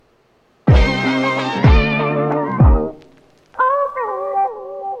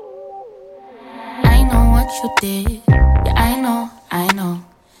did. Yeah, I know.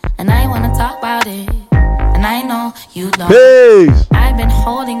 And I wanna talk about it. And I know you don't. Peace. I've been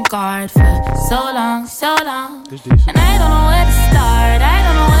holding guard for so long. And I don't know where to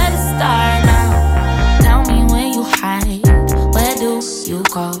start. Now. Tell me where you hide. Where do you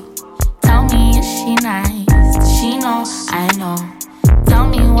go? Tell me, is she nice? Does she know I know? Tell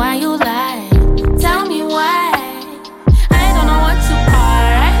me why you lie. Tell me why. I don't know what you are.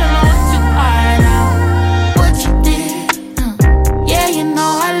 Now. What you did. Yeah, you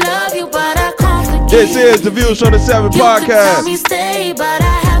know I love you, but I can't forget. This is the Views from the 7 You podcast. could tell me stay, but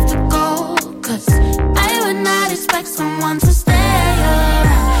I have to go. 'Cause I would not expect someone to stay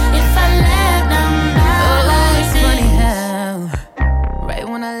around if I let them down. Oh, it's funny how right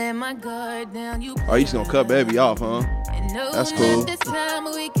when I let my guard down, you Oh, you just gonna cut baby off, huh? That's cool. That's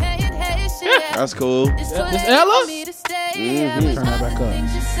cool. This Ella? Mm-hmm. Turn that back up.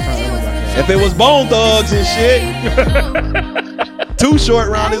 If it was Bone Thugs and shit, too short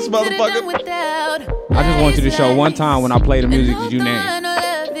round this motherfucker. I just want you to show one time when I play the music that you name.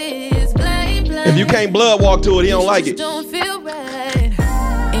 If you can't blood walk to it, he don't like it. Tell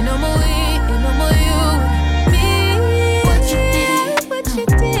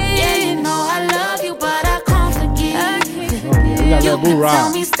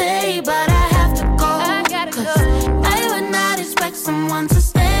me stay, but I have to go. 'Cause I would not expect someone to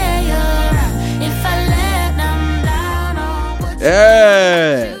stay around if I let them down. Oh,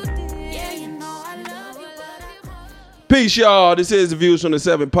 Yeah. Peace, y'all. This is the Views from the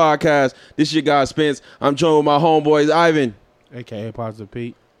 7 podcast. This is your guy Spence. I'm joined with my homeboys Ivan, AKA Positive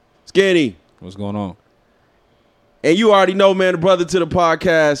Pete. Skinny, What's going on? and you already know, man, the brother to the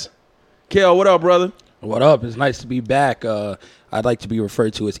podcast. Kel, what up, brother? What up? It's nice to be back. I'd like to be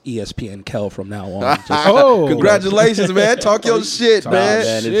referred to as ESPN Kel from now on. Congratulations, man. Talk your shit,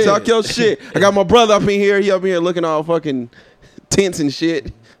 man. man. Talk your shit. I got my brother up in here. He up in here looking all fucking tense and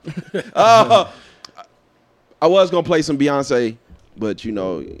shit. I was going to play some Beyonce, but, you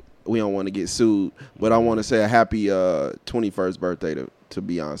know, we don't want to get sued. But I want to say a happy 21st birthday to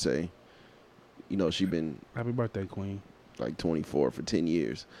Beyonce. You know, she been Happy birthday, Queen. like 24 for 10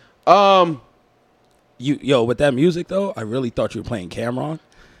 years. Yo, with that music though, I really thought you were playing Cameron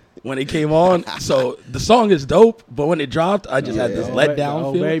when it came on. So the song is dope, but when it dropped, I just had this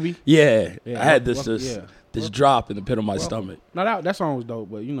letdown feel. Baby. Yeah, Yeah, I had this yeah. this drop in the pit of my stomach. No, that song was dope,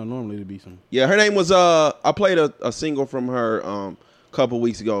 but you know, normally it'd be some. Yeah, her name was, I played a single from her a couple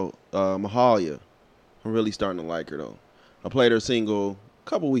weeks ago, Mahalia. I'm really starting to like her, though. I played her single a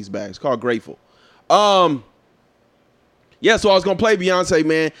couple weeks back. It's called Grateful. Yeah, so I was going to play Beyonce,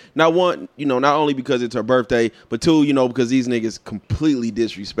 man. Not only because it's her birthday, but two, you know, because these niggas completely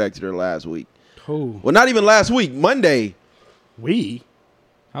disrespected her last week. Who? Well, not even last week, Monday. We?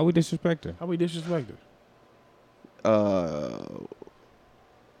 How we disrespect her? How we disrespect her?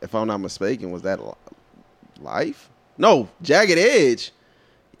 If I'm not mistaken, was that Life? No, Jagged Edge.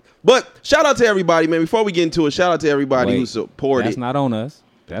 But shout out to everybody, man. Before we get into it, shout out to everybody who supported. That's not on us.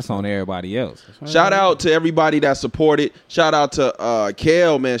 That's on everybody else. Shout out to everybody that supported. Shout out to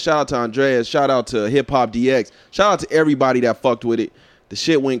Kel, man. Shout out to Andreas. Shout out to Hip Hop DX. Shout out to everybody that fucked with it. The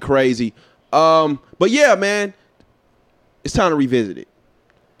shit went crazy. But yeah, man, it's time to revisit it.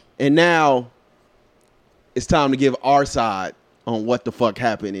 And now it's time to give our side on what the fuck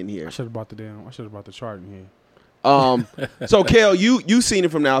happened in here. I should have brought the chart in here. So Kel, you seen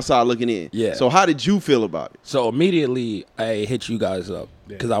it from the outside looking in. Yeah. So how did you feel about it? So immediately I hit you guys up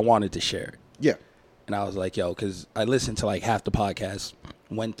because I wanted to share it. Yeah. And I was like, yo, because I listened to like half the podcast,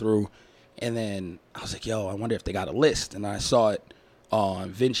 went through, and then I was like, yo, I wonder if they got a list. And I saw it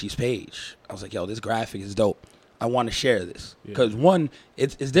on Vinci's page. I was like, yo, this graphic is dope. I want to share this. Because one,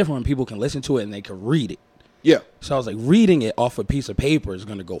 it's different when people can listen to it and they can read it. Yeah. So I was like, reading it off a piece of paper is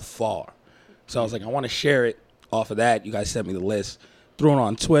going to go far. So I was like, I want to share it off of that. You guys sent me the list. Threw it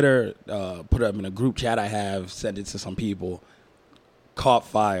on Twitter, put it up in a group chat I have, sent it to some people. Caught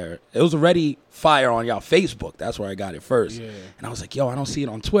fire. It was already fire on y'all Facebook. That's where I got it first. Yeah. And I was like, yo, I don't see it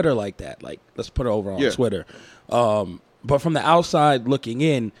on Twitter like that. Like, let's put it over on Twitter. But from the outside looking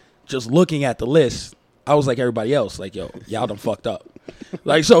in, just looking at the list, I was like everybody else, like, yo, y'all done fucked up.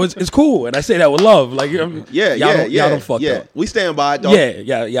 Like, so it's cool. And I say that with love. Like, y'all done fucked up. We stand by it, dog.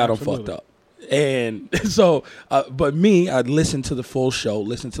 Y'all done fucked up. And so, but me, I listened to the full show,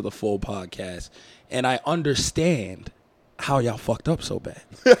 listened to the full podcast, and I understand how y'all fucked up so bad.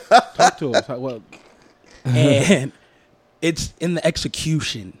 Talk to us. Well, and it's in the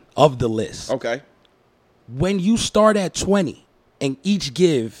execution of the list. Okay. When you start at 20 and each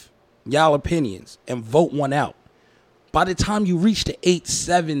give y'all opinions and vote one out, by the time you reach to 8,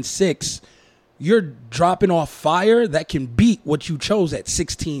 7, 6, you're dropping off fire that can beat what you chose at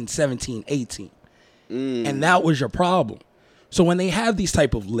 16, 17, 18. And that was your problem. So when they have these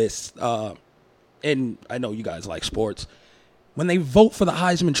type of lists, and I know you guys like sports, when they vote for the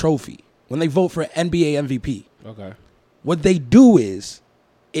Heisman Trophy, when they vote for NBA MVP, Okay. what they do is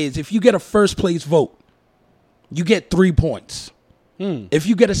if you get a first place vote, you get 3 points. If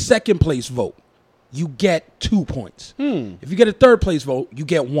you get a second place vote, you get 2 points. If you get a third place vote, you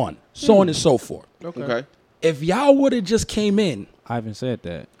get 1. So on and so forth. Okay. If y'all would have just came in, Ivan said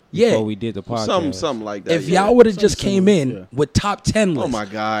that. Yeah. Before we did the podcast. Something like that. if y'all would have just came in yeah. with top 10 lists. Oh my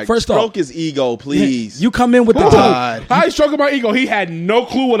God. First Stroke off, his ego, please. you come in with the top. God. How he stroking my ego? He had no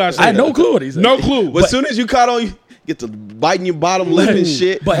clue what I said. I had no clue what he said. No clue. But as soon as you caught on, you get to biting your bottom lip and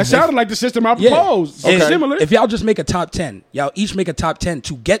shit. But that sounded like the system I Yeah. proposed. If- Similar. If y'all just make a top 10, y'all each make a top 10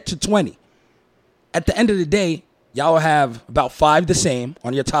 to get to 20. At the end of the day, y'all will have about 5 the same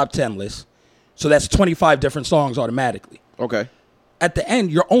on your top 10 list. So that's 25 different songs automatically. Okay. At the end,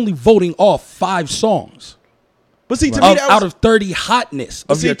 you're only voting off 5 songs But see, to me, that was, out of 30 hotness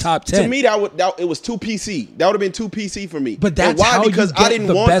of see, your top 10. To me, it was too PC. That would have been too PC for me. but And that's why? how Because you get I didn't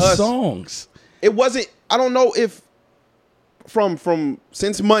the want best us. songs. It wasn't. I don't know if from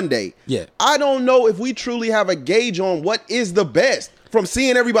since Monday. Yeah. I don't know if we truly have a gauge on what is the best from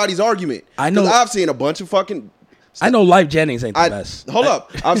seeing everybody's argument. I know- 'Cause I've seen a bunch of fucking. I know Life Jennings ain't the best. Hold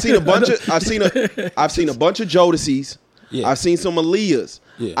up. I've seen a bunch of. I've seen a bunch of Jodeci's. Yeah. I've seen some Aaliyahs.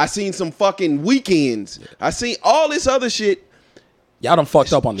 Yeah. I've seen some fucking Weekends. I've seen all this other shit. Y'all done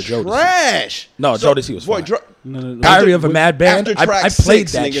fucked up on the Jodeci. Trash. No, Jodeci was fine. No. Diary of a Mad Band. After I track played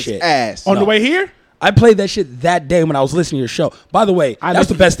 6, that niggas shit. ass. On the No. way here? I played that shit that day when I was listening to your show. By the way, that's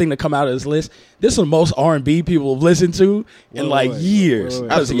the best thing to come out of this list. This is the most R&B people have listened to in like years wait.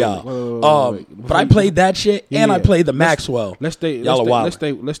 because of y'all. Wait. But I played that shit and I Yeah. played the Maxwell. Let's stay. Y'all are wild.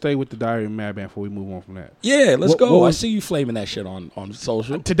 Let's stay with the Diary of Mad Band before we move on from that. Yeah, let's What- go. what I was- see you flaming that shit on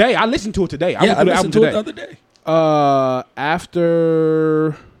social. Today, I listened to it today. Yeah, I went through listened the to it album the other day.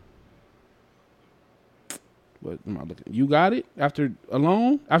 After what am I looking? You got it? After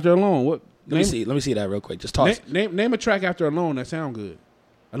Alone? After Alone, what? Let me see that real quick. Just toss. Name a track after Alone that sound good.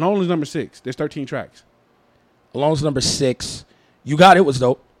 Alone is number 6. There's 13 tracks. Alone's number 6. You Got It was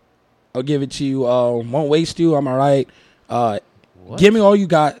dope. I'll give it to you. Won't Waste You. I'm all right. Give Me All You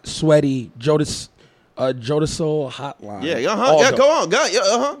Got. Sweaty. Jodeci Hotline. Yeah. All Yeah. dope. Go on. Go.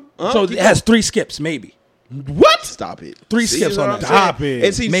 Yeah. So it has 3 skips, maybe. What? Stop it. 3 See, skips you know on what that. I'm saying? Stop it.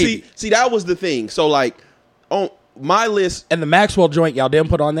 And see, Maybe. that was the thing. So like, on my list, And the Maxwell joint y'all didn't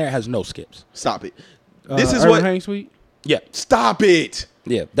put on there has no skips. stop it. This is Urban what. Hang Suite. Yeah. Stop it.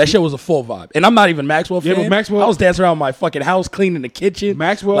 Yeah. That shit was a full vibe. And I'm not even Maxwell Yeah, fan. but Maxwell- I was dancing around my fucking house, cleaning the kitchen.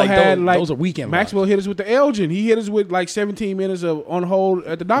 Maxwell like, had those are weekend vibes. Maxwell hit us with the Elgin. He hit us with like 17 minutes of on hold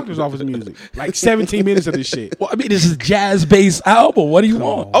at the doctor's office music. Like 17 minutes of this shit. Well, I mean, this is a jazz-based album. What do you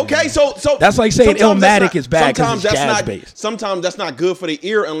want? Okay, so That's like saying sometimes that's Illmatic not- is bad 'cause sometimes it's that's not- jazz-based. Sometimes that's not good for the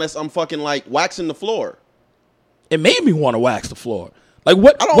ear unless I'm fucking like waxing the floor. It made me want to wax the floor. Like,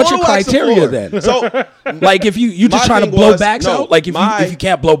 what's I don't your wanna wax the criteria floor. then? So Like, if you just My trying to thing blow was- backs no, out, like if you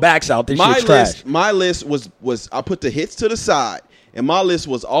can't blow backs out, this shit's trash. my list was I put the hits to the side, and my list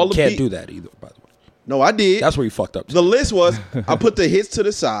was all the Can't do that either. By the way, No, I did. that's where you fucked up. The list was I put the hits to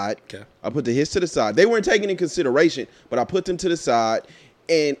the side. Okay. I put the hits to the side. They weren't taken in consideration, but I put them to the side.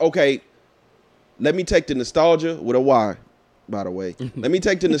 And okay, let me take the nostalgia with a Y, by the way. Let me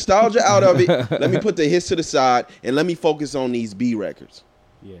take the nostalgia out of it. Let me put the hits to the side, and let me focus on these B records.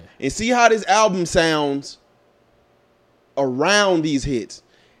 Yeah. And see how this album sounds around these hits.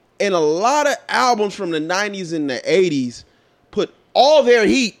 And a lot of albums from the 90s and the 80s put all their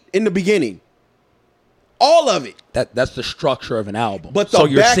heat in the beginning. All of it. That's the structure of an album. But the so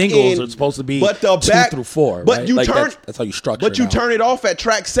your back singles end- are supposed to be but the 2 back- through 4. but right? you Like, turn- that's how you structure. But you an album. turn it off at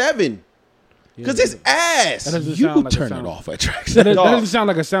track 7. Because it's ass. That doesn't You sound like a turn sound- it off at tracks. That Dog. doesn't sound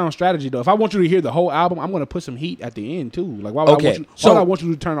like a sound strategy though. If I want you to hear the whole album, I'm going to put some heat at the end too. Like why would Okay, why would I want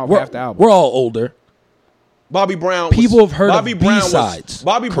you to turn off half the album? We're all older. Bobby Brown. Was, People have heard of Bobby Brown was- B-sides,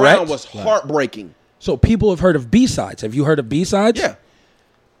 Bobby correct? Brown was heartbreaking. So people have heard of B-sides. Have you heard of B-sides? Yeah,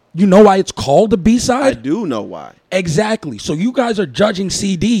 You know why it's called a I B-side? do know why. Exactly. So you guys are judging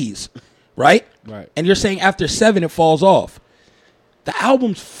CDs, right? Right. And you're saying after 7 it falls off. The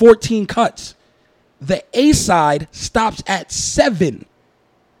album's 14 cuts. The A-side stops at 7.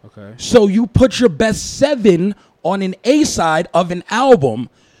 Okay. So you put your best 7 on an A-side of an album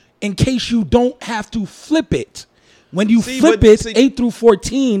in case you don't have to flip it. When you See, flip but- it, see- 8 through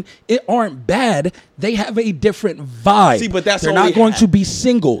 14, it aren't bad. They have a different vibe. See, but that's they're only not going half. to be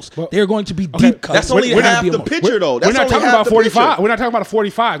singles. They're going to be deep cuts. That's only They're gonna half be the emo- picture, though. We're That's not only talking half about the 45. picture. We're not talking about a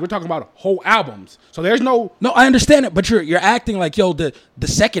 45. We're talking about whole albums. So there's no. No, I understand it, but you're acting like, yo, the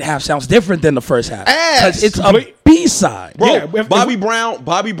second half sounds different than the first half. Ass. It's a B-side. Bro, Yeah, if- Bobby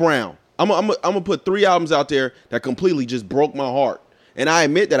Brown. I'm gonna put 3 albums out there that completely just broke my heart. And I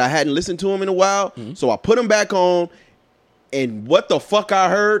admit that I hadn't listened to him in a while, Mm-hmm. so I put him back on. And what the fuck I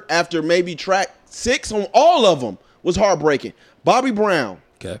heard after maybe track 6 on all of them was heartbreaking. Bobby Brown,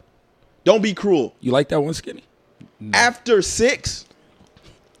 Okay. Don't Be Cruel. You like that one, Skinny? After 6,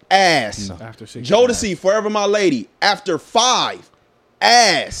 ass. After 6. Jodeci, Forever My Lady. After 5,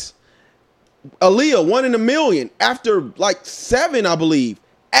 ass. Aaliyah, 1 in a Million. After like 7, I believe,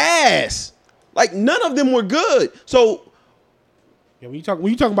 ass. Like none of them were good. So Yeah, when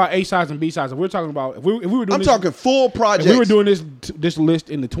you talk about A sides and B sides, if we're talking about if we were doing I'm this, talking full if projects. we were doing this list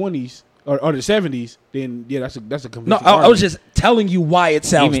in the 20s or the 70s, then yeah, that's a No, convincing I was argument. just telling you why it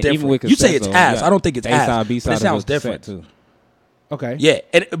sounds different. with You say it's cassette, though, ass. yeah. I don't think it's A-side, ass, B-side, but it sounds and cassette, different. too. okay. Yeah,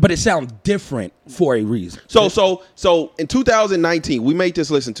 but it sounds different for a reason. So in 2019, we made this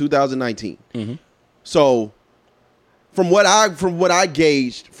list in 2019. Mm-hmm. So from what I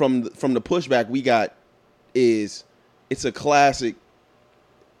gauged from the pushback we got is it's a classic.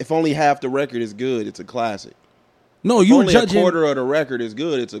 If only half the record is good, it's a classic. No, you were Only judging. a quarter of the record is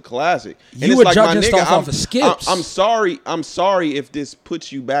good, it's a classic. And You it's were like, judging my stuff nigga, off of skips. I'm sorry if this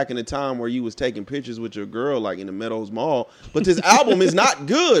puts you back in a time where you was taking pictures with your girl like in the Meadows Mall, but this album is not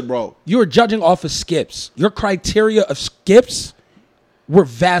good, bro. You were judging off of skips. Your criteria of skips were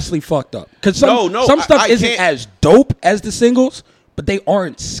vastly fucked up. Because some No, stuff I isn't can't- as dope as the singles, but they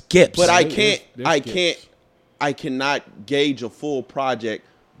aren't skips. But There's I cannot gauge a full project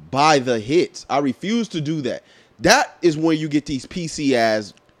by the hits. I refuse to do that. That is when you get these PC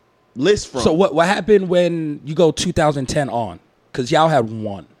ass lists from. So what happened when you go 2010 on? Because y'all had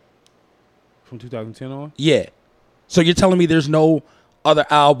one. From 2010 on. Yeah. So you're telling me there's no other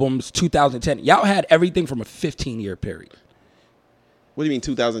albums 2010. Y'all had everything from a 15-year period. What do you mean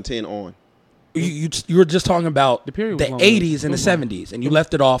 2010 on? You were just talking about The period the was longer. 80s and It the was 70s, and you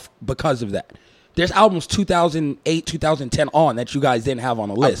left it off because of that. There's albums 2008, 2010 on that you guys didn't have on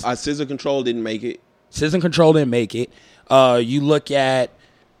the list. Scissor Control didn't make it. Citizen Control didn't make it. You look at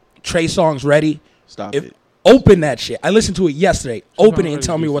Trey Songz Ready. Stop it. Open that shit. I listened to it yesterday. Open it and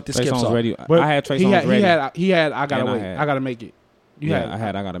tell me what the Trey skips Songz are. ready. But I had Trey he Songz had, ready. He had. I gotta And I wait. had- I gotta make it.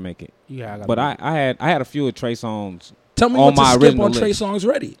 I gotta make it. Yeah, I gotta. But make it. I had a few of Trey Songz. Tell me on what to my skip original on Trey list. Songz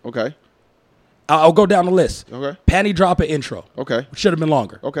Ready. Okay. I'll go down the list. Okay. Panty Dropper intro. Okay. Should have been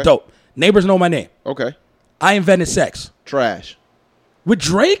longer. Okay. Dope. Neighbors Know My Name. Okay. I Invented Sex. Trash. With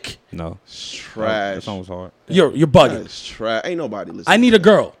Drake? No, Trash. that song was hard. You're bugging. That's trash. Ain't nobody listening. I Need a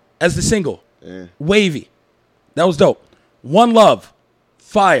Girl as the single. Yeah. Wavy. That was dope. One Love.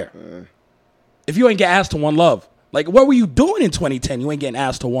 Fire. If you ain't get asked to One Love, like what were you doing in 2010? You ain't getting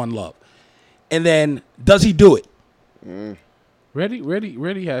asked to One Love. And then Does He Do It?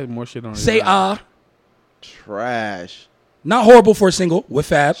 Ready had more shit on it. Say Ah. Trash. Not horrible for a single with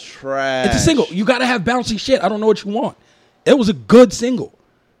Fab. Trash. It's a single. You gotta have bouncy shit. I don't know what you want. It was a good single.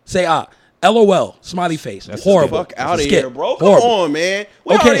 Say Ah. LOL. Smiley face. Horrible. Fuck out of Skip. here, bro. Come Horrible. on, man.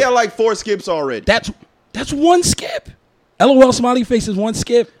 We Okay. already had like 4 skips already. That's one skip. LOL Smiley face is one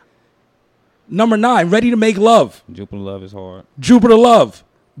skip. Number 9, Ready to Make Love. Jupiter Love is hard. Jupiter Love.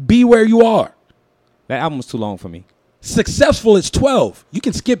 Be Where You Are. That album was too long for me. Successful is 12. You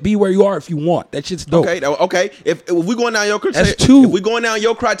can skip Be Where You Are if you want. That shit's dope. Okay. If we going down your criteria, That's 2. If we going down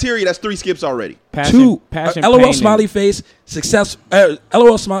your criteria, that's 3 skips already. Two. Passion, LOL Pain, Smiley and- face. Success.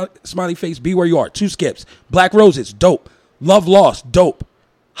 LOL Smiley face. Be Where You Are. 2 skips. Black Roses. Dope. Love Lost. Dope.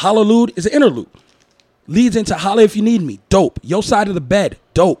 Hallelujah is an interlude. Leads into Holla If You Need Me. Dope. Your Side of the Bed.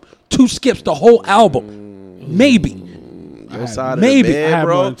 Dope. 2 skips the whole album. Maybe. Your side maybe. of the I bed, had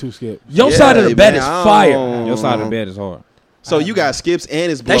bro. more than 2 skips. Your Yeah, Side of the Bed man, is I fire. don't- Your side of the bed is hard. So you got skips and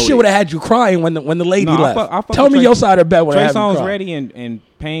it's That bloated. shit would have had you crying when the lady No, I left. fuck Tell with me Trey- Your Side of the Bed would Trey have you Songz cry. ready and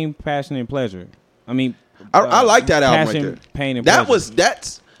Pain, Passion, and Pleasure. I mean, I like that album Passion, right there. Pain, and That Pleasure.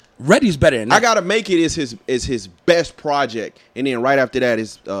 that's Ready's better than that. I Gotta Make It is his best project, and then right after that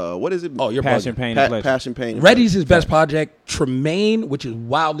is what is it? Oh, you're Passion, bugging. Pain, and Pleasure. Passion, Pain. and Ready's Pleasure. his best project. Tremaine, which is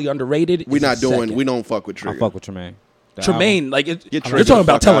wildly underrated. We is not his doing. second. We don't fuck with I Trigger. fuck with Tremaine. The Tremaine, like Get you're Trigger talking the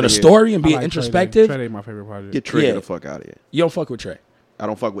about fuck telling outta a here. story and I being like introspective. Trey Day my favorite project. Get Trigger Yeah. the fuck out of here. You don't fuck with Trey. I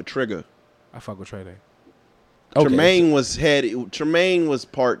don't fuck with Trigger. I fuck with Trey Day. Okay. Tremaine was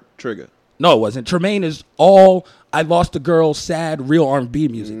part Trigger. No, it wasn't. Tremaine is all I lost a girl, sad, real R&B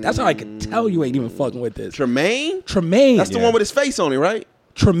music. That's how I can tell you ain't even fucking with this. Tremaine? Tremaine. That's the one with his face on it, right?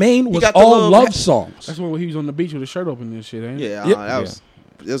 Tremaine was got the all little love songs. That's when he was on the beach with his shirt open and shit, ain't it? Yeah, Yep.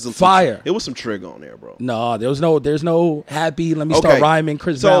 There was some Fire. It was some trig on there, bro. No, there's no happy. Let me start Okay. rhyming.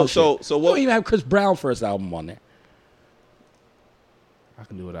 Chris So- Brown. so- shit. so You what- don't even have Chris Brown first album on there. I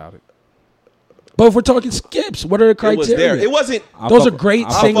can do without it. But if we're talking skips, what are the It was there. criteria? It wasn't. Those are great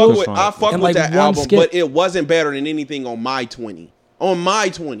I singles. fuck And with like that one album, skip. but it wasn't better than anything on my 20. On my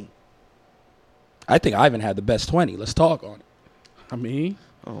 20. I think Ivan had the best 20. Let's talk on it. I mean,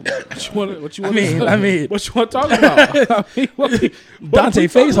 Oh my what you want? I mean, what you want to talk about? I mean, Dante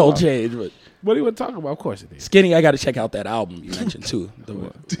Faye's whole change. But What do you want to talk about? Of course it is. Skinny, I got to check out that album you mentioned too.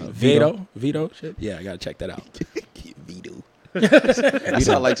 The Vito shit. Yeah, I got to check that out. Vito. That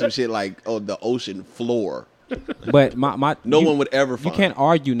sound like some shit like the ocean floor. But my No one would ever You find. can't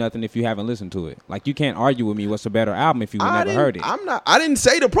argue nothing if you haven't listened to it. Like you can't argue with me what's a better album if you've never heard it. I didn't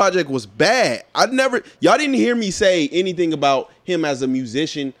say the project was bad. Y'all didn't hear me say anything about him as a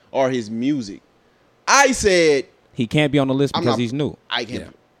musician or his music. I said He can't be on the list I'm because not- he's new. I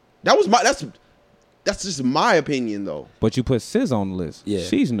can't. Yeah. That's just my opinion though. But you put Sis on the list. Yeah.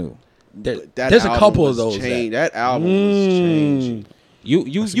 She's new. That There's a album couple was of those. changed. That album was changing. You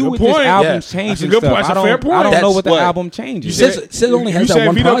good with point. this album Yeah. changing That's a good stuff. point. That's a fair point. I don't know That's what the what- album changes. Sis only has you that said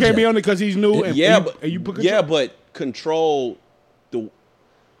one Vito project. can't be on it because he's new. And, Yeah, and you put but Control,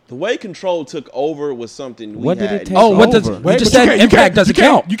 the way Control took over was something. What did it take Oh, what does over. you Wait, just but you said? can't- Impact doesn't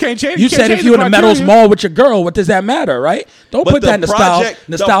count. you can't change- You you can't said if change you in the a Meadows criteria. Mall with your girl, what does that matter, right? Don't But put the that project-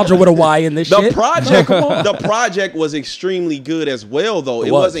 nostalgia with a Y in this The shit. project, Come on. the project was extremely good as well, though.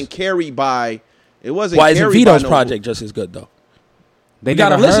 It was. wasn't carried by. It wasn't. Why isn't carried Vito's by no- project just as good though? They You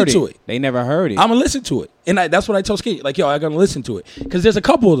gotta never listen heard to it. They never heard it. I'm gonna listen to it, and that's what I told Skinny. Like, yo, I gotta listen to it because there's a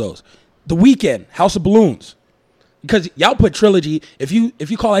couple of those. The Weeknd, House of Balloons, because y'all put Trilogy. If you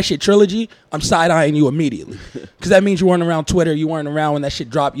call that shit Trilogy, I'm side eyeing you immediately because that means you weren't around Twitter. You weren't around when that shit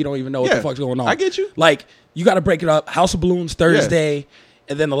dropped. You don't even know what Yeah, the fuck's going on. I get you. Like, you got to break it up. House of Balloons Thursday,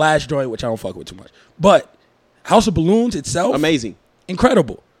 and then the last joint, which I don't fuck with too much. But House of Balloons itself, Amazing.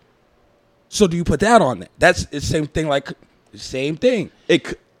 incredible. So do you put that on there? That's the same thing. Like, same thing.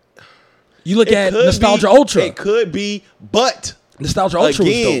 You look at could Nostalgia be, Ultra. It could be, but Nostalgia Ultra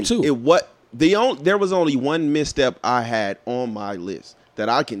again, was dope too. there was only one misstep I had on my list that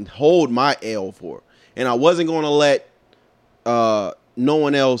I can hold my L for, and I wasn't going to let no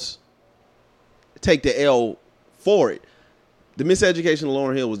one else take the L for it. The Miseducation of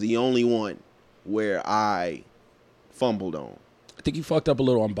Lauryn Hill was the only one where I fumbled on. I think you fucked up a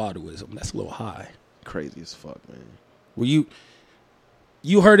little on Baduism. That's a little high. Crazy as fuck, man. Were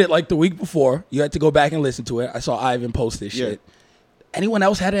you heard it like the week before. You had to go back and listen to it. I saw Ivan post this Yeah. shit. Anyone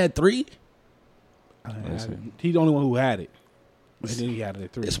else had it at 3? He's the only one who had it. And then he had it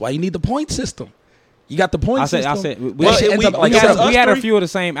at 3. That's why you need the point system. You got the point I said system. we That shit ends up like it was seven. us we had a three. few of the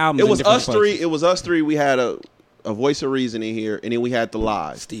same albums. It in was different us three. places. It was us three. We had a Voice of Reason in here, and then we had the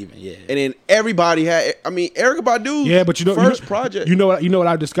live. Steven, yeah. And then everybody had. I mean, Erykah Badu's Yeah, but first project. You know what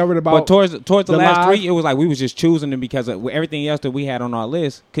I discovered about. But towards the the last live- 3, it was like we was just choosing them because of everything else that we had on our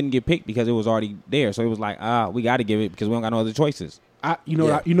list couldn't get picked because it was already there. So it was like, we got to give it because we don't got no other choices. you know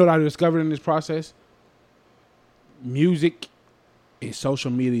what I discovered in this process. Music is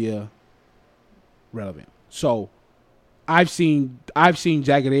social media relevant. So I've seen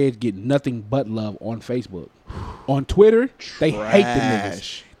Jagged Edge get nothing but love on Facebook. On Twitter, they hate the niggas.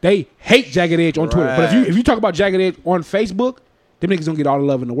 Trash. They hate Jagged Edge on Twitter. But Trash. if you talk about Jagged Edge on Facebook, them niggas don't get all the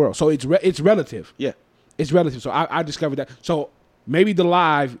love in the world. So it's relative. Yeah. It's relative. So I discovered that. So maybe the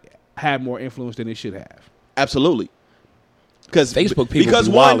live had more influence than it should have. Absolutely. Because Facebook people because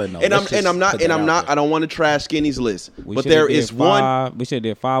be one, wildin', though. and Let's I'm just put that out there. I don't want to trash Skinny's list, We but shoulda there did is one. We should have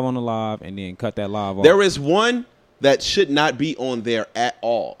did 5 on the live and then cut that live off. There is one that should not be on there at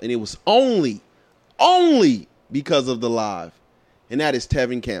all, and it was only because of the live, and that is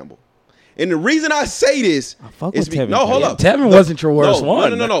Tevin Campbell. And the reason I say this fuck is with Tevin no, hold Campbell. up. Tevin wasn't your worst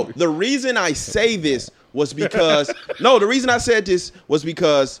one. No. The reason I say this was because the reason I said this was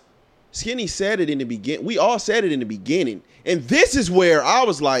because Skinny said it in the beginning. We all said it in the beginning, and this is where I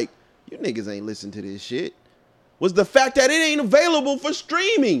was like, "You niggas ain't listen to this shit." Was the fact that it ain't available for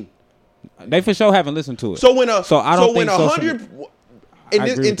streaming. They for sure haven't listened to it. So when I don't think social- 100 I agree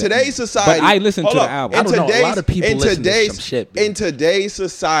in with that. today's society, But I listened hold to up. the album. In I don't know. A today's, lot of people in listen to today's, some shit, man. in today's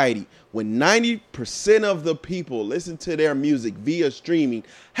society, when 90% of the people listen to their music via streaming,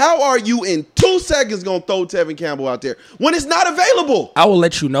 how are you in 2 seconds gonna throw Tevin Campbell out there when it's not available? I will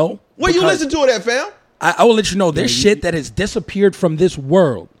let you know. Where you because listen to it at, fam? I will let you know there's shit that has disappeared from this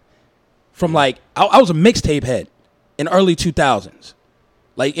world From like, I was a mixtape head in early 2000s.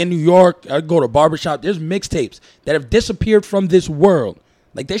 Like in New York, I'd go to a barbershop. There's mixtapes that have disappeared from this world.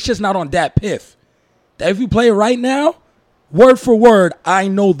 Like that shit's not on Dat Piff. That if you play it right now, word for word, I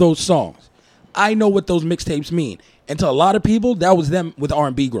know those songs. I know what those mixtapes mean. And to a lot of people, that was them with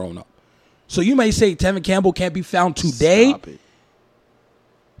R&B growing up. So you may say Tevin Campbell can't be found today, Stop it.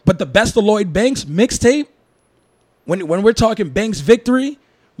 but the Best of Lloyd Banks mixtape, when we're talking Banks Victory,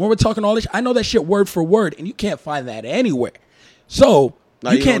 when we're talking all this, I know that shit word for word, and you can't find that anywhere. So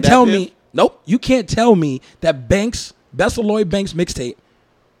Now you you can't on tell Dat me, Piff? nope, you can't tell me that Banks, Best of Lloyd Banks mixtape,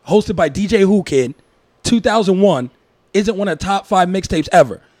 hosted by DJ Who Kid, 2001, isn't one of the top 5 mixtapes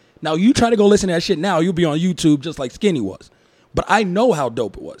ever. Now you try to go listen to that shit now, you'll be on YouTube just like Skinny was. But I know how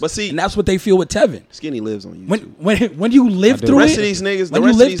dope it was. But see- and that's what they feel with Tevin. Skinny lives on YouTube. When you live do. through The rest it, of these niggas, when the you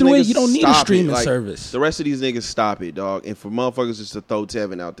rest of live these through niggas it, you don't need a stop it. streaming Like, service. The rest of these niggas stop it, dog. And for motherfuckers just to throw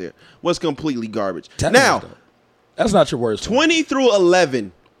Tevin out there was completely garbage. Tevin Now, is dope. That's not your words. 20 through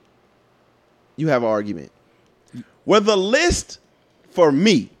 11, you have an argument. Where the list for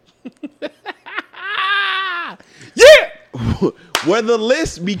me, where the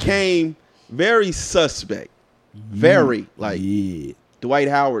list became very suspect, very like Yeah, Dwight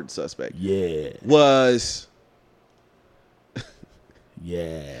Howard suspect, yeah, was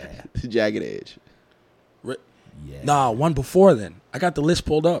yeah. Jagged Edge. Nah, one before then. I got the list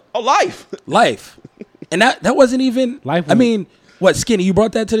pulled up. Oh, Life. Life, and that wasn't even. Life I was- mean, what Skinny? You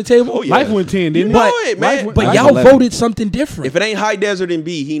brought that to the table. Oh, yeah. Life went 10, didn't You know it? it, man. Life went- But Life y'all 11. voted something different. If it ain't High Desert and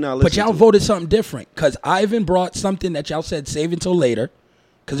B, he not listening. But y'all to voted something different because Ivan brought something that y'all said save until later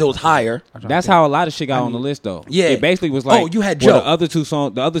because it was higher. That's how a lot of shit got on the list, though. Yeah. It basically was like, Oh, you had well, Joe.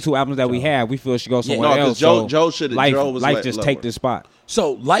 the other two albums that we have, we feel should go somewhere No, 'cause else. Joe- so Joe shoulda- Life, Joe was Life let just lower. take this spot.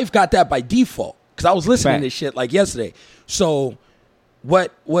 So Life got that by default because I was listening Fact. to this shit like yesterday. So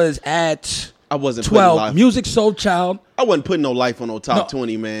what was at I wasn't putting 12? Life. Music Soul Child. I wasn't putting no Life on no top No,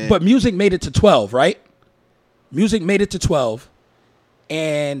 20, man. But Music made it to 12, right? Music made it to 12,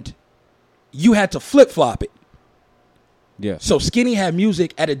 and you had to flip-flop it. Yeah. So Skinny had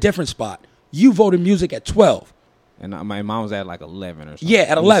Music at a different spot. You voted Music at 12. And my mom was at like 11 or something. Yeah,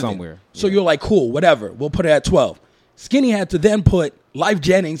 at It was 11. somewhere. So Yeah. you're like, cool, whatever. We'll put it at 12. Skinny had to then put Life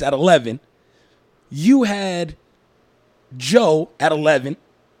Jennings at 11. You had Joe at 11.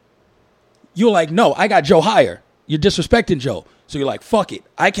 You're like, no, I got Joe higher. You're disrespecting Joe. So you're like, fuck it.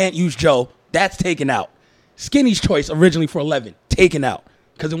 I can't use Joe. That's taken out. Skinny's choice originally for 11, taken out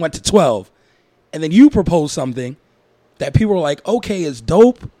because it went to 12. And then you proposed something that people were like, okay, it's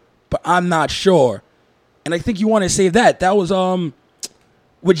dope, but I'm not sure. And I think you want to save that. That was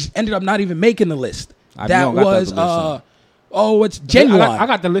which ended up not even making the list. I That don't got that was on the list, it's Genuine. I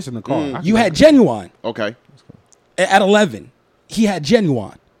got the list in the car. You had Genuine okay. at 11. He had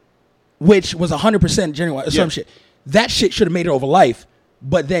Genuine, which was 100% Genuine. Or some Yeah. shit. That shit should have made it over Life.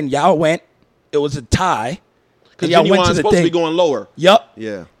 But then y'all went. It was a tie. Because And y'all went Genuine's to the supposed to be thing. going lower. Yup.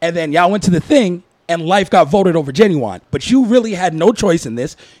 Yeah. And then y'all went to the thing, and Life got voted over Genuine. But you really had no choice in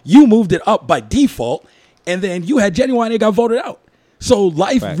this. You moved it up by default, and then you had Genuine and it got voted out. So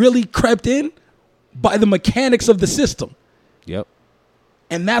Life Facts. really crept in by the mechanics of the system. Yep.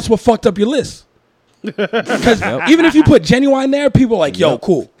 And that's what fucked up your list. Because even if you put Genuine there, people are like, yo,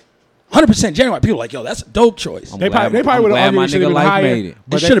 cool. 100% Genuine. People are like, yo, that's a dope choice. They Glad- probably I'm would have glad my argued it should nigga have been Life higher. made it.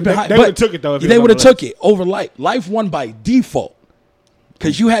 But It should have been high. They would have took it though. If They would have took took it over Life. Life won by default.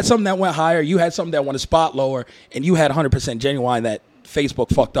 Because you had something that went higher, you had something that went a spot lower, and you had 100% Genuine that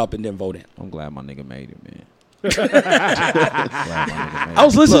Facebook fucked up and didn't vote in. I'm glad my nigga made it, man. Glad my nigga made I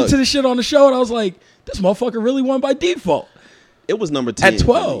was listening Look. to this shit on the show, and I was like, this motherfucker really won by default. It was number 10. At for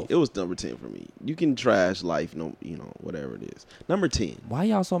 12. me. It was number 10 for me. You can trash Life, no, whatever it is. Number 10. Why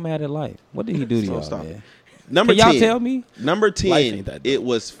y'all so mad at Life? What did he do to So y'all, stop man? it. Number Can y'all 10. tell me? Number 10. ain't that dope. It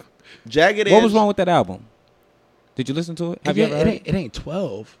was Jagged Edge. What was wrong with that album? Did you listen to it? Have you ever heard it? it ain't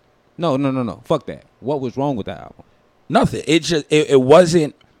 12. No. Fuck that. What was wrong with that album? Nothing. It just it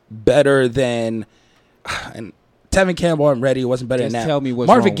wasn't better than and Tevin Campbell, I'm ready. It wasn't better Just than that. tell me what's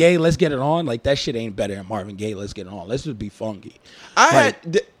Marvin wrong Gaye, let's get it on. Like that shit ain't better than Marvin Gaye. Let's get it on. Let's just be funky. I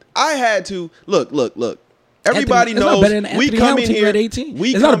had to look. Everybody Anthony, it's not knows better than we Anthony come Hamilton in here at 18. We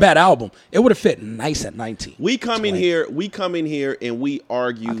It's come, not a bad album. It would have fit nice at 19. We come in 20. here. We come in here and we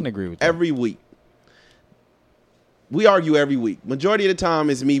argue. I can agree with that. every week. We argue every week. Majority of the time,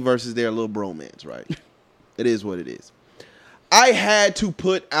 it's me versus their little bromance. Right? It is what it is. I had to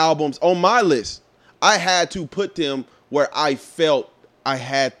put albums on my list. I had to put them where I felt I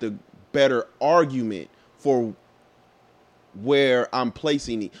had the better argument for where I'm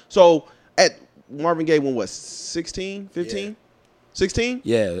placing it. So at Marvin Gaye, when what, 16, 15? 16?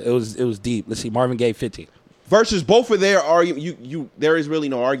 Yeah, it was deep. Let's see, Marvin Gaye 15. Versus both of their argument, there is really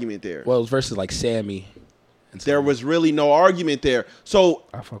no argument there. Well, it was versus like Sammy. And There was really no argument there. So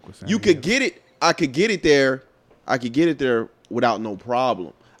I fuck with you could get it. I could get it there. I could get it there without no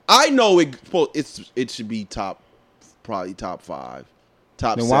problem. I know it should be probably top 5,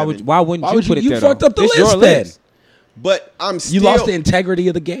 top Then 7. why wouldn't Why you would put it you there? fucked though? up the It's your list then? list. But I'm still. You lost the integrity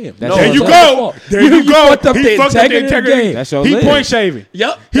of the game. That's There your you list. go. There you go. fucked up He the fucked up the integrity of the integrity. game. That's your He list. point shaving.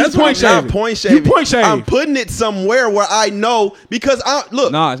 Yep. He's That's what point I'm Not shaving. point shaving. You point shaving. I'm putting it somewhere where I know because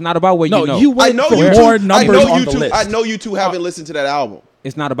look. No, it's not about what No, you know. you I went know for you more two. numbers on the list. I know you two haven't listened to that album.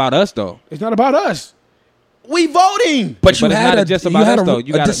 It's not about us though. It's not about us. We voting. But you But it's had not a just you about had us a, though. a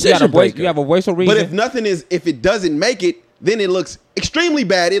You got decision a voice. breaker. You have a voice or reason. But if it doesn't make it, then it looks extremely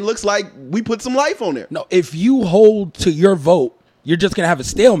bad. It looks like we put some life on there. No, if you hold to your vote, you're just gonna have a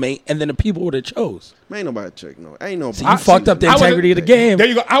stalemate, and then the people would have chose. Man, ain't nobody check no. Ain't no. So you fucked up the I wasn't- integrity of the game. There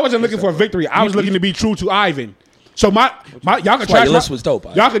you go. I wasn't looking for a victory. I was looking to be true to Ivan. So y'all can why trash your my list was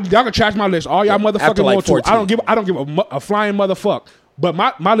dope, Y'all can trash my list. All y'all motherfucking After like want to. 14. I don't give a flying motherfuck. But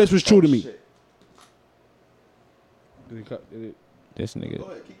my list was true to me. this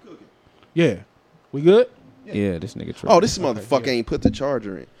nigga. Yeah, we good. Yeah, this nigga. Oh, this motherfucker ain't put the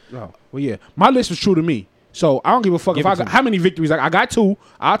charger in. Oh, well, yeah. My list was true to me. So I don't give a fuck Give if it I to got me. how many victories. Like I got 2.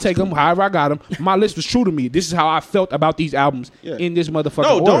 I'll take them however I got them. My list was true to me. This is how I felt about these albums Yeah. in this motherfucker.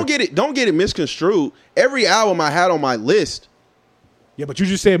 No, order. don't get it misconstrued. Every album I had on my list, Yeah, but you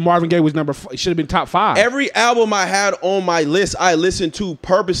just said Marvin Gaye was it should have been top 5. every album I had on my list, I listened to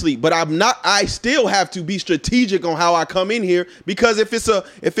purposely. But I still have to be strategic on how I come in here because if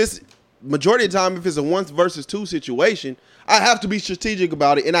it's majority of the time, if it's a 1 versus 2 situation, I have to be strategic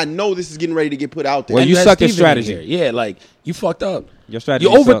about it, and I know this is getting ready to get put out there. Well, you had suck at Steven in strategy. here. Yeah, like you fucked up. Your strategy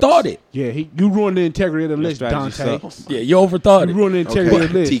You overthought sucks. it. Yeah, you ruined the integrity of the list, strategy Dante. sucks. Yeah, you overthought You it. ruined the integrity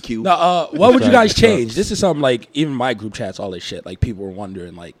of the list. TQ. Now, what would you guys Strategy change? sucks. This is something like even my group chats, all this shit. Like people were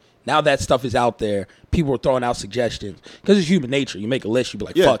wondering, like now that stuff is out there, people were throwing out suggestions because it's human nature. You make a list, you be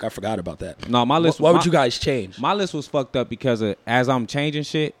like, Yeah. "Fuck, I forgot about that." No, my list. What would my- you guys change? My list was fucked up because as I'm changing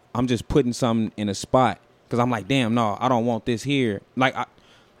shit, I'm just putting something in a spot because I'm like, damn, no, I don't want this here. Like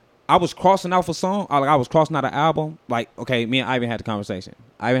I was crossing out for song. I was crossing out an album. Like, okay, me and Ivan had the conversation.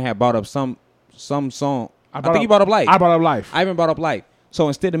 Ivan had brought up some song. I think he brought up Life. I brought up Life. Ivan brought up Life. So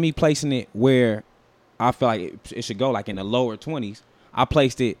instead of me placing it where I feel like it should go, like in the lower 20s, I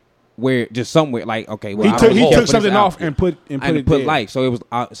placed it where just somewhere like, okay, well, He I took don't really care took for this something off album. and put it put there. Life. So it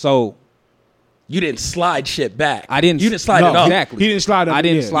was so. You didn't slide shit back. I didn't. You didn't slide No, it up. Exactly. He didn't slide up, I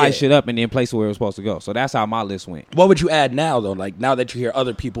didn't yeah. slide Yeah. shit up and then place it where it was supposed to go. So that's how my list went. What would you add now though? Like now that you hear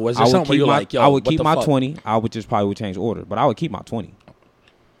other people, is there I would something where keep you're my. like, "Yo, I would what keep the my fuck?" 20. I would just probably would change order, but I would keep my 20.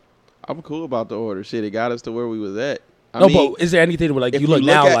 I'm cool about the order. Shit, it got us to where we was at. I No, mean, but is there anything where like if you look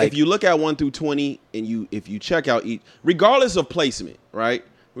now at, like if you look at 1 through 20 and if you check out each, regardless of placement, right?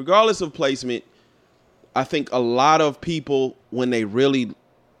 Regardless of placement, I think a lot of people that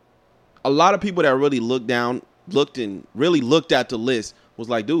really looked at the list was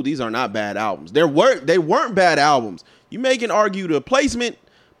like, dude, these are not bad albums. They weren't bad albums. You may can argue the placement,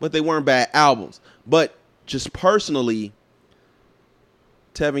 but they weren't bad albums. But just personally,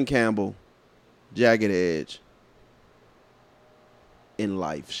 Tevin Campbell, Jagged Edge, in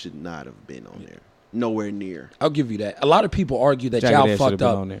Life should not have been on there. Nowhere near. I'll give you that. A lot of people argue that Jagged y'all Edge should have fucked been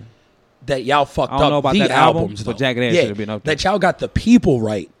up. on there. That y'all fucked I don't know up about the that album, albums, but though. Jagged Edge should have been up there. That y'all got the people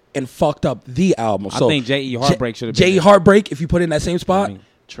right and fucked up the album. I So think J.E. Heartbreak should have been J.E. there. Heartbreak, if you put it in that same spot, I mean,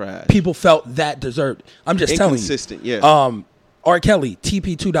 Trash. people felt that deserved. I'm just telling you. Inconsistent, yeah. R. Kelly,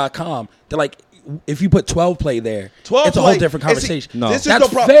 TP2.com, they're like, if you put 12 play there, 12 it's a whole different conversation. No. This is That's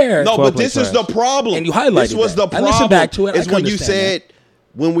the problem. fair. No, 12 but this play is the problem. And you highlighted this was that. the I problem. listened back to it. I Is can when you understand said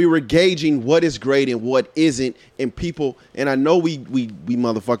when we were gauging what is great and what isn't, and people. And I know we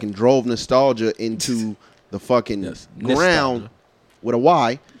motherfucking drove nostalgia into the fucking Yes, ground nostalgia. with a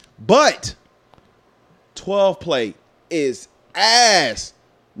Y, but 12 play is ass.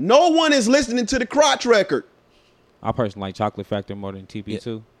 No one is listening to the crotch record. I personally like Chocolate Factory more than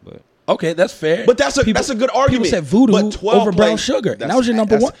TP2, but Okay, that's fair. But that's a good argument. People said Voodoo But 12 over Brown play, Sugar, and that's- that was your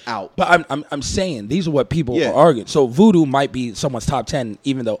number that's one. out. But I'm saying these are what people Yeah. are arguing. So Voodoo might be someone's top 10,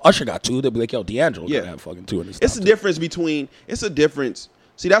 even though Usher got 2. They'll be like, yo, D'Angelo Yeah. gonna have fucking 2 in his It's top a 10. difference between. It's a difference.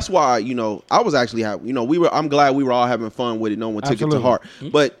 See, that's why I was actually happy. I'm glad we were all having fun with it. No one took it to Absolutely. heart.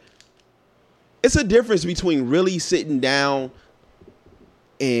 But it's a difference between really sitting down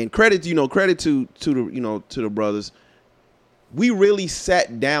and credit to the brothers. We really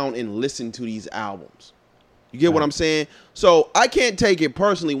sat down and listened to these albums. You get what I'm saying? So I can't take it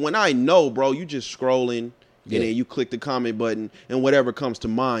personally when I know, bro, you just scrolling Yeah. And then you click the comment button, and whatever comes to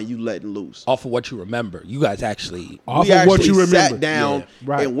mind, you letting loose. Off of what you remember. You guys actually. Off We of what actually you remember. sat down Yeah,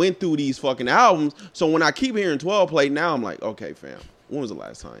 right. and went through these fucking albums. So when I keep hearing 12 play now, I'm like, okay, fam, when was the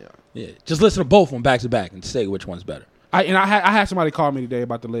last time y'all? Yeah. Just listen to both of them back to back and say which one's better. I had somebody call me today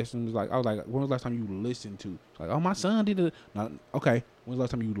about the list and I was like, when was the last time you listened to? Like, oh, my son did it. No, okay, when was the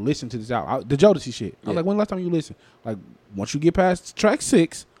last time you listened to this album? The Jodeci shit. I was like, when was the last time you listened? Like, once you get past track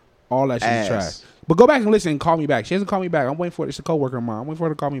 6, all that shit is trash. But go back and listen and call me back. She hasn't called me back. I'm waiting for it. It's a coworker of mine. I'm waiting for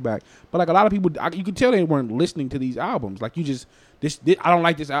her to call me back. But like a lot of people, you can tell they weren't listening to these albums. Like you just this I don't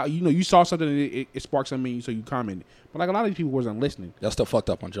like this album. You know, you saw something and it sparked something in you, so you commented. But like a lot of these people wasn't listening. Y'all still fucked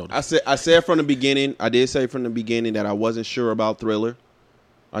up on Jodeci. I said from the beginning, I did say from the beginning that I wasn't sure about Thriller.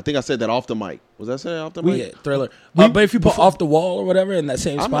 I think I said that off the mic. Was I saying off the mic? Yeah, Thriller. But if you put Off the Wall or whatever in that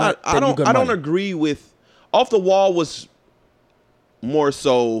same spot, I don't agree with Off the Wall was more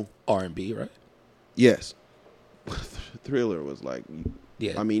so R&B, right? yes. Thriller was like,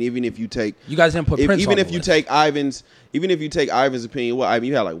 Yeah. I mean, even if you take You guys didn't put Prince even on if the you list. take Ivan's opinion, what Ivan,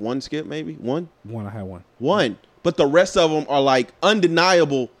 you had like one skip maybe one. I had one. But the rest of them are like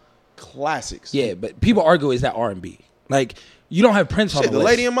undeniable classics. Yeah, but people argue is that R&B. Like, you don't have Prince on Shit, the The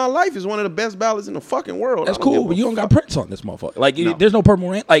list. Lady in My Life is one of the best ballads in the fucking world. That's I don't cool, give but a you don't got fuck. Prince on this motherfucker. Like, No. there's no Purple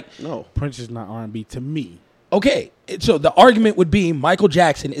Rain. Like, No. Prince is not R&B to me. okay, so the argument would be Michael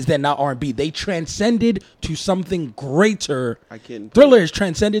Jackson is then not R&B. They transcended to something greater. I can't- Thriller is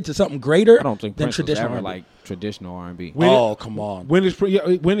transcended to something greater I don't think than Prince was traditional ever R&B. like traditional R&B. Oh, come on. When is Prince I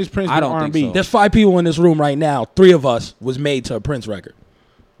been don't think R&B? so. There's 5 people in this room right now. 3 of us was made to a Prince record.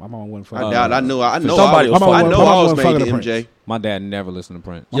 My mama wasn't I fucking. doubt. I know. I know. somebody was I know. fucking- I was my mama made to wasn't MJ. My dad never listened to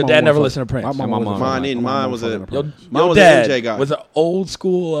Prince. Your My dad mama never wasn't listened to Prince. fucking- my wasn't mom- fucking- Mine didn't. my mama Mine was wasn't a. fucking Your, Prince. Mine your was an dad MJ guy. was an old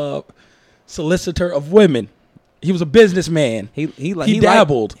school solicitor of women. He was a businessman. He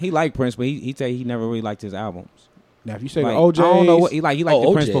dabbled. He liked Prince, but he said he never really liked his albums. Now, if you say Like, the OJs, I don't know what he liked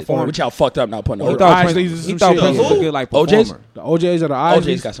the Prince OJ. performance. Which y'all fucked up not putting Oh, OJ. thought He Prince- he thought thought Prince was a Who? good like OJ's? performer. the OJs or the Isleys.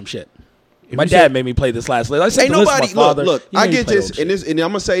 OJ's got some shit. If My you dad said- made me play this last list. I said Ain't the list to nobody my father. look. He I made me get play this, old and shit. this, and I'm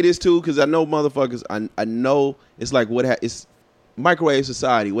gonna say this too because I know motherfuckers. I know it's like it's microwave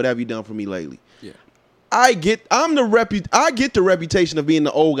society. What have you done for me lately? Yeah. I get the reputation of being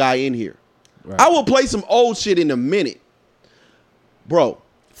the old guy in here. Right. I will play some old shit in a minute, bro.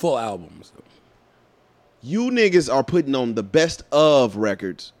 Full albums. You niggas are putting on the best of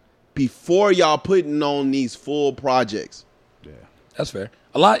records before y'all putting on these full projects. Yeah. That's fair.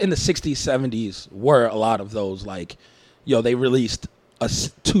 A lot in the 60s, 70s were a lot of those, like, they released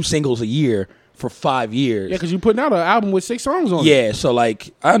 2 singles a year for 5 years. Yeah, because you putting out an album with 6 songs on it. Yeah, so,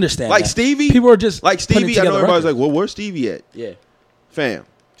 like, I understand Like that. Stevie, People are just like putting Stevie. I know together everybody's records. like, well, where's Stevie at, Yeah. fam?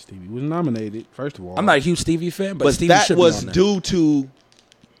 Stevie was nominated, first of all. I'm not a huge Stevie fan, but But Stevie that should was be on there. due to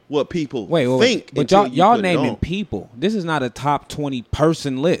what people Wait, think. but until y'all you put it naming on. people. This is not a top 20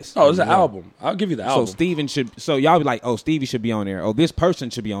 person list. Oh, it's an album. I'll give you the album. So Steven should. So y'all be like, oh, Stevie should be on there. Oh, this person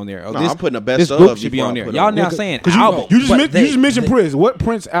should be on there. Oh, No, this I'm putting the best this of group should be before on I there. put Y'all it now on. saying Because album. you But just mentioned Prince. What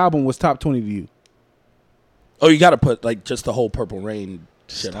Prince album was top 20 to you? Oh, you got to put, like, just the whole Purple Rain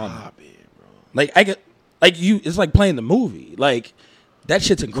shit on there. Stop it, bro. Like, it's like playing the movie. Like, that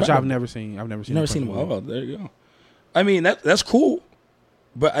shit's incredible. Which I've never seen. I've never seen. You never the seen Prince them? movie. Oh, there you go. I mean, that's cool.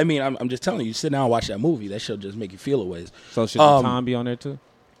 But, I mean, I'm just telling you, sit down and watch that movie. That shit'll just make you feel a ways. So should the Tom be on there too?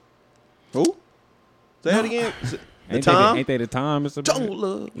 Who? Say that again. The Ain't Tom. They the time? Mr. Don't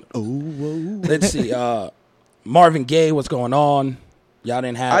love. Let's see. Marvin Gaye, what's going on? Y'all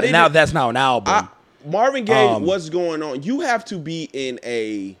didn't have. Now that's now an album. Marvin Gaye, what's going on? You have to be in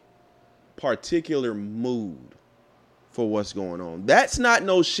a particular mood for what's going on. That's not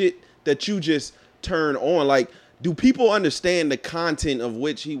no shit that you just turn on. Like, do people understand the content of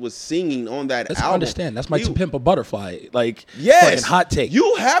which he was singing on that Let's album? understand. That's my To Pimp a Butterfly. Like, Yes. fucking hot take.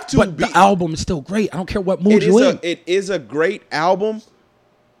 You have to But be. the album is still great. I don't care what mood It you is in. it is a great album,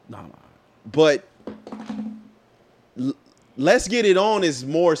 but Let's Get It On is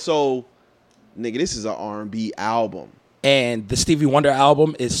more so, nigga, this is an R&B album. And the Stevie Wonder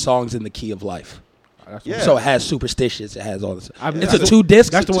album is Songs in the Key of Life. Yeah. So it has Superstitious. It has all this. It's that's a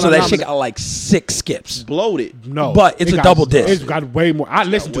 2-disc. that's the one so I that nominated. shit got like 6 skips. Bloated. No, But it's it a got- double disc. It's got way more. I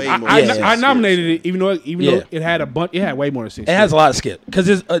listened to. way I, more. I, Yeah. I nominated it, even though Yeah. it had a bunch. It had way more than 6. It has a lot of skip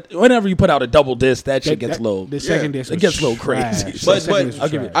because whenever you put out a double disc, that shit gets low. The second Yeah. disc It was gets a little trash. crazy. The But- second but disc was I'll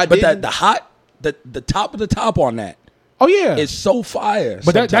give you. trash. But didn't- the top of the top on that Oh yeah, is so fire.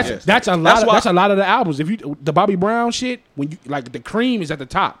 but sometimes. that's a lot. That's why- That's a lot of the albums. If you the Bobby Brown shit, when you like the cream is at the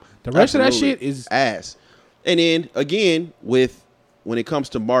top. The rest of that Absolutely. shit is ass. And then again, when it comes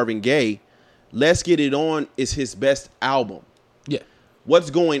to Marvin Gaye, Let's Get It On is his best album. yeah.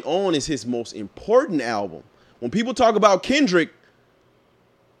 What's Going On is his most important album. when people talk about Kendrick,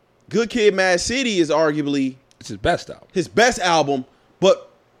 Good Kid, Mad City is arguably It's his best album. his best album,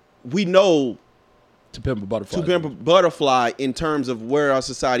 but we know To Pimp a Butterfly. To Pimp a Butterfly, in terms of where our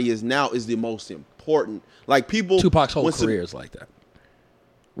society is now, is the most important. Like people, Tupac's whole when some- career is like that,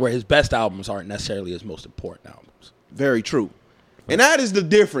 where his best albums aren't necessarily his most important albums. Very true. And that is the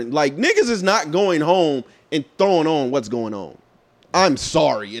difference. Like, niggas is not going home and throwing on what's going on. I'm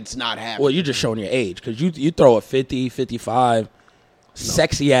sorry, it's not happening. Well, you're just showing your age because you throw a 50, 55,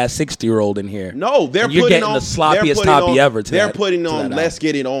 sexy ass 60-year-old in here. No, they're and you're putting getting on the sloppiest they're putting toppy on- ever. To they're that, putting to on that Let's album.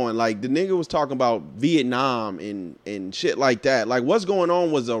 Get It On. Like, the nigga was talking about Vietnam and shit like that. Like, what's going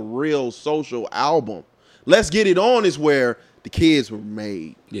on was a real social album. Let's Get It On is where the kids were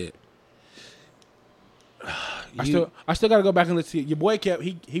made. Yeah. I still gotta go back and listen. Your boy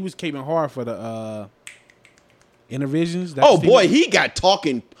he was keeping hard for the Intervisions. Oh boy, he got talk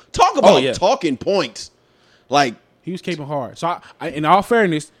about yeah. talking points. Like, he was keeping hard. So I in all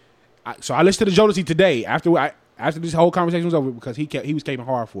fairness, I listened to the Jodeci today after this whole conversation was over because he was keeping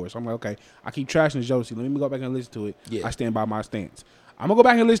hard for us. So I'm like, okay, I keep trashing the Jodeci. Let me go back and listen to it. Yeah. I stand by my stance. I'm gonna go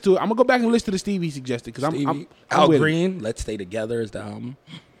back and listen to it. I'm gonna go back and listen to the Stevie suggested because I'm Al with it. Green, Let's Stay Together is the album.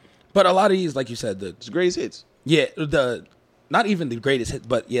 But a lot of these, like you said, it's the greatest hits. not even the greatest hit,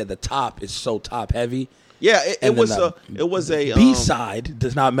 but yeah, the top is so top heavy. Yeah, it And was then a B side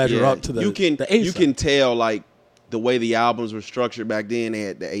does not measure yeah, up to the you can the A you side. can tell like the way the albums were structured back then. They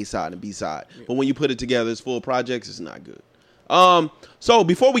had the A side and B side, but when you put it together as full projects, it's not good. So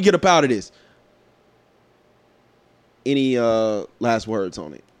before we get up out of this, any last words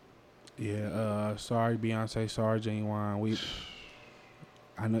on it? Yeah, sorry Beyonce, sorry Genuine.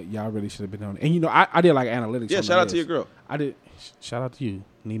 I know y'all really should have been on it. And I did like analytics. Yeah, on shout the out to your list. girl. I did. Shout out to you,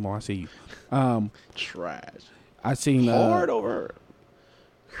 Nemo. I see you. Trash. I seen Hard over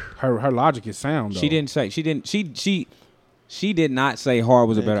her. her logic is sound. Though. She did not say Hard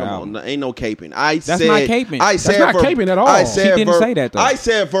was a better Come album. on, ain't no caping. That's not caping. I That's said not caping at all. I She said didn't say that, though. I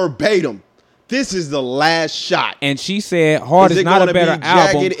said verbatim. This is the last shot. And she said Hard Is is it not gonna a better be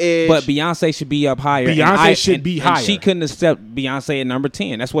album, Jagged Edge? but Beyonce should be up higher. And Beyonce should be and higher. she couldn't accept Beyonce at number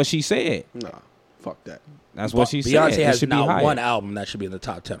 10. That's what she said. Nah, fuck that. That's what she said. Beyonce It has should be not higher. one album that should be in the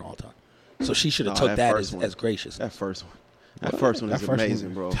top 10 all time. So she should have No, took that that first one. as gracious. That first one. That first one is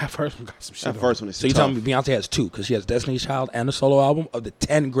amazing, bro. That first one got some shit. That on first it. one is So you tough. telling me Beyonce has two because she has Destiny's Child and a solo album of the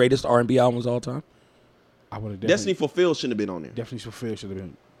 10 greatest R&B albums of all time? I would have Destiny Fulfilled shouldn't have been on there. Definitely Fulfilled should have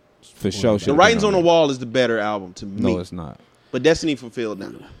been. For sure. The Writings on the Wall is the better album to me. No, it's not. But Destiny Fulfilled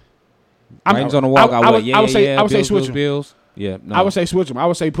now. Writings on the Wall. I would say Bills, switch them. Bills. Yeah, no. I would say switch them. I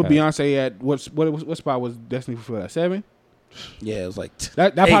would say put Okay. Beyonce at what spot was Destiny Fulfilled at 7? Yeah, it was like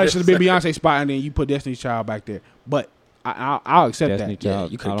That probably eight. should have been Beyonce's spot, and then you put Destiny's Child back there. But I'll accept Destiny that. Yeah,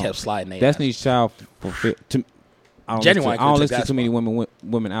 Child. you could have I don't- kept sliding their Destiny's Child. I don't Genuine listen, I don't could've listen took to too that many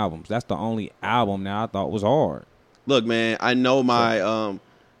women albums. That's the only album that I thought was hard. Look, man, I know my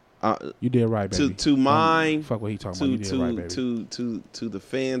You did right, baby. to mine Fuck what he talking about. You did right, baby. to the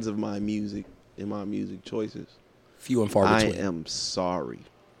fans of my music and my music choices. few and far I between. am sorry.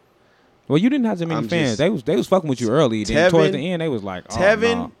 Well, you didn't have so many I'm fans. just- They was fucking with you early. Then Tevin- towards the end, they was like, oh,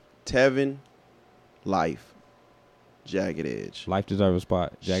 Tevin, no. Tevin, Life, Jagged Edge. Life deserves a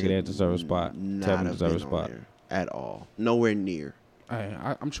spot. Jagged should Edge deserves a spot. not Tevin have deserves a been on spot. there at all. Nowhere near. Hey,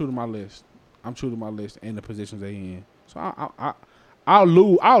 I'm true to my list. I'm true to my list and the positions they in. So I'll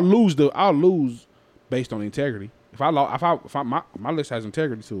lose based on integrity. If my list has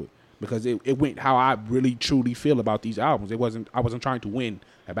integrity to it because it went how I really truly feel about these albums. I wasn't trying to win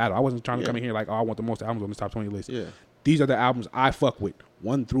a battle. I wasn't trying to come in here like, oh, I want the most albums on this top 20 list. Yeah. These are the albums I fuck with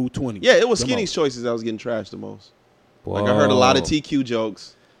 1 through 20. Yeah, it was The Skinny's most. choices that was getting trashed the most. Like I heard a lot of Whoa. TQ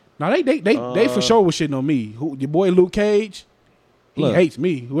jokes. Now they for sure was shitting on me. Your boy Luke Cage, he Look. hates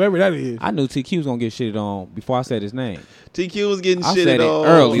me. Whoever that is. I knew TQ was gonna get shitted on before I said his name. TQ was getting I shitted said it on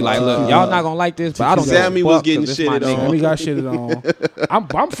early. Like, look, y'all not gonna like this, but I don't. give a Sammy was fuck, getting 'cause this my shitted nigga. on. Sammy got shitted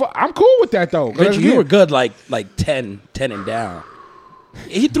on. I'm cool with that though. 'Cause But you again, were good like 10 and down.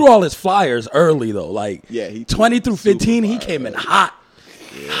 He threw all his flyers early though. Like Yeah, he 20 through super 15, he fire came in hot.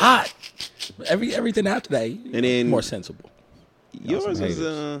 Hot. Everything after that, And then- more sensible. Yours Y'all some was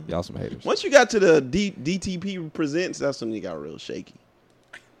haters. Y'all some haters. once you got to the DTP presents, that's when you got real shaky.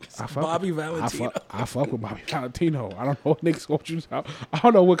 I fuck Bobby with- Valentino. I fuck with Bobby Valentino. I don't know what niggas gonna choose out. I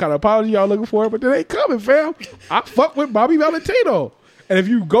don't know what kind of apology y'all looking for, but they ain't coming, fam. I fuck with Bobby Valentino. And if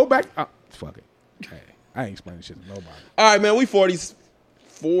you go back, fuck it. Hey, I ain't explaining shit to nobody. All right, man, we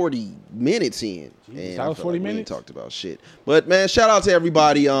 40 minutes in. And that I was feel 40 like we ain't minutes? talked about shit. But man, shout out to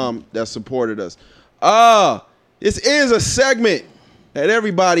everybody that supported us. This is a segment that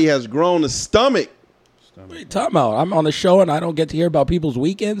everybody has grown a stomach Sunday. What are you talking about? I'm on the show and I don't get to hear about people's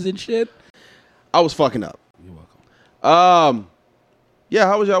weekends and shit. I was fucking up. You're welcome. Yeah,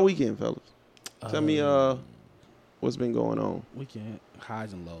 how was y'all weekend, fellas? Tell me what's been going on. Weekend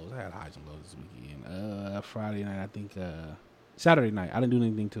highs and lows. I had highs and lows this weekend. Friday night, I think. Saturday night, I didn't do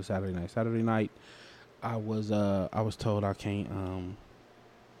anything till Saturday night. Saturday night, I was told I can't.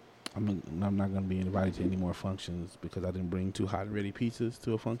 I'm not gonna be invited to any more functions because I didn't bring 2 hot and ready pizzas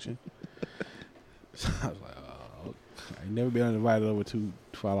to a function. So I was like, oh, I ain't never been invited over to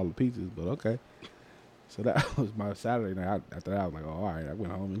 $5 pizzas, but okay. So that was my Saturday night. After that, I was like, oh, all right. I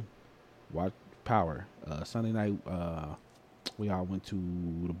went home and watched Power. Sunday night, we all went to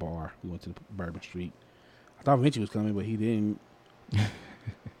the bar. We went to Bourbon Street. I thought Vinci was coming, but he didn't.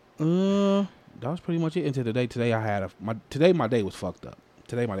 That was pretty much it. Until today. Today I had today my day was fucked up.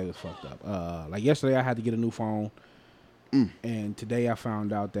 Like yesterday I had to get a new phone, and today I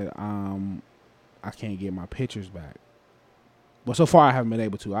found out that I can't get my pictures back. But so far I haven't been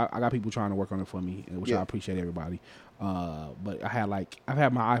able to. I got people trying to work on it for me, which I appreciate everybody. But I've had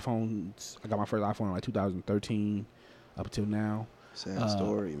my iPhones. I got my first iPhone in like 2013 up until now. Sad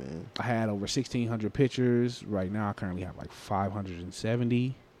story, man. I had over 1,600 pictures. Right now, I currently have like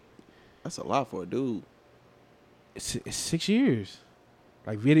 570. That's a lot for a dude. It's 6 years.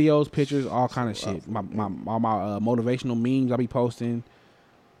 Like videos, pictures, all kind of shit. All my motivational memes I be posting.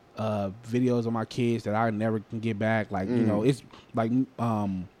 Videos of my kids that I never can get back. Like you know, it's like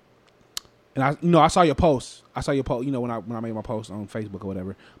and I saw your post. You know, when I made my post on Facebook or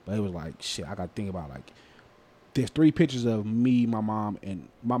whatever. But it was like shit. I got to think about like. There's 3 pictures of me, my mom, and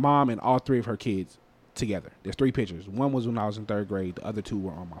all 3 of her kids together. There's 3 pictures. One was when I was in 3rd grade. The other 2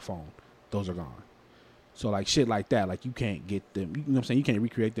 were on my phone. Those are gone. So like shit like that, like you can't get them. You know what I'm saying? You can't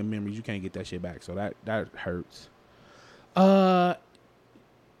recreate them memories. You can't get that shit back. So that hurts. And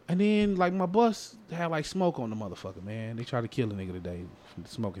then like my bus had like smoke on the motherfucker, man. They tried to kill a nigga today from the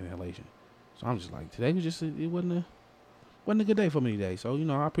smoke inhalation. So I'm just like, today was just it wasn't a good day for me today. So, you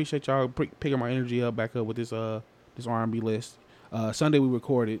know, I appreciate y'all picking my energy back up with this R&B list. Sunday we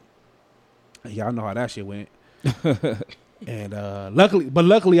recorded. Y'all know how that shit went. And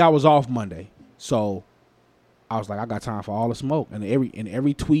luckily I was off Monday. So I was like, I got time for all the smoke. And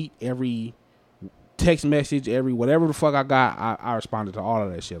every tweet, every text message, every whatever the fuck I got, I responded to all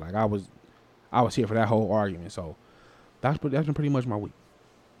of that shit. Like I was here for that whole argument. So that's been pretty much my week.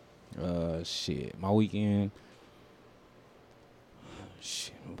 Shit. My weekend.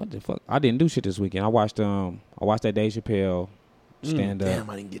 Shit, what the fuck? I didn't do shit this weekend. I watched that Dave Chappelle stand up. Damn,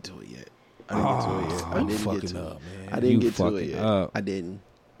 I didn't get to it yet. I didn't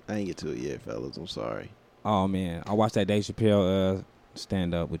get to it yet, fellas. I'm sorry. Oh man, I watched that Dave Chappelle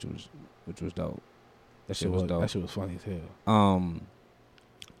stand up, which was dope. That shit was dope. That shit was funny as hell.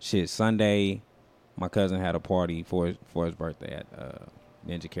 Shit. Sunday, my cousin had a party for his birthday at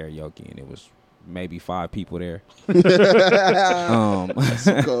Ninja Karaoke, and it was maybe 5 people there. That's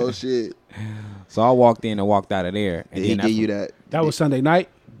some cold shit. So I walked in and walked out of there. And Did he give you that? That was Sunday night?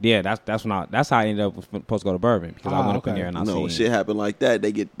 Yeah, that's how I ended up supposed to go to Bourbon because I went up in there and I seen shit happen like that.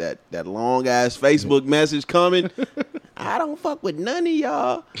 They get that long ass Facebook message coming. I don't fuck with none of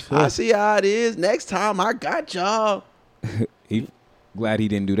y'all. I see how it is. Next time I got y'all. Glad he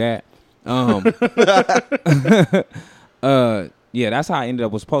didn't do that. Yeah, that's how I ended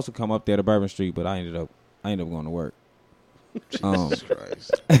up. Was supposed to come up there to Bourbon Street, but I ended up going to work. Jesus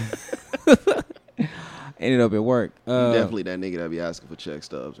Christ. Ended up at work. Definitely that nigga that be asking for check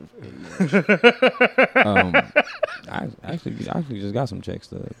stubs. I actually just got some check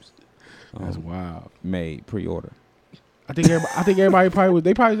stubs. That's wild. Made pre-order. I think everybody probably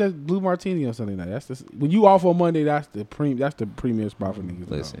just Blue Martini on Sunday night. That's when you off on Monday. That's the premier spot for niggas.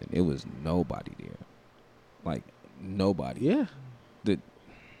 Listen, it was nobody there. Like nobody. Yeah.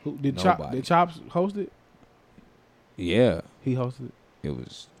 Did Chops host it? Yeah, he hosted it. It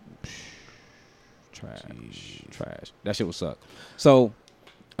was trash. That shit would suck. So,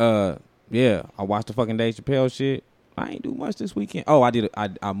 yeah, I watched the fucking Dave Chappelle shit. I ain't do much this weekend. Oh, I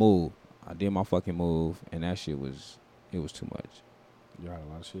moved. I did my fucking move, and that shit was too much. You had a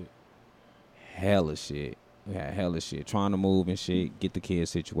lot of shit. Hella shit. We had hella shit. Trying to move and shit. Get the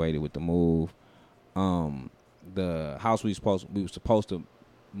kids situated with the move. The house we were supposed to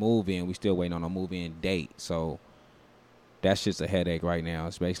move in. We still waiting on a move-in date. So that shit's a headache right now.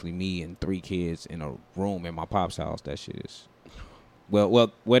 It's basically me and 3 kids in a room in my pop's house. That shit is.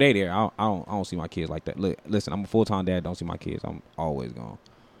 Well, they there. I don't see my kids like that. Look, listen, I'm a full-time dad. Don't see my kids. I'm always gone.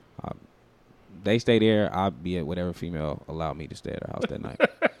 They stay there. I'll be at whatever female allowed me to stay at her house that night.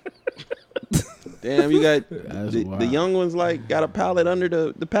 Damn, you got That's the wild. young ones like got a pallet under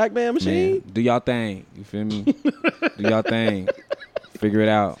the Pac-Man machine. Man, do y'all thing. You feel me? Do y'all thing. Figure it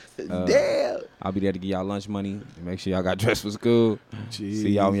out. Damn. I'll be there to give y'all lunch money. Make sure y'all got dressed for school. See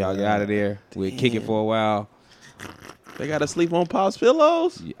y'all when y'all get out of there. We'll kick it for a while. They gotta sleep on Pop's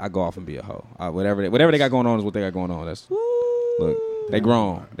pillows. I go off and be a hoe. Whatever they got going on is what they got going on. That's look. They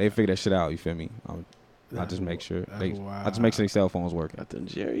grown. They figure that shit out. You feel me? I just make sure I just make sure their cell phones working. Got them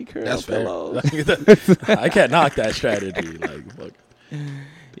Jerry curl That's fair. pillows. I can't knock that strategy. Like, fuck.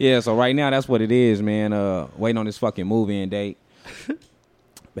 Yeah. So right now that's what it is, man. Waiting on this fucking movie and date.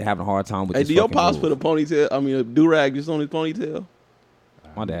 Been having a hard time with Hey, this do your fucking pops move. put a ponytail? I mean, a do-rag just on his ponytail?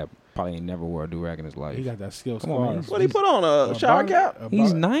 My dad probably ain't never wore a do-rag in his life. He got that skill. Come on. scar. What he put on, a shower cap?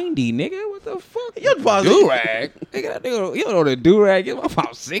 He's 90, nigga. What the fuck? Your pops- do-rag. Nigga, that nigga, you don't know the do-rag is. My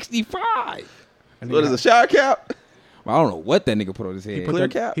pop's 65. What is a shower cap? I don't know what that nigga put on his head. Clear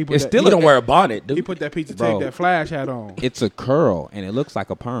cap? He put It's that, still You don't wear a bonnet, dude. he put that pizza Bro. tape, that flash hat on. It's a curl, and it looks like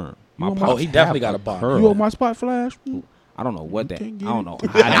a perm. My You on pops Oh, he definitely have got a bonnet. curl. You on my spot flash? I don't know what that. I can't get don't it. know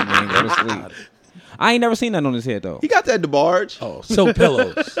how that man go to sleep. I ain't never seen that on his head though. He got that DeBarge. Oh, silk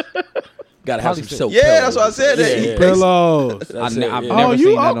pillows. Gotta have some Probably silk Yeah, pillows. that's what I said. That he Yeah. Pillows. That's I've it, never yeah. Oh, you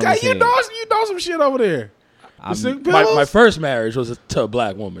seen that on okay? his You head. know some shit over there. The I'm- silk pillows? My first marriage was to a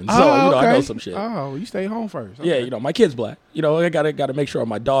black woman, so Oh, you know I okay. know some shit. Oh, you stay home first. Yeah, Okay. you know my kid's black. You know I gotta make sure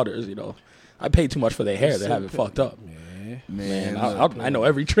my daughters. You know, I pay too much for their hair to have it fucked up. Man, I know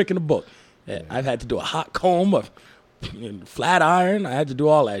every trick in the book. Yeah, I've had to do a hot comb, a flat iron. I had to do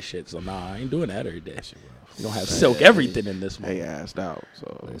all that shit. So nah, I ain't doing that every day. You don't have silk everything in this one. Hey, assed out.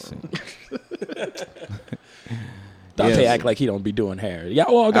 So Listen, Dante Yes. act like he don't be doing hair. Yeah,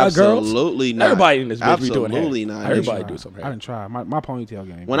 all got girls. Absolutely not. Everybody in this bitch be doing hair. Absolutely not. Everybody I do some hair. didn't try my ponytail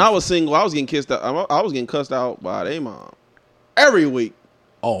game. When I was single, I was getting kissed out. I was getting cussed out by their mom every week.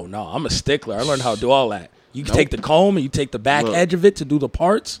 Oh no, I'm a stickler. I learned how to do all that. You can take the comb and you take the back Look. edge of it to do the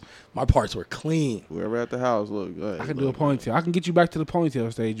parts. My parts were clean. Whoever at the house, look. Go ahead, I can do a look. ponytail. I can get you back to the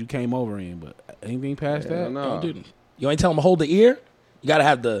ponytail stage you came over in, but anything past Hell that, no. Dude, you ain't tell them to hold the ear. You gotta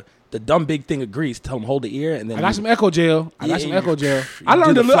have the dumb big thing of grease. Tell them hold the ear and then I got some Echo Gel. I got some Yeah, Echo Gel. you I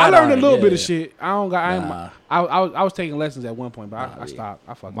learned do a the little. I flat learned a iron, little bit yeah. of shit. I don't got. Nah. I was taking lessons at one point, but I yeah. stopped.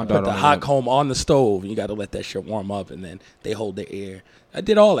 I fucked My up. daughter put the don't hot know. comb on the stove and you gotta let that shit warm up and then they hold their ear. I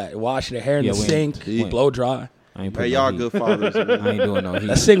did all that. Wash their hair in Yeah, the we sink, ain't- blow dry. I ain't Hey, putting y'all no good heat. fathers. I ain't doing no heat.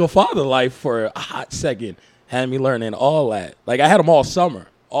 That single father life for a hot second had me learning all that. Like I had them all summer,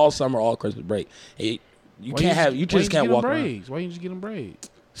 all Christmas break. Hey, you can't have. You just can't walk around. braids. Why you just get them braids?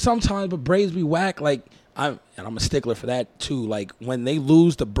 Sometimes, but braids be whack. Like I'm a stickler for that too. Like when they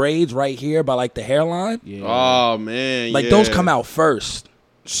lose the braids right here by like the hairline, Yeah. Oh man, like yeah. those come out first.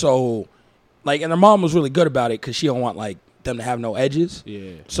 So, like, and her mom was really good about it because she don't want like them to have no edges.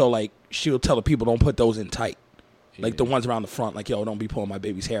 Yeah. So like she'll tell the people don't put those in tight. Like the ones around the front, like, yo, don't be pulling my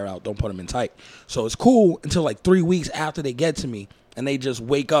baby's hair out. Don't put them in tight. So it's cool until like 3 weeks after they get to me and they just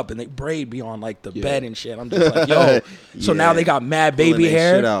wake up and they braid be on like the bed and shit. I'm just like, yo. So now Yeah. they got mad Pulling baby they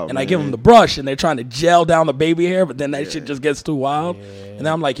hair shit out, and I give man. them the brush and they're trying to gel down the baby hair, but then that shit just gets too wild. And then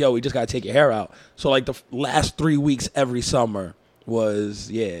I'm like, yo, we just got to take your hair out. So like the last 3 weeks every summer was,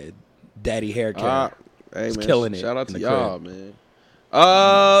 daddy hair care. Hey It's man, killing it shout out in to the y'all, crib. man.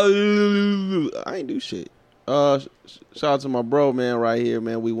 I ain't do shit. Shout out to my bro, man, right here,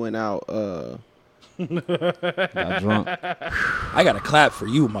 man. We went out. Got drunk. I got to clap for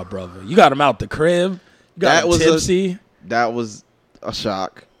you, my brother. You got him out the crib. You got That him was a- tipsy. That was a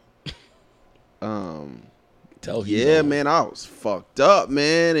shock. Tell Yeah, you, man, I was fucked up,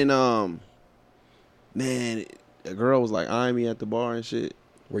 man, and man, a girl was like eyeing me at the bar and shit.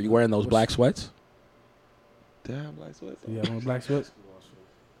 Were you wearing those black sweats? Damn, black sweats. You have on black sweats?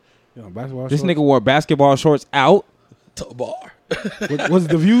 You know, basketball This shorts? nigga wore basketball shorts out. To the bar. Was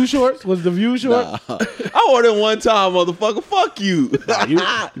the view shorts? Was the view shorts? I wore them one time, motherfucker. Fuck you.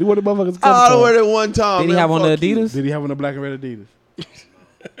 You wore the motherfuckers I come wore from? them one time. Did he man. have on the Fuck you. Adidas? Did he have on the black and red Adidas?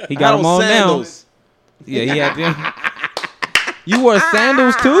 He I got had them on sandals. now. Yeah, he had them. You wore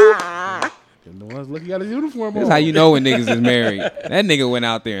sandals too? And the ones looking at his uniform That's on. how you know when niggas is married. That nigga went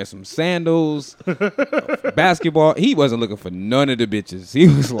out there in some sandals, basketball. He wasn't looking for none of the bitches. He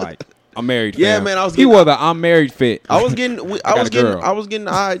was like, "I'm married." Yeah, fam." man, I was He getting- wore the "I'm married" fit. I was getting, got a girl. I was getting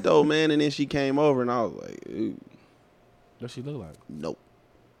eyed though, man. And then she came over, and I was like, ooh, What she look like? nope.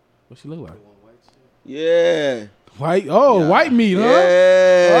 What she look like? Yeah. White. Oh, white meat, huh?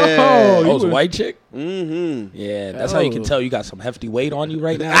 Yeah. Oh, Oh, you it's a was- white chick? Mm-hmm. Yeah, that's how you can Oh. tell you got some hefty weight on you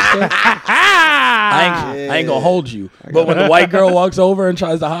right now. Still. I ain't gonna hold you. But when the white girl walks over and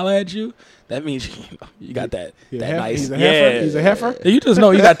tries to holler at you, that means you got that nice. He's a heifer. He's a heifer. You just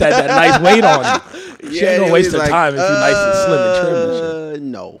know you got that nice weight on you. She ain't gonna waste her time if you nice and slim and trim and shit.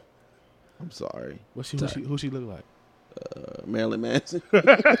 No. I'm sorry. Who she look like? Marilyn Manson.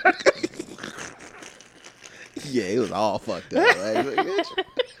 Yeah, it was all fucked up. Like,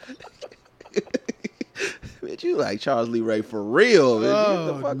 bitch, you like Charles Lee Ray for real. Bitch.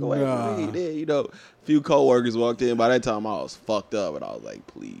 Get the fuck away from me. Then, you know, a few coworkers walked in. By that time, I was fucked up, and I was like,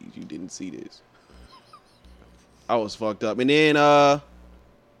 please, you didn't see this. I was fucked up. And then I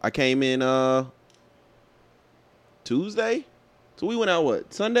came in Tuesday. So we went out,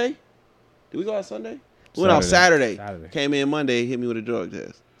 what, Sunday? Did we go out Sunday? We went out Saturday. Came in Monday, hit me with a drug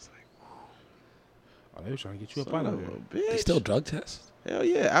test. Oh, they were trying to get you up out of here. They still drug test? Hell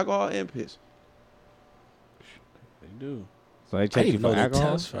yeah, alcohol and piss. They do. So they I check didn't you even for know they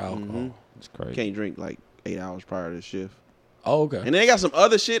alcohol. test for alcohol. Mm-hmm. It's crazy. Can't drink like 8 hours prior to the shift. Oh, okay. And then they got some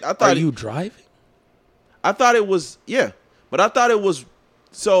other shit. I Are thought you driving? I thought it was, yeah. But I thought it was,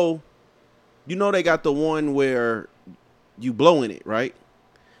 so, you know they got the one where you blow in it, right?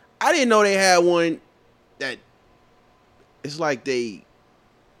 I didn't know they had one that, it's like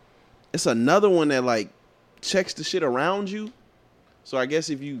it's another one that like checks the shit around you. So I guess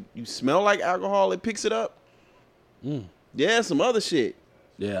if you smell like alcohol, it picks it up. Yeah, some other shit.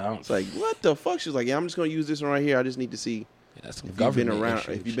 Yeah, It's like, what the fuck? She's like, yeah, I'm just gonna use this one right here. I just need to see that's some if you've been government around,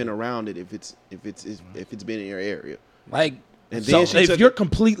 issue if you've been around it, if it's been in your area. Like, And so then she if took you're it-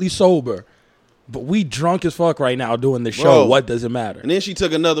 completely sober, but we drunk as fuck right now doing the show, Bro. what does it matter? And then she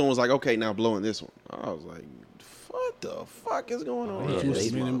took another one, was like, okay, now blowing this one. I was like, what the fuck is going on? Yeah,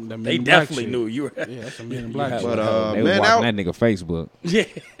 here? they definitely knew you were. Yeah, that's some men in black. Yeah, shit. But They was man, watching that nigga Facebook. Yeah.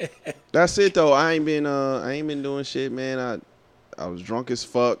 that's it though. I ain't been doing shit, man. I was drunk as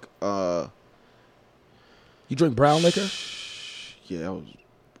fuck. You drink brown liquor? Yeah,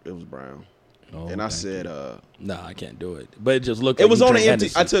 it was brown. Oh, And I thank said, you. Nah, I can't do it. But it just looked. it like was you on the drank empty.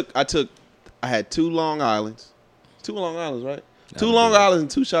 Hennessy. I had 2 Long Islands. 2 Long Islands, right? That'll 2 do Long it. Islands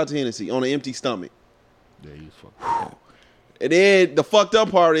and 2 shots of Hennessy on an empty stomach. Yeah, you fucking. And then the fucked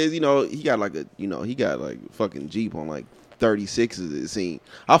up part is, he got like fucking Jeep on like 36s, it seemed.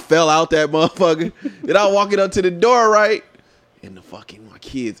 I fell out that motherfucker. Then I walking up to the door, right? And my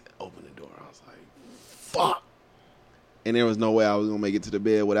kids opened the door. I was like, fuck. And there was no way I was gonna make it to the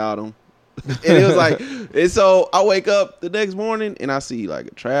bed without them. And it was like, and so I wake up the next morning and I see like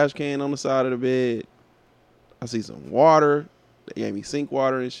a trash can on the side of the bed. I see some water. They gave me sink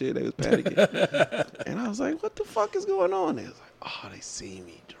water and shit. They was panicking. And I was like, what the fuck is going on? They was like, oh, they see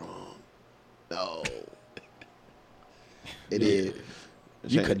me drunk. No. It did.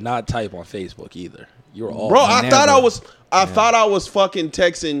 You could not type on Facebook either. You were all Bro, I thought I was fucking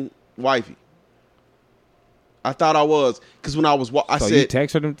texting wifey. I thought I was. Because when I was, I So you said,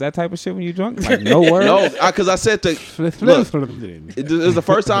 text her that type of shit when you drunk? Like no word? no, because I said to, look, It it was the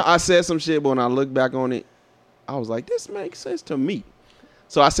first time I said some shit, but when I look back on it, I was like, this makes sense to me.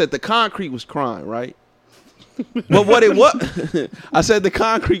 So I said the concrete was crying, right? But what it was, I said the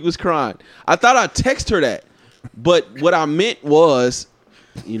concrete was crying. I thought I'd text her that. But what I meant was,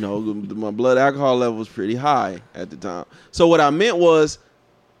 my blood alcohol level was pretty high at the time. So what I meant was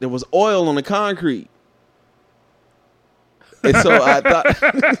there was oil on the concrete. And so I thought,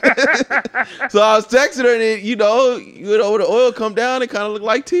 so I was texting her, and then, when the oil come down, it kind of looked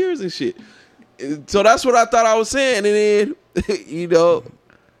like tears and shit. So that's what I thought I was saying, and then,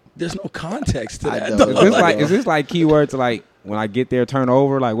 There's no context to I that. know. though. Is this like keywords like when I get there, turn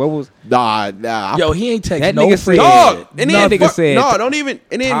over? Like what was nah. Yo, he ain't text That no nigga free. said- Dog, and That then nigga said- no, don't even.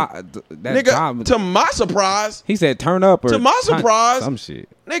 And then, that nigga, time- to my surprise, he said turn up or To my surprise- some shit.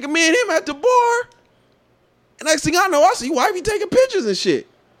 nigga, me and him at the bar. And next thing I know, I see wifey taking pictures and shit.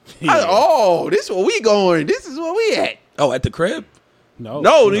 This is where we going. This is where we at. Oh, at the crib? No,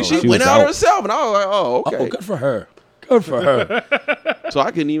 then she she went was out out. herself, and I was like, oh, okay. Oh, good for her. Good for her. So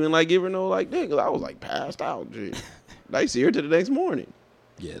I couldn't even like give her no like nigga. I was like passed out. Shit. I see her to the next morning.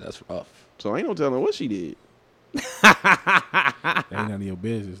 Yeah, that's rough. So I ain't no telling what she did. Ain't none of your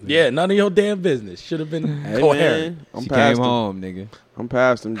business. Nigga. Yeah, none of your damn business. Should have been Hey, coherent. man, I'm She past came them. home, nigga. I'm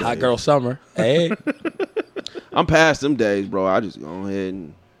past them days. Hot girl summer. Hey. I'm past them days, bro. I just go ahead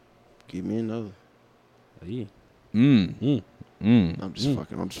and give me another. Yeah. I'm just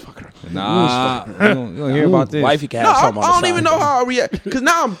fucking. Nah, you don't hear about this. Wifey can No, have I something on the don't even side. know how I react. Because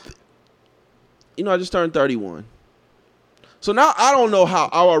now I just turned 31. So now I don't know how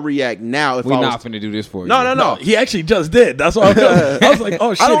I would react now if We I was. not finna do this for you. No. No, he actually just did. That's what I was like,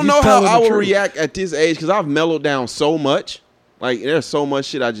 oh shit. I don't he's know how telling I the would truth. react at this age because I've mellowed down so much. Like there's so much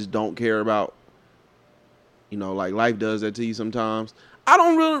shit I just don't care about You know, like life does that to you sometimes. I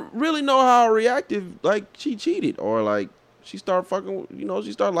don't really know how reactive like she cheated or like she started fucking. You know,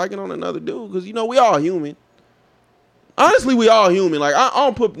 she started liking on another dude because you know we all human. Honestly, we all human. Like I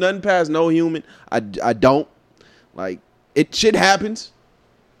don't put nothing past no human. I don't. Like shit happens,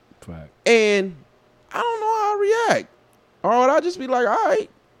 Fact. and I don't know how I react. Or would I just be like, all right.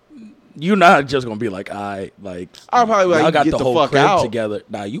 You're not just gonna be like, I'll probably like, y'all got get the the whole fuck crib out. together.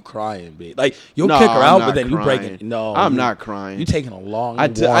 Nah, you crying, bitch. Like you'll No, kick her I'm out, not but then you break crying. it. No, I'm not crying. You taking a long. I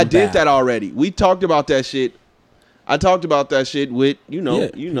warm did bath. that already. We talked about that shit. I talked about that shit with Yeah,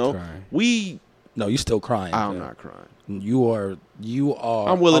 crying. No, you still crying. I'm fam. not crying. You are.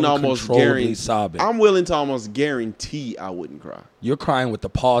 I'm willing to almost uncontrollably sobbing. I'm willing to almost guarantee I wouldn't cry. You're crying with the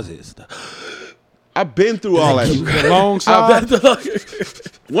pauses. I've been through all that. The long side.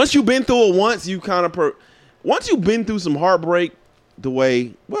 Once you've been through it once, you kind of once you've been through some heartbreak, the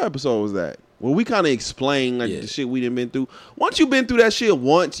way what episode was that? Well, we kind of explained like the shit we done been through. Once you've been through that shit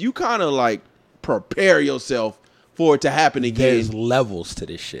once, you kind of like prepare yourself for it to happen again. There's levels to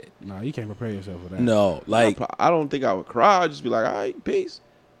this shit. Nah, you can't prepare yourself for that. No, like I don't think I would cry. I'd just be like, all right, peace.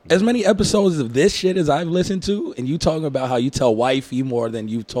 as many episodes of this shit as I've listened to, and you talking about how you tell wifey more than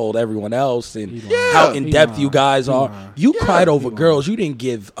you've told everyone else, and how in depth you guys are. You cried over girls you didn't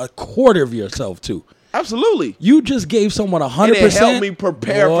give a quarter of yourself to. Absolutely. You just gave someone 100%. And it helped me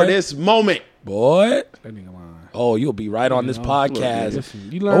prepare for this moment. Boy. That nigga lying. Oh, you'll be right on this podcast.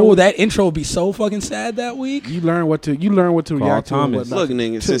 Listen, you learn Oh, what- that intro would be so fucking sad that week. You learn what to react to. And Thomas. what not Look, to.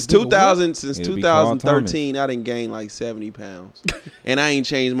 nigga, To since do what? 2000, since It'll be Carl 2013, I done gained like 70 pounds, and I ain't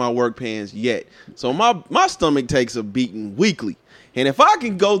changed my work pants yet. So my stomach takes a beating weekly, and if I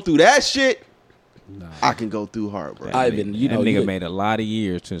can go through that shit, I can go through heartbreak. Ivan, you that know, nigga you- made a lot of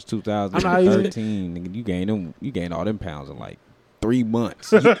years since 2013. Nigga, you gained all them pounds in like 3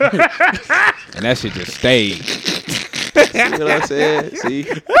 months, and that shit just stayed. See what I said?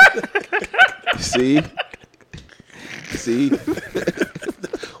 See.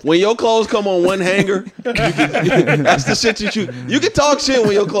 When your clothes come on one hanger, that's the shit you can talk shit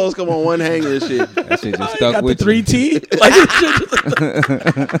when your clothes come on one hanger and shit. That shit just got stuck the with 3T. Like,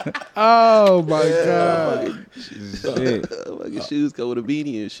 Oh my god! Shit. Fucking shoes go with a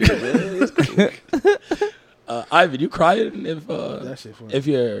beanie and shit, man. It's cool. Ivan, you crying if shit funny. if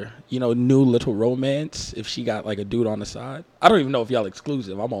your new little romance, if she got like a dude on the side? I don't even know if y'all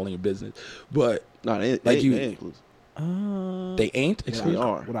exclusive. I'm all in your business, but No, they Like you- ain't inclusive. they ain't They exclusive.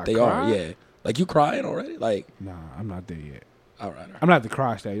 are. Would I They cry? are, yeah. Like you crying already? Like, Nah, I'm not there yet. all right. I'm not at the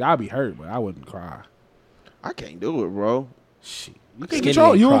cry stage. I'll be hurt, but I wouldn't cry. I can't do it, bro. Shit, you Skinny can control.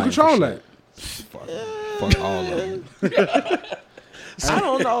 ain't You don't crying for control shit. that. Fuck all of them. I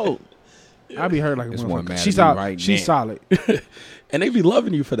don't know. I'll be hurt like a This one motherfucker. mad She's at me out. right She's now. solid. And they be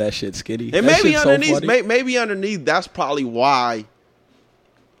loving you for that shit, Skinny. And That maybe shit's so underneath, funny. maybe underneath, that's probably why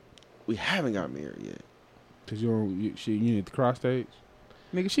we haven't got married yet. Cause you at the cry stage.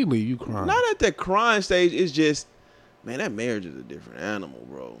 Nigga, she leave you crying. Not at the crying stage. It's just, man, that marriage is a different animal,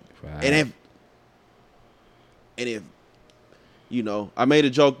 bro. Fact. And if I made a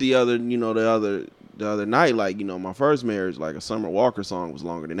joke the other night, like, my first marriage, like a Summer Walker song was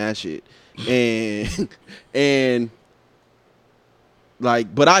longer than that shit. And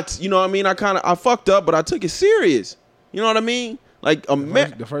like, but I fucked up, but I took it serious. You know what I mean? Like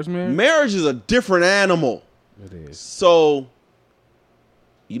the first marriage. marriage is a different animal. It is. So,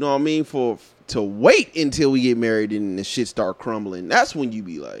 you know what I mean? To wait until we get married and the shit start crumbling, that's when you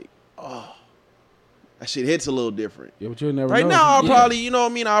be like, oh, that shit hits a little different. Yeah, but you'll never Right know. now, I'll Yeah. probably,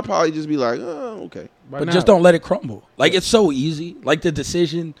 I'll probably just be like, oh, okay. Right But now- just don't let it crumble. Like, it's so easy. Like, the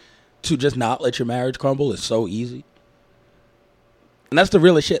decision to just not let your marriage crumble is so easy. And that's the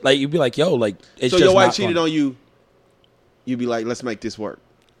realest shit. Like, you'd be like, yo, like, it's So just your wife not cheated gonna- on you, you'd be like, let's make this work.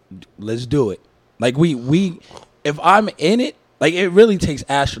 Let's do it. Like, if I'm in it, like, it really takes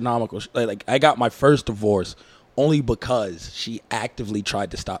astronomical. Like, I got my first divorce only because she actively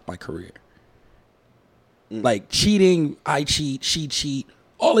tried to stop my career. Like, cheating, I cheat, she cheat,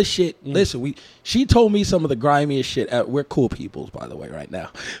 all this shit. Listen, she told me some of the grimiest shit. We're cool peoples, by the way, right now.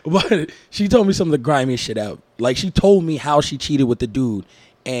 But she told me some of the grimiest shit out. Like, she told me how she cheated with the dude,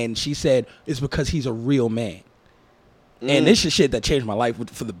 and she said it's because he's a real man. And this is shit that changed my life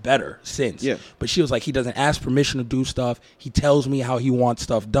for the better since. Yeah. But she was like, he doesn't ask permission to do stuff. He tells me how he wants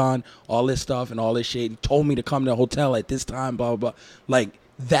stuff done, all this stuff and all this shit. He told me to come to the hotel at this time, blah, blah, blah. Like,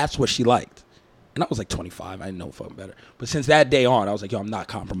 that's what she liked. And I was like 25. I didn't know fucking better. But since that day on, I was like, yo, I'm not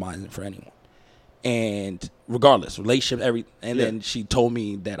compromising for anyone. And regardless, relationship, and Yeah. then she told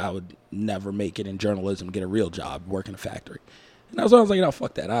me that I would never make it in journalism, get a real job, work in a factory. And I was like, no,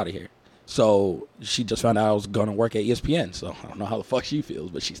 fuck that, out of here. So she just found out I was going to work at ESPN. So I don't know how the fuck she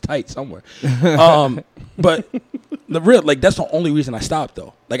feels, but she's tight somewhere. But the real, like, that's the only reason I stopped,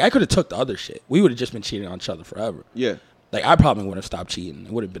 though. Like, I could have took the other shit. We would have just been cheating on each other forever. Yeah. Like, I probably wouldn't have stopped cheating.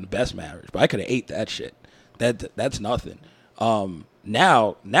 It would have been the best marriage. But I could have ate that shit. That's nothing.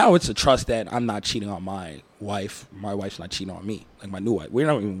 Now it's a trust that I'm not cheating on my wife. My wife's not cheating on me. Like, my new wife. We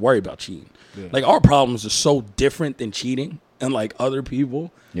don't even worry about cheating. Yeah. Like, our problems are so different than cheating and, like, other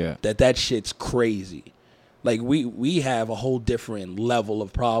people. Yeah. That shit's crazy. Like, we have a whole different level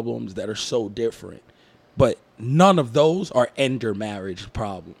of problems that are so different. But none of those are ender marriage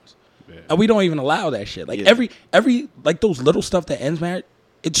problems. Yeah. And we don't even allow that shit. Like, every like, those little stuff that ends marriage,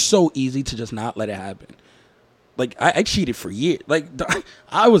 it's so easy to just not let it happen. Like, I cheated for years. Like,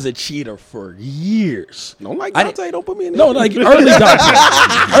 I was a cheater for years. Don't like Dante. Don't put me in there. No, like, early Dante.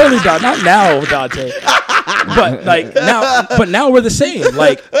 Early Dante. Not now, Dante. But, like, now we're the same.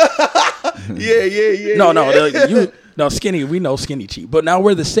 Like, yeah. No, Skinny, we know Skinny cheat. But now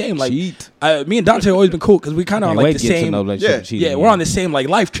we're the same. Like, Cheat. Me and Dante have always been cool because we kind of on, like, the same. Yeah, we're on the same, like,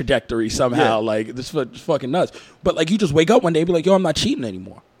 life trajectory somehow. Yeah. Like, this is fucking nuts. But, like, you just wake up one day and be like, yo, I'm not cheating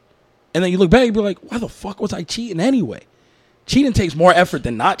anymore. And then you look back and be like, why the fuck was I cheating anyway? Cheating takes more effort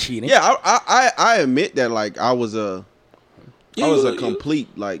than not cheating. Yeah, I admit that, like, I was a complete,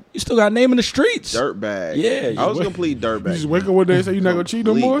 like, you still got a name in the streets. Dirtbag. Yeah, I was a complete dirtbag. You just wake up one day and say you're not gonna cheat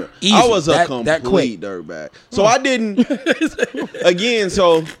no more. Easy. I was a That complete quick. dirtbag. So I didn't. Again,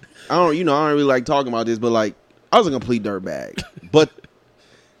 so I don't really like talking about this, but, like, I was a complete dirtbag. But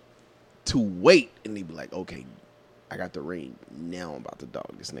to wait and they be like, okay, I got the ring. Now I'm about to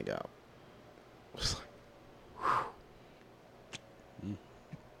dog this nigga out. I was like,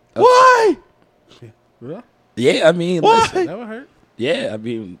 why? Yeah, I mean, What? listen, Never hurt. yeah, I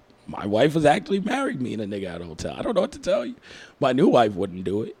mean, my wife was actually married me and a nigga at a hotel. I don't know what to tell you. My new wife wouldn't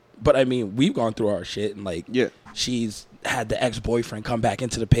do it. But, I mean, we've gone through our shit, and, like, Yeah. she's had the ex-boyfriend come back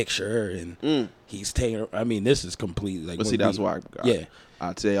into the picture, and he's taking her. I mean, this is completely, like... But see, that's why I got Yeah. her.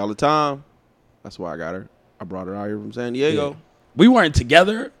 I tell you all the time, that's why I got her. I brought her out here from San Diego. Yeah. We weren't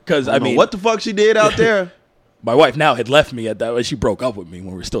together, because, I I mean, mean... what the fuck she did out there? My wife now had left me at that. She broke up with me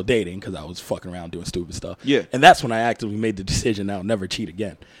when we were still dating because I was fucking around doing stupid stuff. Yeah. And that's when I actively made the decision I'll never cheat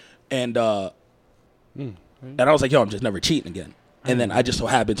again. And I was like, yo, I'm just never cheating again. And then I just so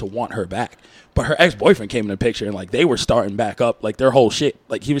happened to want her back. But her ex-boyfriend came in the picture and, like, they were starting back up, like, their whole shit.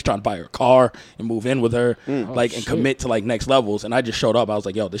 Like, he was trying to buy her a car and move in with her, and commit to, like, next levels. And I just showed up. I was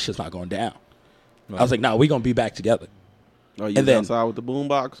like, yo, this shit's not going down. Right. I was like, nah, we going to be back together. Oh, you And then- outside with the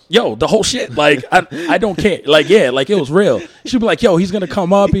boombox? Yo, the whole shit. Like, I don't care. Like, yeah, like, it was real. She'd be like, yo, he's going to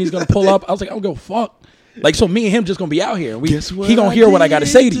come up. He's going to pull up. I was like, I don't give a fuck. Like, so me and him just going to be out here. And he going to hear what I got to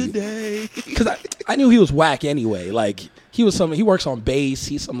say to you. Because I knew he was whack anyway. Like, he works on base.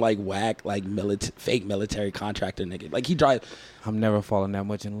 He's some, like, whack, like, fake military contractor nigga. Like, he drives. I'm never falling that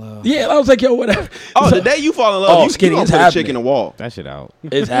much in love. Yeah, I was like, yo, whatever. Oh, So- the day you fall in love, you Skinny, gonna it's put a chick happening. in the wall. That shit out.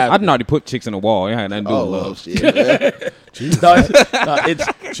 It's I happening. didn't already put chicks in the wall. It had nothing to do with love. Shit. Man. No,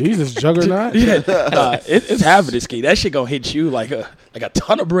 it's Jesus, juggernaut. it's happening, Ski. That shit gonna hit you like a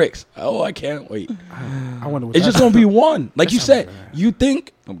ton of bricks. Oh, I can't wait. I wonder what It's just gonna be one. Like you said, you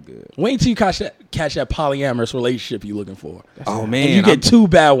think. I'm good. Wait until you catch that polyamorous relationship you're looking for. Oh And man, you get two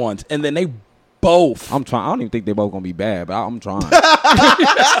bad ones, and then they both. I'm trying. I don't even think they're both gonna be bad, but I'm trying.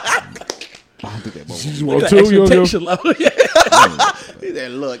 I don't think they're both. You Look want at two? the You want to expectation level. Yeah. He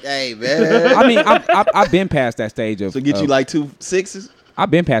said, look, hey, man. I mean, I've been past that stage of. So get you like 2 6s?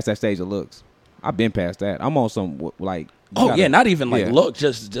 I've been past that stage of looks. I've been past that. I'm on some like. Oh gotta- yeah, not even like yeah. look,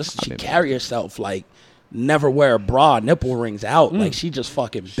 just she carry herself like never wear a bra, nipple rings out, like she just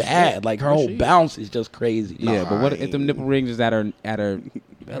fucking bad. Like her whole bounce is just crazy. Yeah, but what if the nipple rings is at her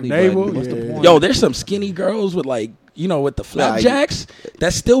belly Navel? button? What's the Yeah. point? Yo, there's some skinny girls with like with the flapjacks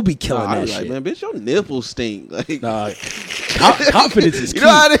that still be killing I that was like, shit. man, bitch, your nipples stink. Like, Nah, confidence is key. you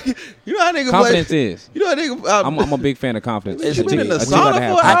know how nigga Confidence play, is. You know how nigga. I'm a big fan of confidence. It's you been in the A chick gotta sauna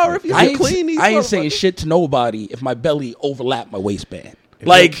have for an hour confidence. if you I can clean these. ain't saying motherfuckers? shit to nobody if my belly overlap my waistband. If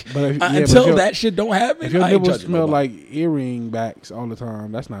Like your- but if- yeah, but until if your- that shit don't happen, If your I ain't nipples judging smell nobody. like earring backs all the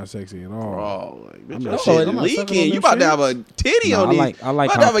time, that's not sexy at all. Oh, like, bitch, I'm your not shit sucking- I'm not sucking leaking. on You them about to shit. have a titty No, on I these. like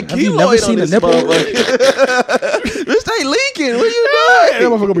about to have a confidence. Have you never keloid on seen a this nipple? motherfucker. Bitch, they leaking. What you That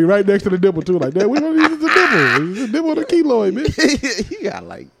doing? motherfucker be right next to the nipple too. Like that, we don't use the nipple. It's a nipple and a keloid, bitch. You got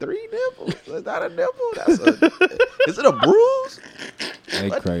like 3 nipples. Is that a nipple? Is it a bruise?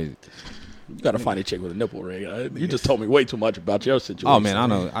 They crazy. You gotta find a chick with a nipple ring. You just told me way too much about your situation. Oh man, I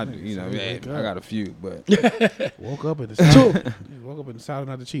know. I got a few, but Woke up and decided,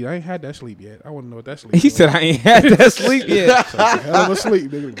 not to cheat. I ain't had that sleep yet. I want to know what that sleep. he said I ain't had that sleep yet. hell of a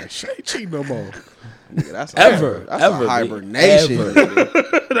sleep, nigga. Like, shit, ain't cheating no more. Nigga, that's Ever. That's Ever, a hibernation.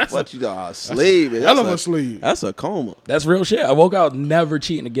 Nigga. What you sleep? Hell of a sleep. That's a coma. That's real shit. I woke out never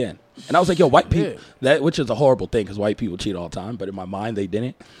cheating again. And I was like, yo, white people, which is a horrible thing because white people cheat all the time, but in my mind they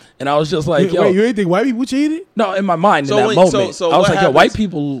didn't. And I was just like, yo. Wait, you ain't think white people cheated? No, in my mind So in that when- moment, so I was what like, yo, white happens-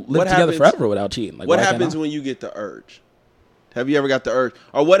 people live what together happens- forever without cheating. Like, What why can't happens I? when you get the urge? Have you ever got the urge?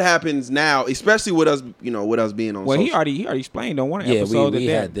 Or what happens now, especially with us, with us being on Well, he social? already explained on one Yeah, episode we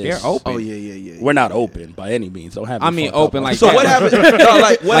that had they're this. open. Oh, yeah. We're not open by any means. Don't have me I mean, fucked up open on like that. So that. what happens? No,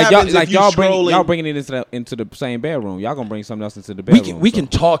 like, what happens if you y'all scrolling? bringing it into the same bedroom. Y'all gonna bring something else into the bedroom. We can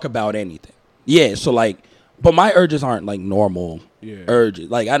talk about anything. Yeah, so like, but my urges aren't like normal urges.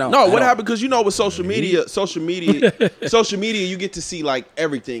 Like I don't. No, I what don't- happened? Because with social media, you get to see like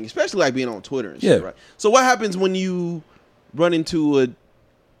everything, especially like being on Twitter and shit, Yeah. right? So what happens when you run into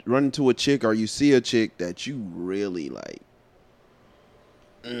a chick or you see a chick that you really like?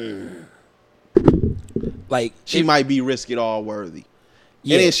 Like She might be risk it all worthy,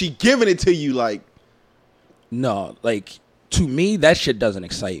 Yeah. and then she giving it to you like, No, like to me, that shit doesn't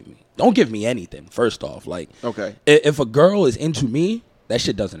excite me. Don't give me anything. First off, like, okay, if a girl is into me, that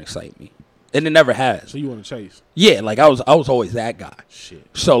shit doesn't excite me, and it never has. So you want to chase? Yeah, like I was always that guy. Shit.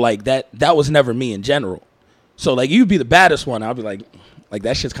 So like that was never me in general. So like you'd be the baddest one, I'll be like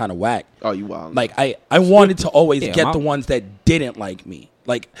that shit's kind of whack. oh you wild. Like I wanted to always Yeah, get the ones that didn't like me.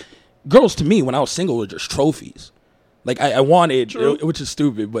 Like girls to me when I was single were just trophies. Like I wanted, which is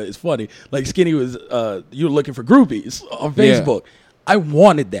stupid, but it's funny. Like Skinny was, you were looking for groupies on Yeah. Facebook. I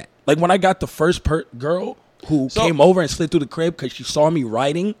wanted that. Like when I got the first girl who came over and slid through the crib because she saw me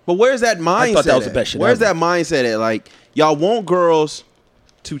writing. But where's that mindset? I thought that was the at? best shit Where's ever. that mindset at? Like y'all want girls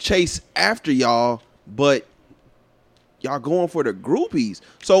to chase after y'all, but y'all going for the groupies.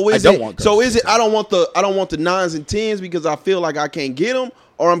 So is don't it? want girls So to is it? I don't want the 9s and 10s because I feel like I can't get them,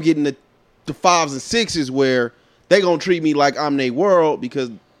 or I'm getting the 5s and 6s where they gonna treat me like I'm their world because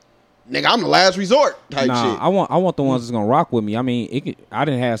nigga I'm the last resort type Nah, shit. I want the ones that's gonna rock with me. I mean, I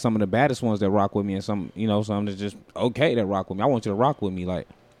didn't have some of the baddest ones that rock with me, and some that's just okay that rock with me. I want you to rock with me. Like,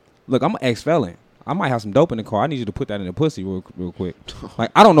 look, I'm an ex-felon. I might have some dope in the car. I need you to put that in the pussy real quick. Like,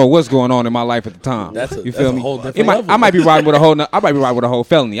 I don't know what's going on in my life at the time. That's a whole different level. I might be riding with a whole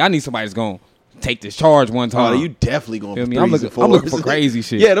felony. I need somebody that's gonna take this charge one time. Oh, you definitely going Feel for me? 3s I'm looking- and 4s. I'm looking for crazy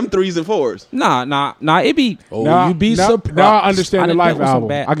shit. Yeah, them 3s and 4s. Nah. It be Oh, you be surprised. Now I understand I the done life dealt with some album.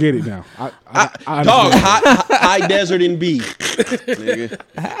 bad- I get it now. I Dog, understand. high desert and B. Nigga.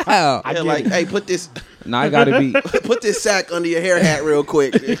 hell. Yeah, like, hey, put this Nah, it gotta be. put this sack under your hair hat real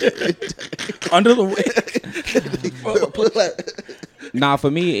quick. Under the wig. Put that- Nah,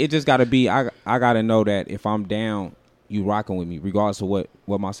 for me, it just gotta be. I gotta know that if I'm down, you rocking with me, regardless of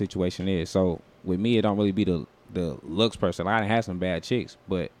what my situation is. So with me, it don't really be the looks person. Like, I done had some bad chicks,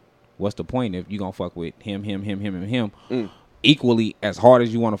 but what's the point if you gonna fuck with him, equally as hard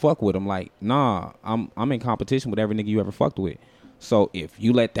as you want to fuck with him? Like, nah, I'm in competition with every nigga you ever fucked with. So if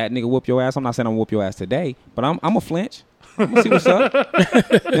you let that nigga whoop your ass, I'm not saying I'm gonna whoop your ass today, but I'm a flinch. I'm gonna see what's up.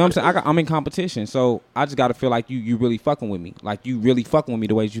 You know what I'm saying? I'm in competition, so I just gotta feel like you really fucking with me, like you really fucking with me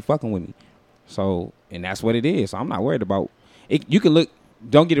the way you fucking with me. So, and that's what it is. So I'm not worried about it. You can look.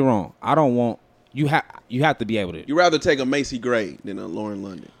 Don't get it wrong. I don't want you have to be able to. You rather take a Macy Gray than a Lauren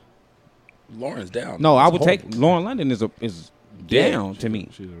London. Lauren's down. No, I That's would horrible. take Lauren London is down to me.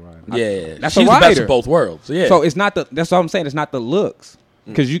 She's a rider. Yeah, That's she's a the best writer. of both worlds. Yeah. So it's not that's what I'm saying. It's not the looks.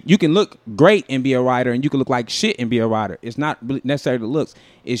 Because you can look great and be a writer, and you can look like shit and be a writer. It's not really necessarily the looks.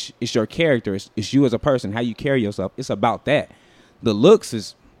 It's your character. It's you as a person, how you carry yourself. It's about that. The looks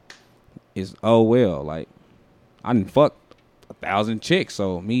is oh well. Like, I done fucked 1,000 chicks,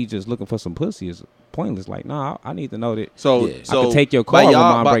 so me just looking for some pussy is pointless. Like, nah, I need to know that. So, Yeah. so I could take your car when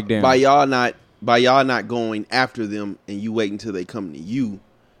mine break down. By y'all not going after them and you wait until they come to you,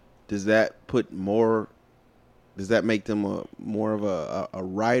 does that make them more of a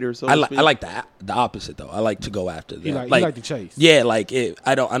writer? So I to like speak? I like the opposite though. I like to go after them. You like to chase. Yeah, like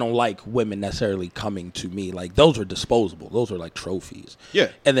I don't like women necessarily coming to me. Like those are disposable. Those are like trophies. Yeah.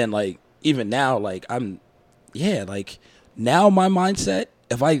 And then like even now, like like now my mindset,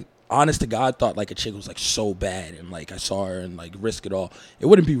 if I honest to God thought like a chick was like so bad and like I saw her and like risk it all, it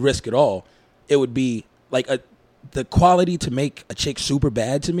wouldn't be risk it all. It would be like the quality to make a chick super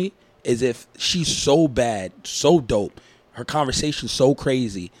bad to me is if she's so bad, so dope, her conversation's so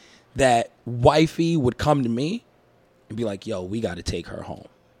crazy that wifey would come to me and be like, yo, we got to take her home.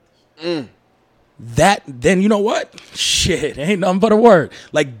 then you know what? Shit, ain't nothing but a word.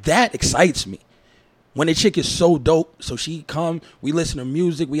 Like, that excites me. When a chick is so dope, so she come, we listen to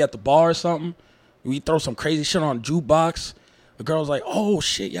music, we at the bar or something, we throw some crazy shit on a jukebox. The girl's like, oh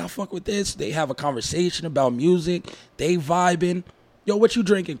shit, y'all fuck with this. They have a conversation about music. They vibing. Yo, what you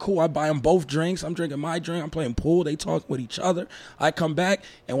drinking? Cool. I buy them both drinks. I'm drinking my drink. I'm playing pool. They talking with each other. I come back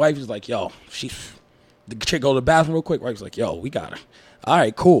and wife is like, yo, the chick go to the bathroom real quick. Wife's like, yo, we got her. All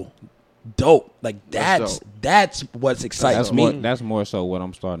right, cool. Dope. Like, that's what's excites me. That's more so what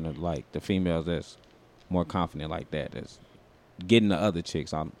I'm starting to like. The females that's more confident like that. That's getting the other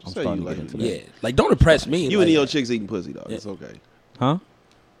chicks. I'm starting to get into that. Yeah. Like, don't impress me. You like, and your chicks eating pussy, dog. It's okay. Huh?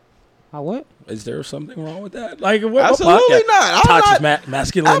 How what? Is there something wrong with that? Like, what Absolutely podcast? not. Toxic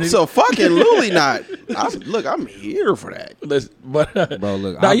masculinity. Absolutely not. Look, I'm here for that. Bro,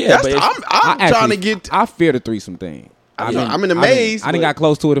 look. Nah, yeah, but I'm trying to get. I fear the threesome thing. I'm in the maze. I done got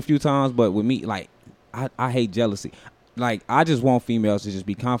close to it a few times, but with me, like, I hate jealousy. Like, I just want females to just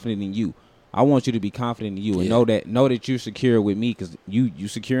be confident in you. I want you to be confident in you and know that you're secure with me because you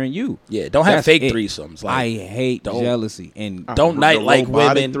secure in you. Yeah, don't have fake threesomes. Like, I hate jealousy and don't like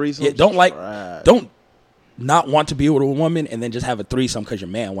women. Threesomes? Yeah, don't not want to be with a woman and then just have a threesome because your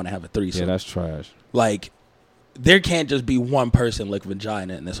man want to have a threesome. Yeah, that's trash. Like, there can't just be one person lick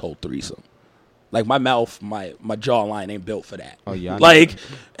vagina in this whole threesome. Like, my mouth, my jawline ain't built for that. Oh yeah, like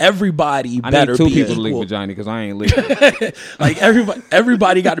everybody better need two be people to equal. lick vagina because I ain't licking. Like,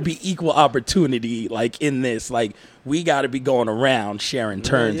 everybody got to be equal opportunity. Like, in this, like, we got to be going around sharing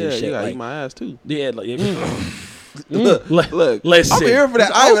turns and shit. You gotta like, eat my ass too. yeah, like, Look, listen. I'm here for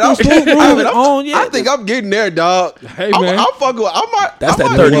that. I think I'm getting there, dog. Hey, man. I'm fucking with. That's I that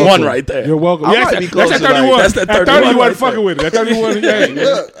might 31 be- right there. You're welcome. I Yeah, might be close that's to that 31. That's that That 31 30 you right wasn't fucking with it. That 31. Yeah.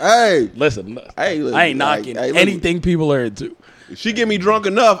 Look, hey, Listen, Hey, look, I ain't like, knocking hey, look. anything people are into. if she get me drunk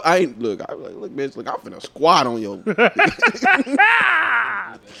enough, I ain't look. I'm like, look, bitch, look, I'm finna squat on you.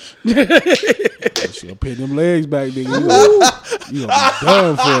 She'll pin them legs back, nigga. You gonna be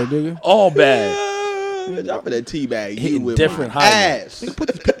done for it, nigga. All bad. Bitch, I'm finna teabag you Hitting with different my highlights. ass. Put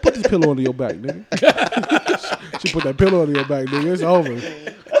this pillow under your back, nigga. She put that pillow under your back, nigga. It's over.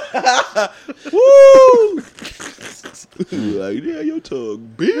 Woo! Like, yeah, your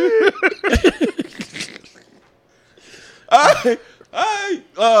tongue big.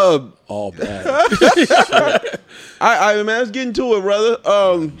 All bad. I man, let's get into it, brother.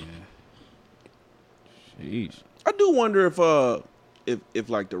 Jeez. I do wonder if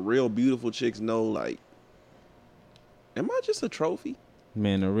like the real beautiful chicks know, like, am I just a trophy?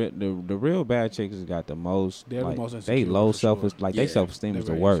 Man, the real bad chicks got the most. They're the like, most they insecure, low for sure. self like Yeah, they self esteem is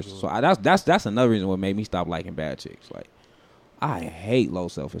the they're very worst. insecure. So that's another reason what made me stop liking bad chicks. Like, I hate low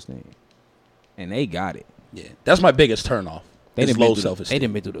self esteem, and they got it. Yeah, that's my biggest turnoff. They It's didn't low They self-esteem.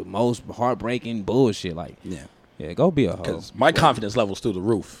 didn't been through the most heartbreaking bullshit. Like, Yeah, go be a hoe. because my confidence level's through the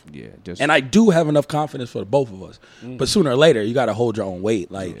roof. Yeah, just And I do have enough confidence for the both of us. But sooner or later, you got to hold your own weight.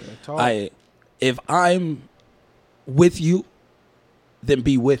 Like, if I'm with you, then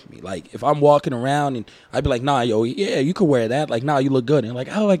be with me. Like, if I'm walking around and I'd be like, nah, yo, yeah, you could wear that. Like, nah, you look good. And like,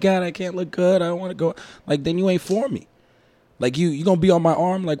 oh my God, I can't look good. I don't want to go. Like, then you ain't for me. Like, you going to be on my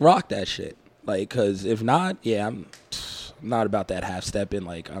arm? Like, rock that shit. Like, because if not, yeah, I'm not about that half-stepping.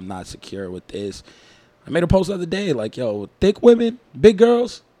 Like, I'm not secure with this. I made a post the other day, like, yo, thick women, big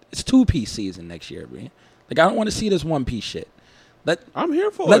girls, it's 2-piece season next year, man. Like, I don't want to see this 1-piece shit. I'm here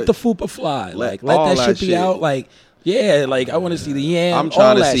for Let it. the fupa fly. Let Let all that shit be shit. out. Like, yeah, like, I want to see the yam. I'm trying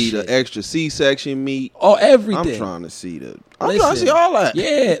all to that see shit. the extra C-section meat. Oh, everything. I'm trying to see I'm trying to see Listen, all that.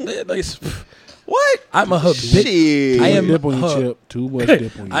 Yeah. Like, What? I'm a habitual. Shit. I am Dip on your huh. chip. Too much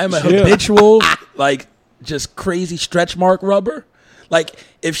dip on your I am a chip. habitual, like, just crazy stretch mark rubber. Like,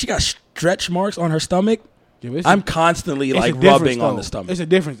 if she got stretch marks on her stomach, Yeah, it's I'm a- constantly, it's a like, difference, rubbing on though. the stomach. It's a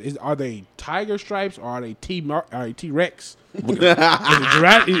difference. Are they tiger stripes or are they T-Rex? Is it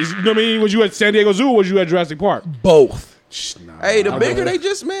giraffe? You know what I mean? Was you at San Diego Zoo or was you at Jurassic Park? Both. Hey, the bigger they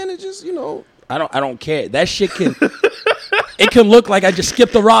just, man, it just, I don't care. That shit can it can look like I just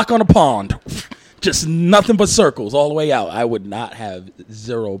skipped a rock on a pond. Just nothing but circles all the way out. I would not have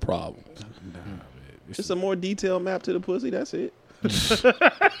zero problems. just a more detailed map to the pussy. That's it.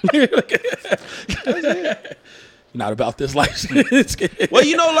 Not about this life. Well,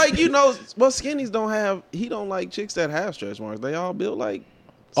 skinnies don't have. He don't like chicks that have stretch marks. They all built like.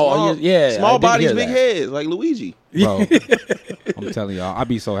 Oh, yeah, I small did bodies, hear big that. heads, like Luigi. bro. I'm telling y'all, I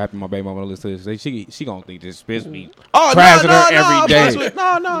be so happy my baby mama listen to this. She gonna think this piss me. Oh Trazzing no, her no, every no, day.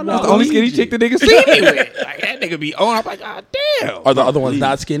 no. That's the only skinny chick the nigga see me with. Like, that nigga be on. I'm like, God damn. Are the other ones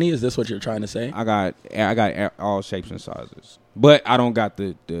not skinny? Is this what you're trying to say? I got all shapes and sizes, but I don't got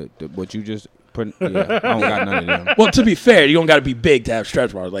the what you just. I don't got none of them. Well, to be fair, you don't got to be big to have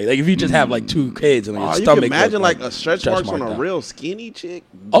stretch marks. Like if you just have like 2 kids and your Oh, you stomach. can imagine look like a stretch marks on a mark down. real skinny chick.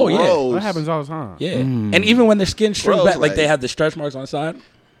 Oh, yeah. Gross. That happens all the time. Yeah, and even when their skin shrinks Gross, back, like they like- have the stretch marks on the side.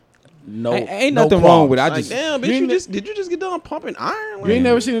 No, Ain't no nothing wrong with it. I Like, just damn, bitch, You ain't did you just get done pumping iron? You ain't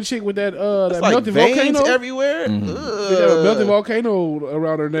never seen a chick with that It's that like melting veins volcano? everywhere. She got a melting volcano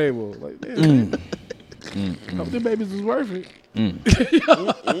around her navel. Like, damn. Hope them babies was worth it.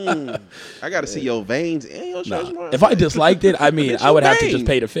 I gotta see your veins and your stretch Nah. marks. If I disliked it, I mean, It's I would your have to just vein.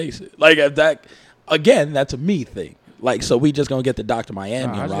 pay to face it. Like if that, again, that's a me thing. Like so, we just gonna get the Dr.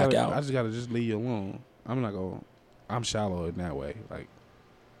 Miami Nah, and rock out. I just gotta just leave you alone. I'm shallow in that way. Like,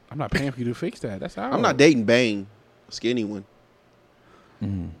 I'm not paying for you to fix that. That's how I'm not dating Bane, a skinny one.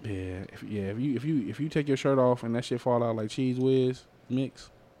 If you take your shirt off and that shit fall out like cheese whiz mix,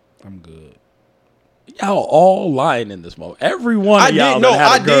 I'm good. Y'all all lying in this moment. Every one of y'all that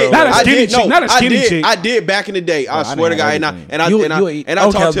had a girl. Not a I skinny did, chick, no, not a I skinny did, chick. I did back in the day. I I swear to didn't God, have and I everything. and I You, and I you, and I okay, I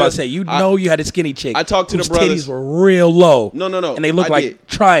was talked about to to say, you I- know you had a skinny chick. I talked to the whose brothers. titties were real low. No. And they look I like did.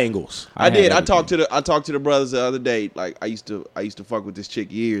 triangles. I did. had I talked to the brothers the other day. Like I used to fuck with this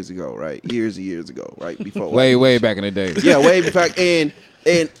chick years ago, right? Years ago, right? Before way back in the day. yeah, way back. And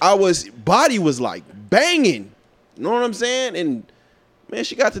I was body was like banging. You know what I'm saying? And man,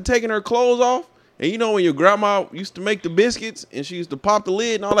 she got to taking her clothes off. And you know when your grandma used to make the biscuits and she used to pop the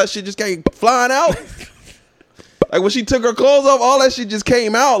lid and all that shit just came flying out? Like when she took her clothes off, all that shit just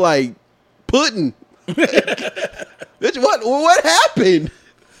came out like pudding. Bitch, what happened?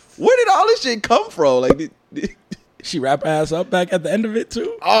 Where did all this shit come from? Like, She wrap her ass up back at the end of it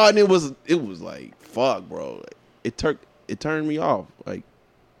too. oh, and it was like fuck, bro. It turned me off like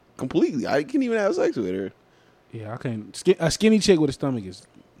completely. I couldn't even have sex with her. Yeah, I can't. A skinny chick with a stomach is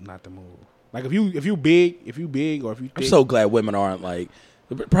not the move. Like if you big or if you thick, I'm so glad women aren't like.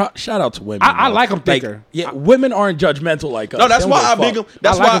 Shout out to women. I though. like 'em thicker. Women aren't judgmental like us. No, that's They don't why I give a big fuck. them.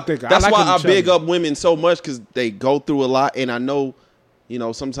 That's I like why. them thicker. I That's like why them I big chubby. up women so much because they go through a lot, and I know,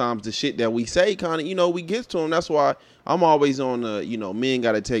 sometimes the shit that we say kind of, we get to them. That's why I'm always on the, men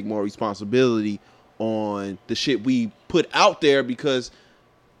got to take more responsibility on the shit we put out there because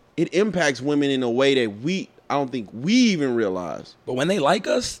it impacts women in a way that I don't think we even realize. But when they like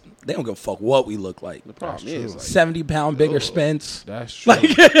us, they don't give a fuck what we look like. The problem That's is, true. like, 70-pound bigger Spence. that's true.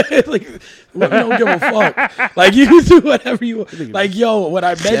 Like women don't give a fuck. Like you do whatever you like. Yo, when I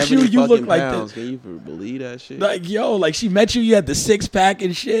met you, 70 you look fucking like pounds. this. Can you believe that shit? Like yo, like she met you, you had the 6-pack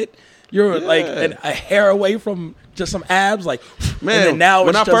and shit. You're like Yeah. a hair away from just some abs. Like Man, and then now when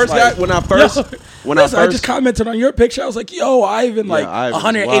it's I first just like, I I just commented on your picture. I was like, yo, Ivan, like Ivan,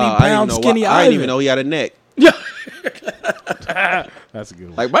 180 wow, pounds, skinny I didn't even Ivan. know he had a neck. Yeah. That's a good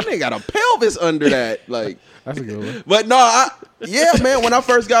one. Like my nigga got a pelvis under that. Like, That's a good one. but no, man. When I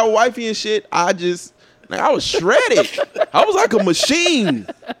first got wifey and shit, I was shredded. I was like a machine.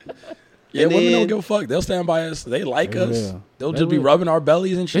 Yeah, And women then- don't give a fuck. They'll stand by us. They like They us. will. They'll They just be will. rubbing our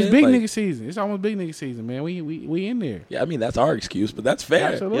bellies and shit. It's big like- nigga season. It's almost big nigga season, man. We in there. Yeah, I mean that's our excuse, but that's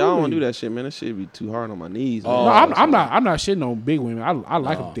fair. Absolutely. Yeah, I don't want to do that shit, man. That shit be too hard on my knees. Man. Oh, No, I'm not shitting on big women. I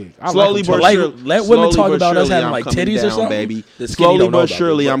like them thick. I Slowly like but them like, surely, let women slowly talk but about us surely, having I'm like coming titties or down, something. baby. The skinny Slowly don't know but about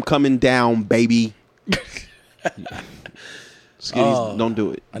surely, this, I'm coming down, baby. Skinnies, don't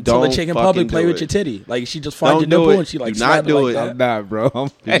do it. Until don't the chick in fucking public play do with it. your titty. Like she just finds Don't your do nipple it. and she like Do not slap do it it. like that. Nah, bro.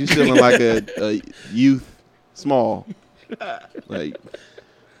 You feeling like a youth small. Like,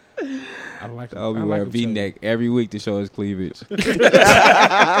 I like them. I'll be I like wearing them V-neck every week to show his cleavage. Yo, he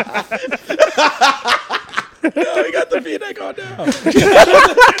got the V-neck on now.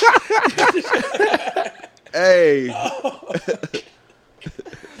 hey.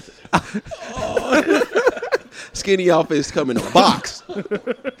 Skinny outfits come in a box.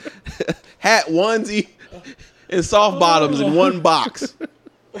 Hat, onesie, and soft bottoms in one box.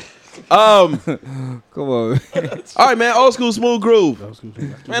 Come on. All right, man. Old school smooth groove.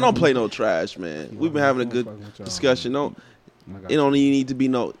 chubby. Man, don't play no trash, man. We've been having a good discussion. It don't even need to be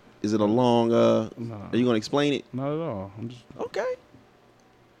no. Is it a long? Are you gonna explain it? Not at all. I'm just Okay.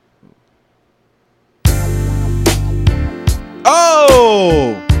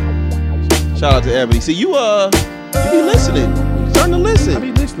 Oh! Shout out to Ebony. See, you be listening. You starting to I listen.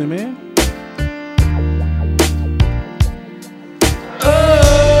 be listening, man.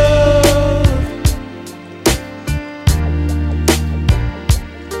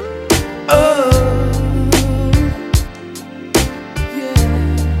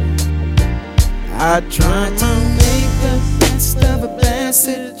 I tried to make the best of a bad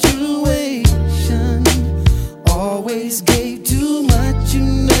situation. Always gave too much, you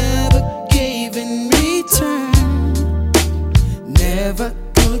never gave in return. Never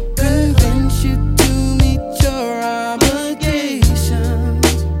could convince you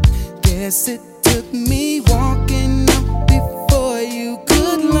Guess it took me walking up before you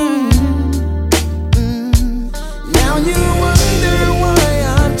could learn. Now you wonder why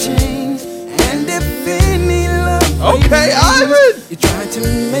I've changed, and if any love. Okay, Ivan. You tried to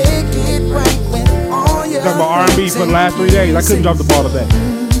make it right with all your. Talking about R&B for the last 3 days. I couldn't drop the ball today.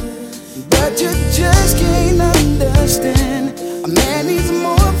 But you just can't understand. A man needs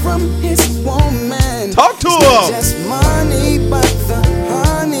more from his woman. Talk to It's not him. just money, but the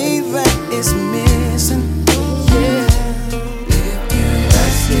honey that is missing. Yeah. If you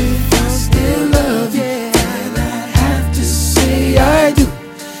ask if I still love you, and I have to say I do.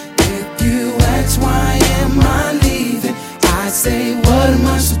 If you ask why am I leaving, I say what am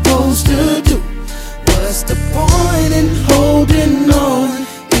I supposed to do? What's the point in holding on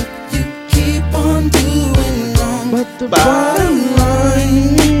if you keep on doing wrong? But the bottom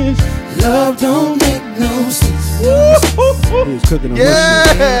line is love don't make no sense. He was cooking them.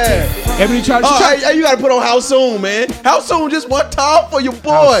 Yeah. Ebony tried. Oh, hey, you gotta put on How Soon, man. How Soon just one time for your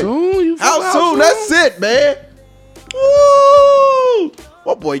boy. How soon? You How feel Soon? That's it, man. Woo!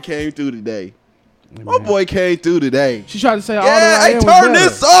 My boy came through today. My boy came through today. She tried to say all Yeah, that I hey, am was turn better.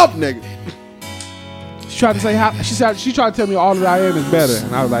 this up, nigga. She tried to say how she tried to tell me all that I am is better,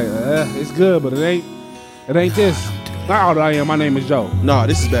 and I was like, it's good, but it ain't this. Not all that I am. My name is Joe. Nah,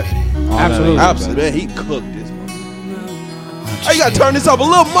 this is better. Absolutely. Absolutely, man. He cooked this one. Hey, you gotta turn this up a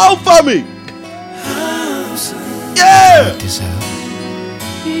little more for me. Yeah. This out.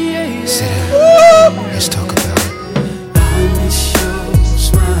 Sit Woo! down. Let's talk about it. I miss your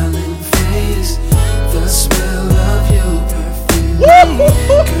smiling face, the smell of your perfume.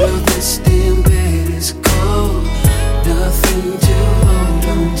 Girl, this damn bed is cold, nothing to hold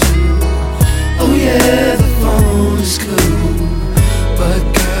on to. Oh yeah, the phone is cool, but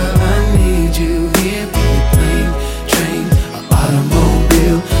girl, I need you here. Be a plane, train, or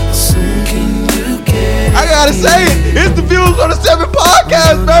automobile. Soon can you get? I gotta say it. It's the Views on the 7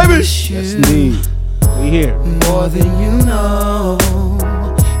 podcast, baby. Yes, indeed. We here. More than you know.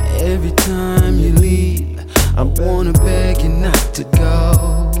 Every time you leave, I wanna beg you not to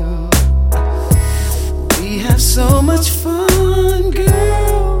go. We have so much fun,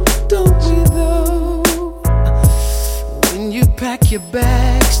 girl, don't we though? When you pack your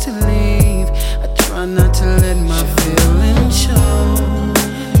bags to leave, I try not to let my feelings show.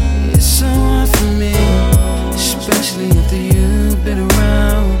 It's so hard for me, especially after you've been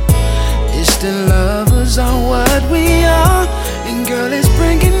around. Distant lovers are what we are, and girl, it's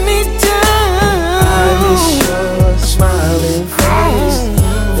bringing me down. I miss your smiling face,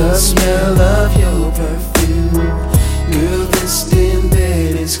 the smell of your perfume. Girl, this damn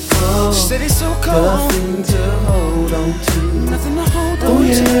bed is cold. Said it's so cold. Nothing to hold on to. Nothing to hold on to. Oh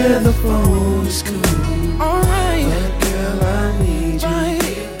yeah, the phone is cool. Alright, but girl, I need you. Right.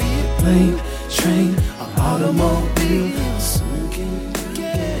 Be a plane, train, or automobile. Soon can you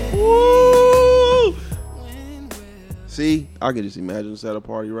get? Woo! See, I can just imagine us at a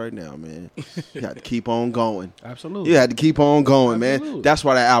party right now, man. You had to keep on going. Absolutely. You had to keep on going, man. Absolutely. That's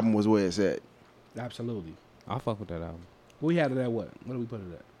why that album was where it's at. Absolutely. I fuck with that album. We had it at what? What did we put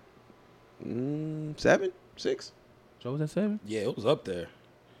it at? 7, 6. Joe was at 7. Yeah, it was up there.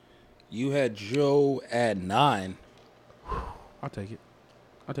 You had Joe at 9. I'll take it.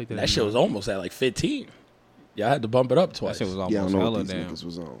 I'll take that. That shit was almost at like 15. Y'all had to bump it up That twice. shit was Yeah, I almost don't know hella what these damn. niggas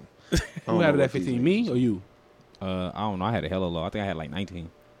was on. Who had it at 15? Me or you? I don't know. I had a hella low. I think I had like 19.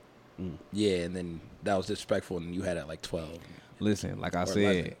 Yeah, and then that was disrespectful, and you had at like 12. Listen, like I Or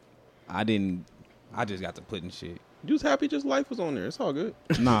said, 11. I just got to putting shit. You was happy just life was on there. It's all good.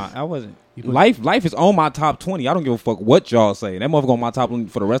 Nah, I wasn't. You put- Life is on my top 20. I don't give a fuck what y'all say. That motherfucker on my top 20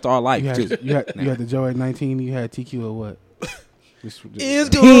 for the rest of our life, You too. had, you had the Joe at 19. You had TQ at what? It's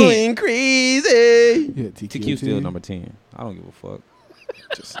going crazy. Yeah, TQ, TQ at still 10. number 10. I don't give a fuck.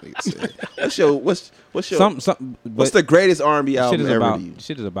 Just nigga said. What's your Some, what's the greatest R&B shit album is ever about to you?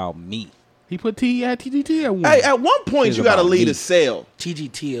 shit is about me. He put T at TGT at 1. Hey, at one point It's you got to about lead me. a sale.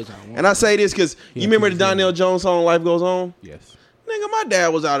 TGT is on one. And I say this because you remember the TGT. Donnell Jones song "Life Goes On." Yes. Nigga, my dad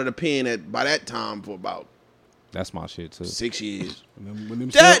was out of the pen by that time for about That's my shit, too. 6 years. When them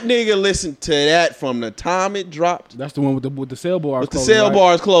That cell- nigga listened to that from the time it dropped. that's the one with the cell bars. With the closing, sale right?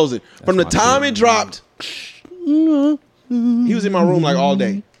 bars closing. From the my time shit. it dropped, he was in my room like all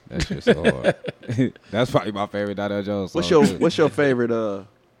day. That shit's so hard. That's probably my favorite Donnell Jones song. What's your favorite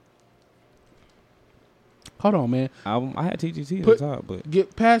Hold on, man. album? I had TGT at Put- the top, but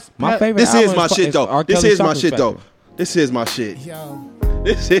Get past. my past- favorite This album is my shit is though. R. This Kelly is my Chocolate shit though. Factory. This is my shit. Yo,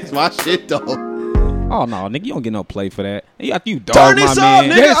 This is my shit though. Oh no, nigga, you don't get no play for that. After you dog Turn my this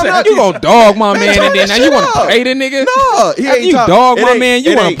man, up, nigga. I'm not- you gonna dog my man, turn and then this now you shit want to up. play the nigga? No, he After ain't you top. dog it my ain't- man,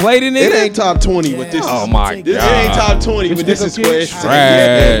 you it want to ain't- play the nigga? It ain't top 20 with this. Oh my god, This ain't top 20 with this is Stick square. up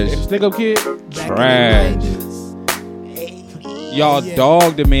trash, Stick up kid. trash. Y'all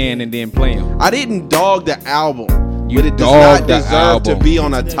dog the man and then play him. I didn't dog the album, You but it does dogged not the deserve album. to be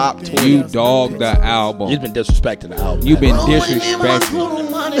on a top 20. You dog the album. You've been disrespecting the album. You've been disrespected.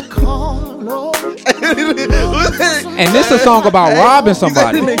 And this a song about robbing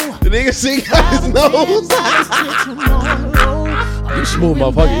somebody. The nigga sing out his nose. You smooth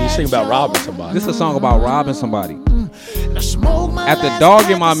motherfucker. You sing about robbing somebody. This is a song about robbing somebody. After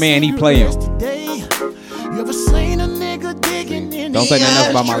dogging my man, he play him. Don't say nothing else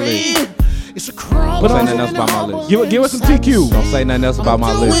about my list. Don't say nothing else about my list. Give us some TQ. Don't say nothing else about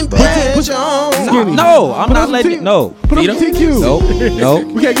my list, bro. Skinny. No, I'm Put not up some letting. T- No, Put up some TQ. nope, nope,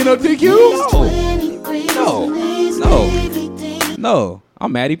 We can't get no TQ. no.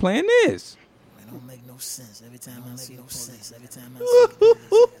 I'm mad he playing this. Don't make no sense every time I see no sense. Every time I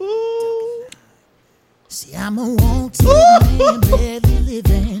see I'm a wanted man, barely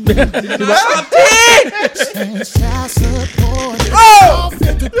living. Stand child support. All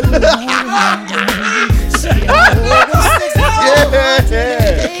 50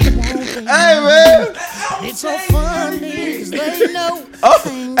 Hey, man. It's so funny 'cause they know. Oh,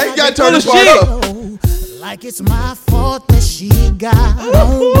 hey, you gotta turn this part up. Like it's my fault that she got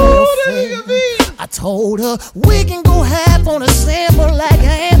on welfare. I told her we can go half on a sample like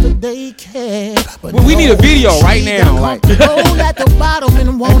half a daycare. But We need a video right now, like- roll at the bottom and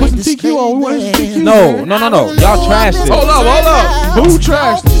Put wanted some to TQ stay on. We want some there. TQ. No. Y'all trash this. Hold up. Who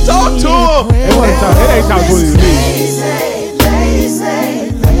trashed it? Talk to him. It wasn't top. It ain't top 20 to me.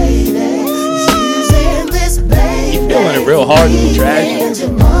 Feeling it real hard to be trash.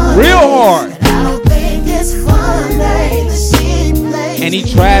 Real hard. And he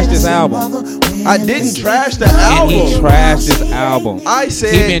trashed this album. I didn't trash the And he album. trashed this album. I He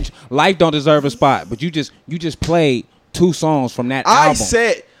said, been, Life don't deserve a spot, but you just played 2 songs from that I album.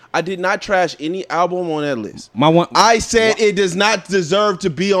 said, I did not trash any album on that list. My one. I said it does not deserve to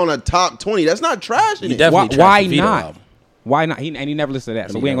be on a top 20. That's not trashing You it. definitely why trashed the Vito not? album. Why not? And he never listened to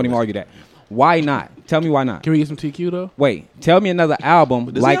that, so he we ain't gonna even never argue that. Why not? Tell me why not. Can we get some TQ though? Wait, tell me another album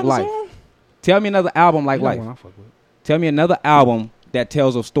Does he like have a Life. song? Tell me another album like You know Life. one I fuck with. Tell me another album that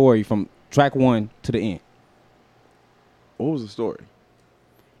tells a story from track 1 to the end. What was the story?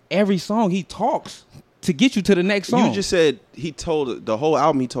 Every song he talks to get you to the next song. You just said he told the whole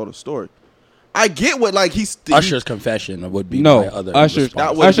album. He told a story. I get what he's Usher's Confession would be no my other Usher's response.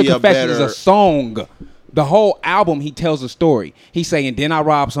 That would Usher be a Confession is better- a song. The whole album, he tells a story. He's saying, then I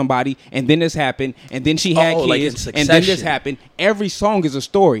robbed somebody, and then this happened, and then she had Oh, like kids, in and then this succession. happened. Every song is a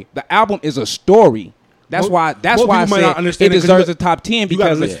story. The album is a story. That's Most- why. That's most why I people might not said it understand it 'cause deserves you a top 10 you gotta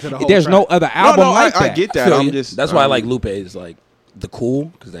because listen to the whole there's no track. other album like I that. get that. Feel I'm you. just. That's why I like Lupe is like the cool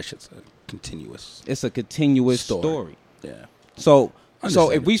because that shit's a continuous It's a continuous story. story. Yeah. So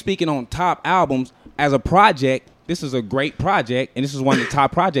Understand if we speaking on top albums as a project, this is a great project, and this is one of the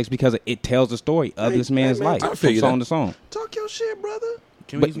top projects because it tells the story of Hey, this man's hey, man, life I from feel you song that. to song. Talk your shit, brother.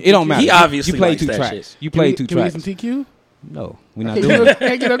 Can we But get some it don't TQ? matter. He obviously you played likes 2 that tracks. shit. You played 2 Can we get tracks. some TQ? No, we're not Can't doing get that. no-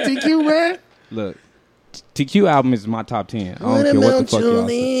 can't get no TQ, man. Look, TQ album is my top 10. I don't care what the fuck y'all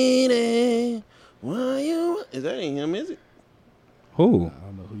say. Why you? Is that ain't him? Is it? Who? I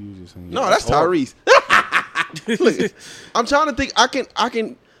don't know who you just saying. No, that's Tyrese. Look, I'm trying to think. I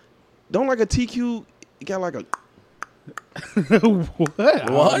can. Don't like a TQ. You got like a. What? I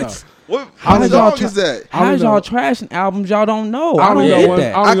don't know. What How did song y'all is that? I don't How's know. y'all trashing albums y'all don't know? I I don't don't know get one-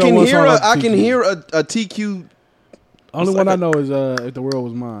 that. I I don't know can what hear song a. off I can TQ. hear a TQ. Only It's one like I know is If the World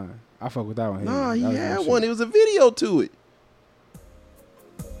Was Mine. I fuck with that one. Nah, he That was my had shit. one. It was a video to it.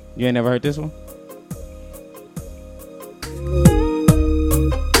 You ain't never heard this one?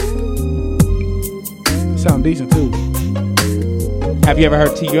 Sound decent too. Have you ever heard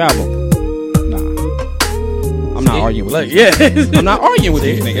TQ album? Nah. I'm not arguing with Look, you. yeah. I'm not arguing with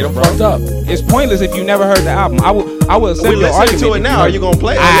these They niggas, done bro. fucked up. It's pointless if you never heard the album. I will accept We your listening argument. to it if now. heard Are you gonna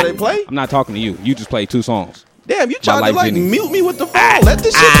play? Are you gonna play? I'm not talking to you. You just played 2 songs. Damn, you tried to Life like Jennings. mute me with the phone. Let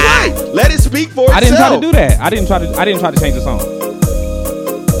this shit play. Let it speak for itself. I didn't try to do that. I didn't try to change the song.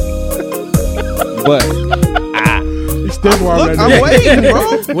 But He's still more Look, already. I'm waiting,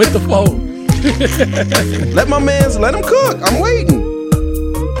 bro. With the phone. Let my mans let him cook. I'm waiting.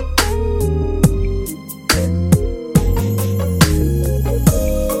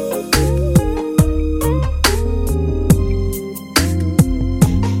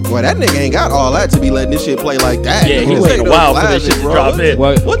 Well, that nigga ain't got all that to be letting this shit play like that. Yeah, he This was ain't taking a no while for classic, this shit to bro. drop in.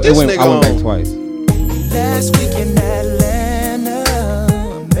 What this I nigga went back on? twice. Last week in Atlanta,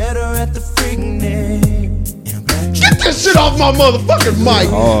 I met her at the Freaknik. Get this shit off my motherfucking mic.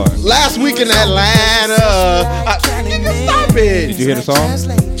 Hard. Last week in Atlanta. Nigga, stop it. Did you hear the song?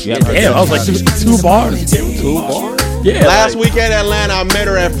 You haven't heard Damn, it? I was like two bars. Two bars? Yeah. Last week in Atlanta, I met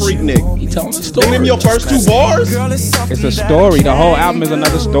her at Freaknik. He telling the story. Give me your first 2 bars. It's a story. The whole album is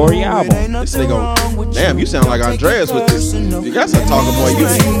another story album. This nigga, damn, you sound like Andreas with this. You got some talking boy. You.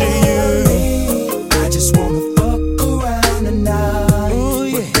 I just wanna fuck around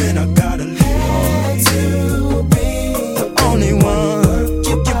tonight, but then I gotta let you be the only one.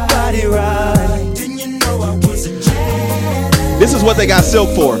 Keep your body right. Didn't you know I was a genius? This is what they got Silk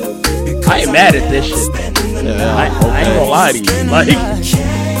for. I ain't mad at this shit. I ain't gonna lie to you. Like,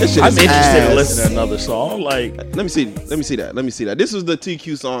 This shit I'm is interested ass. in listening to another song. Like, Let me see that. This is the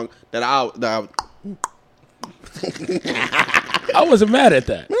TQ song that I I wasn't mad at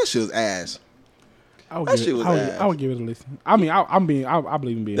that. man, that shit was ass. I would That give shit it, was I would, ass. I would give it a listen. I mean, I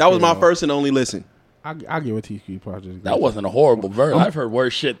believe in being. That was fair, my though. first and only listen. I'll give it TQ project. That wasn't a horrible verse. I've heard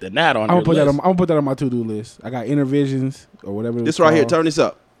worse shit than that on I'm your gonna put that. list. I'm gonna put that on my to-do list. I got Intervisions or whatever. This right here, turn this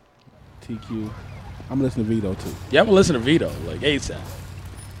up. TQ. I'm listening to Vito too. Yeah, I'm gonna listen to Vito, like ASAP.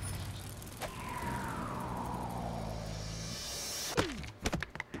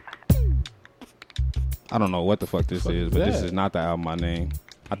 I don't know what the fuck this is, but is this that? is not the album I named.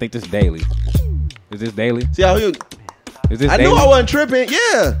 I think this is Daily. Is this Daily? See how you? Is this I Daily? knew I wasn't tripping.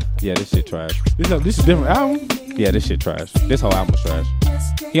 Yeah. Yeah, this shit trash. This is a different album. Yeah, this shit trash. This whole album was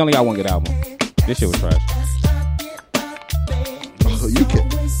trash. He only got one good album. This shit was trash. Oh, you can.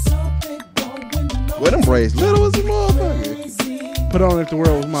 Where them braids? Little as a motherfucker. Put on If the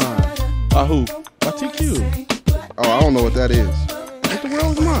World Was Mine By who? by TQ. Oh, I don't know what that is. If the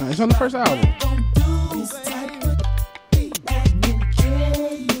World Was Mine. It's on the first album.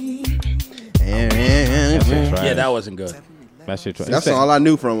 That shit trash. Yeah, that wasn't good. That shit trash. That's all I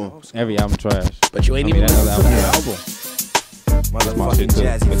knew from him. Every album trash. But you ain't I mean, even that listened other to the album. album. That's my shit too.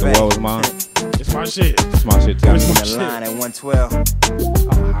 If the world was mine, It's my shit. it's my shit too. The line at 112.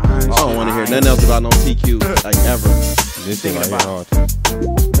 I don't want to hear nothing else about no TQ like ever. This shit right here hard.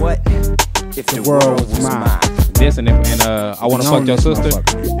 What if the world was mine? This and I wanna fuck your sister.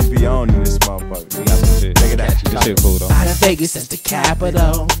 If we own this motherfucker. We got some shit. Look at that. This shit cool though. Out of Vegas as the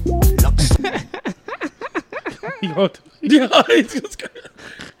capital.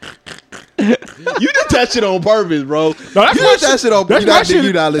 You did that shit on purpose, bro. No, that's you my did that shit on purpose. that's my shit.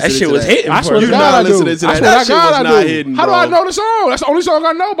 You not listening That shit to was hitting. I swear You to not God I do. listening to I that. swear That to shit God was I not do. hidden, How do bro. I know the song? That's the only song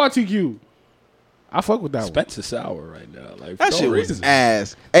I know by TQ. I fuck with that one. Spencer sour right now. Like, That for shit no was reason.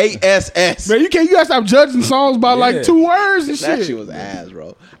 ass. ASS. Man, you gotta stop judging songs by Yeah. like 2 words and That shit. shit was ass,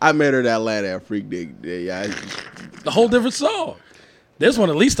 bro. I met her at Atlanta at Freak Dick. Yeah, A whole different song. This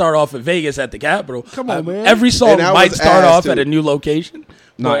one at least start off at Vegas at the Capitol. Come on, man. Every song And that might was start ass, off too. at a new location.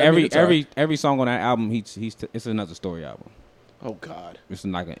 No, But, I mean, it's all right. every song on that album, it's another story album. Oh God. It's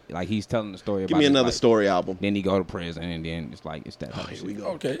like he's telling the story. Give about me his another life. story album. Then he go to prison, and then it's like it's that. Here we go.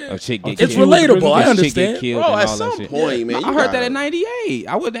 Okay. Yeah. A chick get It's killed. relatable. I A chick understand. get killed Bro, and at all that some shit. point, man. I you heard that gotta- in '98.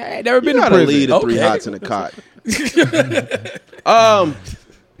 I wouldn't have never been You to gotta prison. lead the 3 Okay. hots in the cot.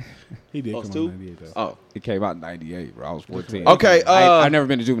 He did Those come two? on 98 though. Oh, it came out in '98, bro. I was 14. Okay, I've never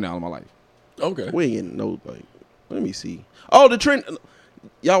been to juvenile in my life. Okay. We ain't getting no like. Let me see. Oh, the trend.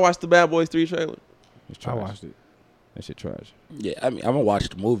 Y'all watched the Bad Boys 3 trailer? It's I trash. watched it. That shit trash. Yeah, I mean, I'm gonna watch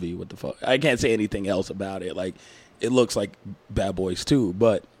the movie. What the fuck? I can't say anything else about it. Like, it looks like Bad Boys 2,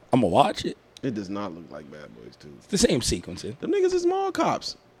 but I'm gonna watch it. It does not look like Bad Boys 2. It's the same sequencing. Them niggas is mall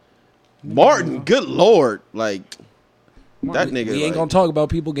cops. Martin, good lord, like that nigga. We ain't like, gonna talk about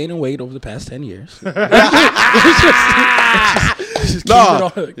people gaining weight over the past 10 years. Just Nah,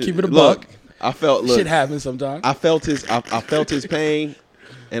 keep it a look, buck. I felt Shit happens sometimes. I felt his I felt his pain,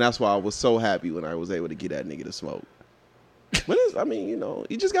 and that's why I was so happy when I was able to get that nigga to smoke. But I mean, you know,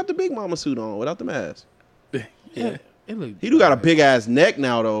 he just got the big mama suit on without the mask. Yeah. It looked He do got a big ass neck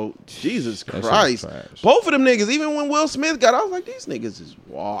now though. Jesus That shit Christ. trash. Both of them niggas, even when Will Smith got, I was like, these niggas is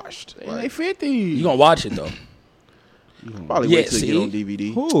washed. they Like, 50. You gonna watch it though? probably Yeah, wait till it see? get on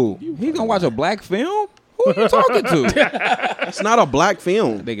DVD. Who? He gonna watch a black film? Who you talking to? It's not a black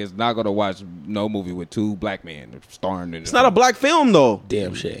film. Nigga's not gonna watch no movie with 2 black men starring in it. It's not a black film though.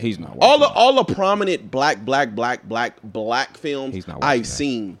 Damn shit. He's not watching All the prominent black films He's not watching I've that.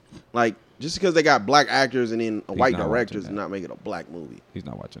 seen, like just because they got black actors and then a white not director watching does that. not make it a black movie. He's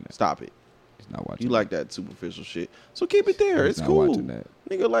not watching that. Stop it. He's not watching. You like that superficial shit, so keep it there. He's It's not cool. watching that.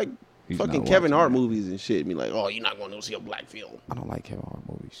 Nigga like He's fucking not Kevin watching Hart that. movies and shit. Be like, oh, you're not going to see a black film. I don't like Kevin Hart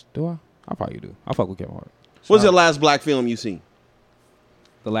movies. Do I? I probably do. I fuck with Kevin Hart. What's the last black film you seen?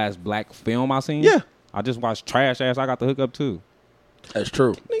 The last black film I seen? Yeah. I just watch trash ass. I got the hookup too. That's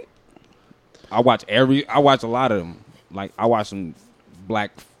true. I watch a lot of them. Like I watch some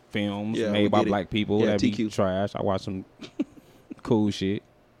black films Yeah, we made by get it. black people Yeah, that be TQ. trash. I watch some cool shit.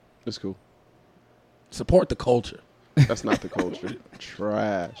 That's cool. Support the culture. That's not the culture.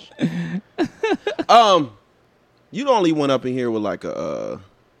 Trash. You the only one up in here with like a.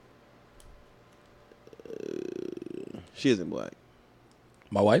 She isn't black.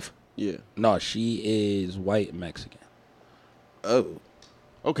 My wife? Yeah. No, she is white and Mexican. Oh.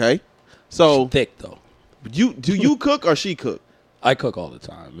 Okay. So Thick though. do you cook or she cook? I cook all the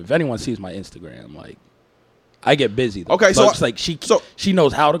time. If anyone sees my Instagram, like I get busy though. Okay, so so it's like she so-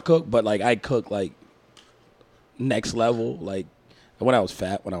 knows how to cook, but like I cook like next level. Like when I was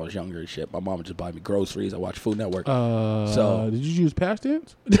fat, when I was younger and shit, my mom would just buy me groceries. I watch Food Network. So- did you use past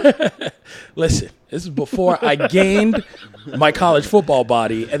tense? Listen, this is before I gained my college football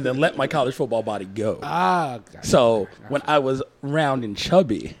body and then let my college football body go. So when I was round and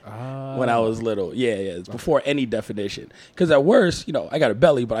chubby, when I was little, it's before any definition. Because at worst, I got a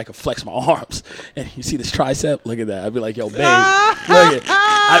belly, but I could flex my arms. And you see this tricep? Look at that. I'd be like, yo, babe, look at.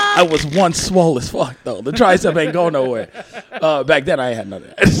 I was once swole as fuck though. The tricep ain't going nowhere. Back then I had none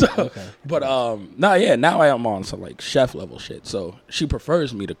of that. So, but now I am on some like chef level shit. So she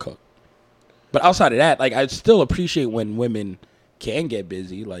prefers me to cook. But outside of that, like I still appreciate when women can get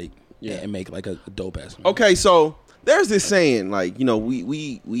busy, like and make like a dope ass meal. Okay, so there's this saying, like,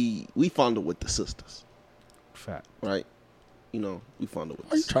 we fondle with the sisters, Fact. right? We fondle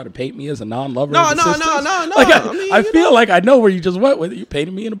with. Are you trying to paint me as a non-lover? No. of the sisters? Like, Like, I mean, I feel like I know where you just went with it. You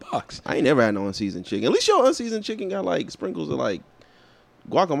painted me in a box. I ain't never had no unseasoned chicken. At least your unseasoned chicken got like sprinkles of like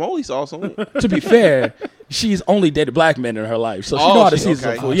guacamole sauce on it. To be fair, she's only dated black men in her life, so she know how to season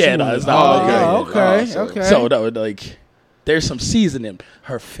okay. food. Yeah, no, it's not. okay. So no, like there's some seasoning.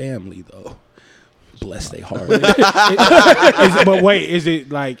 Her family though, bless their heart. But wait, is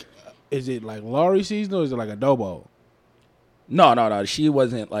it like Laurie season or is it like adobo? No. She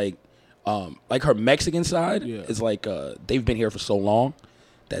wasn't like her Mexican side is like they've been here for so long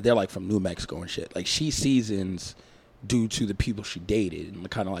that they're like from New Mexico and shit. Like she seasons due to the people she dated and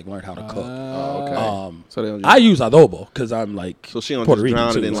kind of like learned how to cook. Okay. So they don't I use adobo because I'm like so she don't Puerto just Rican drown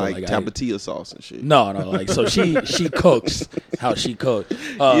it too, in so, like I- tapatio sauce and shit. No, like so she cooks how she cooks.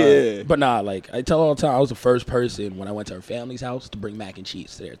 Yeah. But nah, like I tell her all the time, I was the first person when I went to her family's house to bring mac and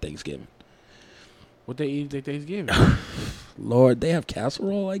cheese to their Thanksgiving. What they eat at Thanksgiving? Lord, they have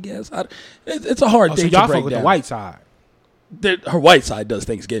casserole, I guess. It's a hard So thing y'all to break fuck with down. the white side. Her white side does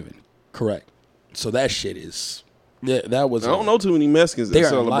Thanksgiving, correct? So that shit is that was. I don't know too many Mexicans They that are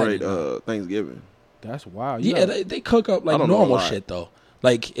celebrate enlightened. Thanksgiving. That's wild. Yeah, they cook up I like don't know a normal lot. shit though.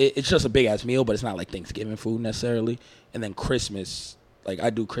 Like it's just a big ass meal, but it's not like Thanksgiving food necessarily. And then Christmas, like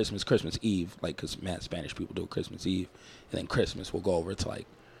I do Christmas Eve, like because mad Spanish people do Christmas Eve, and then Christmas we'll go over to like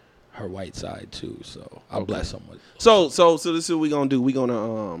her white side too. So I'll bless them with. So this is what we gonna do. We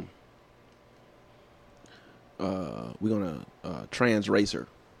gonna trans race her.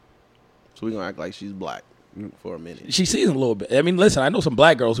 So we gonna act like she's black for a minute. She seasons a little bit. I mean, listen, I know some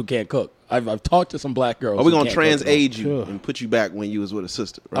black girls who can't cook. I've talked to some black girls. Are we who gonna can't cook trans at all. age you Sure. and put you back when you was with a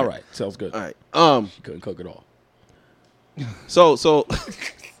sister? Right? All right, sounds good. All right. She couldn't cook at all. So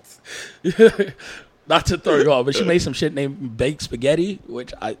Not to throw you off, but she made some shit named baked spaghetti,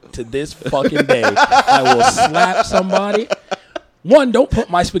 which to this fucking day I will slap somebody. One, don't put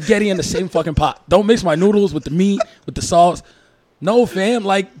my spaghetti in the same fucking pot. Don't mix my noodles with the meat, with the sauce. No, fam.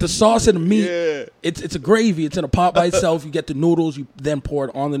 Like the sauce and the meat, it's a gravy. It's in a pot by itself. You get the noodles. You then pour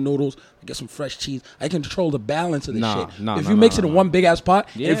it on the noodles. I get some fresh cheese. I control the balance of this shit. If you mix it in one big ass pot,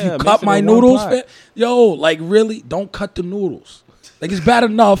 and if Yeah, you mix cut it my in one noodles, pot. fam, yo, like really, don't cut the noodles. Like it's bad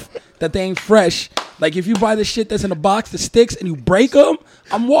enough that they ain't fresh. Like if you buy the shit that's in a box that sticks and you break them,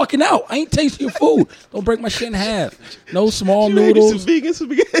 I'm walking out. I ain't tasting your food. Don't break my shit in half. No small you made me noodles. some vegan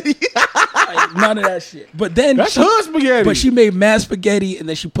spaghetti. Like, none of that shit. But then That's hood spaghetti. But she made mad spaghetti and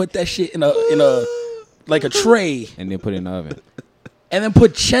then she put that shit in a like a tray And then put it in the oven. and then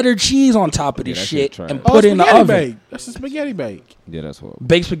put cheddar cheese on top of this that shit shit trash. and Oh, put it in the spaghetti oven. bake. That's a spaghetti bake. Yeah, that's horrible.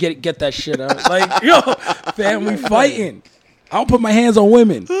 Baked spaghetti, get that shit out. Like, yo, fam, we fighting. I don't put my hands on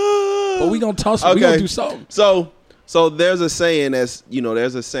women. But we gonna tussle. We Okay. gonna do something. So there's a saying that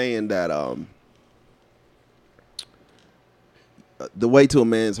the way to a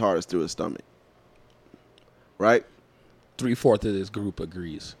man's heart is through his stomach. Right? 3/4 of this group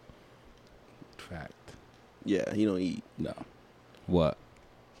agrees. Fact. Yeah, he don't eat. No. What?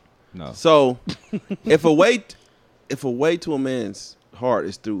 No. So if a way to a man's heart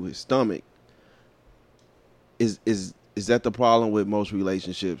is through his stomach, is that the problem with most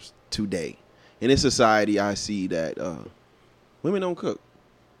relationships today? in this society, I see that women don't cook.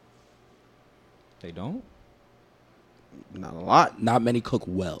 They don't? Not a lot. Not many cook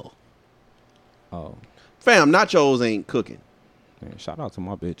well. Oh. Fam, nachos ain't cooking. Man, shout out to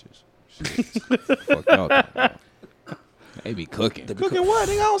my bitches. Fuck y'all talking about. They be cooking. Cooking what?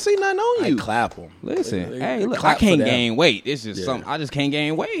 Nigga, I don't see nothing on I you. clap them. Listen, They hey, look, I clap for can't them. gain weight. It's just Yeah. something. I just can't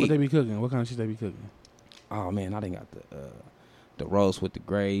gain What weight. they be cooking? What kind of shit they be cooking? Oh man, I done got the roast with the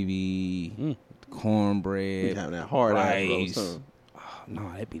gravy, the cornbread, You having that hard ass rice. roast, huh? Oh,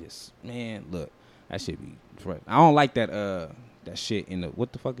 no, that be this man. Look, that shit be. I don't like that shit in the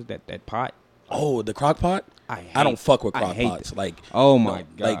what the fuck is that pot? Oh, the crock pot? I don't fuck with I crock hate pots. that. Like, Oh my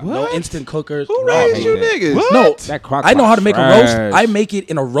god, like no instant cookers. Who No, raised hate you that. niggas? No, That crock I know pot how to make a roast. trash. I make it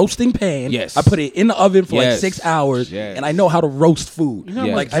in a roasting pan. Yes. I put it in the oven for like Yes. 6 hours, Yes. and I know how to roast food. You know how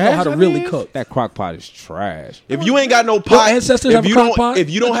like much I know how gas to that really is? cook. That crock pot is trash. If you ain't got no pot, ancestors if have a you crock don't, pot? if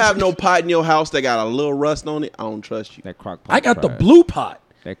you don't have no pot in your house that got a little rust on it, I don't trust you. That crock pot. I got the trash. blue pot.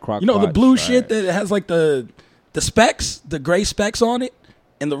 That crock. You know the pot blue trash. shit that has like the specks, the gray specks on it,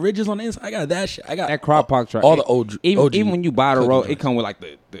 and the ridges on the inside. I got that shit. I got That crock pot trash. all the OG. Even when you buy the cooking roll, it joints. come with like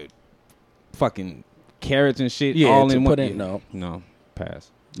the fucking carrots and shit Yeah, all to in put one. in, no. no,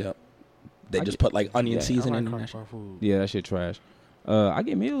 pass. Yep. They I just get- put like onion yeah, I seasoning in crock that shit. pot food. Yeah, that shit trash. I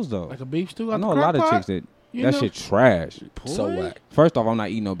get meals though. Like a beef stew. I out know a the lot of crock chicks pot? that You that know? shit trash. So Boy. whack. First off, I'm not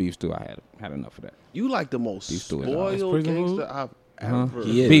eating no beef stew. I had enough of that. You like the most Beef stew is spoiled prison gangster food? I've Huh? ever.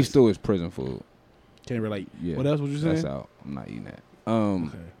 He is. Beef stew is prison food. Can't relate. Yeah. What else was you That's saying? out. I'm not eating that.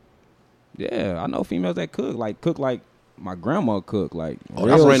 Okay. Yeah, I know females that cook like my grandma cook like Oh,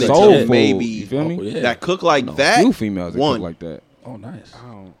 real that's ran into soul food. maybe- You feel me? Oh, yeah. That cook like I know that. a few females that one. cook like that. Oh, nice. I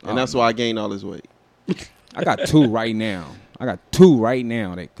don't. And that's why I gained all this weight. I got two right now.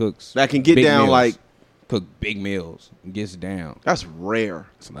 That cooks. That can get big down meals. like cook big meals. Gets down. that's rare.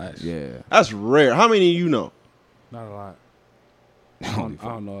 It's nice. Yeah. That's rare. How many of you know? Not a lot. I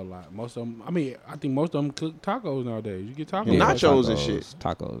don't know a lot. Most of them. I mean, I think most of them cook tacos nowadays. You get tacos. Yeah. Nachos and shit.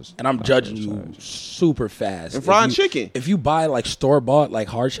 Tacos. And I'm Tacos judging you trash. super fast. And fried If you- chicken. If you buy like store bought like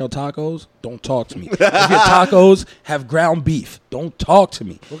hard shell tacos, don't talk to me. If your tacos have ground beef, don't talk to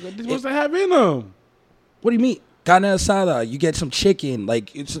me. What's they have in them? What do you mean? Carne asada, you get some chicken,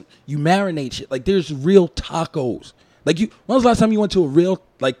 like you marinate shit. Like there's real tacos. Like when was the last time you went to a real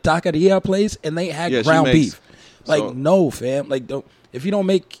like taqueria place and they had Yeah, she ground makes- beef? Like so- no, fam. Like don't. If you don't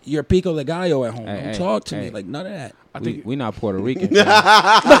make your pico de gallo at home, Hey, don't hey, talk to hey. me. Like none of that. I think We not Puerto Rican.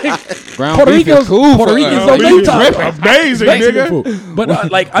 Ground Puerto beef Ricans, is cool Puerto for Ricans us. don't we make just tacos. amazing, Mexican nigga. food.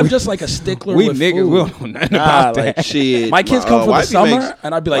 But like I'm just like a stickler We with niggas, food. we don't know nothing Nah, about like, that. Shit. My kids come for the wifey summer,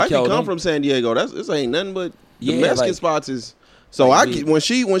 and I'd be like, wifey yo, come don't- from San Diego. This ain't nothing but the Yeah, Mexican like- spots is. So like I the when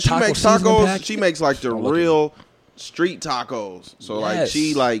she taco makes seasoning tacos, pack. she makes like the Don't look at real street tacos. So like Yes.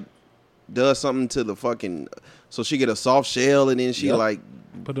 she like does something to the fucking. So she get a soft shell and then she Yep. like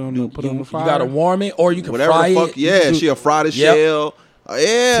Put it on the you fire. gotta warm it, or you can whatever fry the fuck. it. Yeah, she'll fry the Yep. shell. Yeah,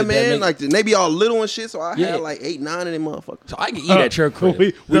 So that man. make- Like they be all little and shit. So I Yeah. had like 8, 9 of them motherfuckers. So I can eat at your crib.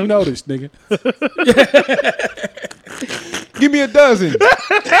 we noticed, nigga. Give me a dozen.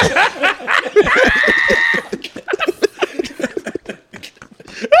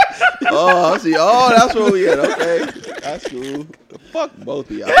 Oh, I see. Oh, that's where we at. Okay, that's cool. Fuck both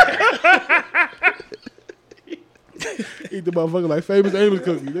of y'all. Eat the motherfucker like famous Amos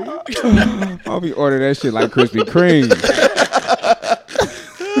cookie, nigga. I'll be ordering that shit like Krispy Kreme.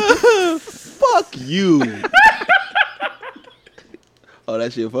 Fuck you. Oh,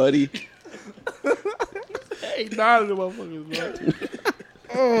 that shit funny. Hey, none of the motherfuckers,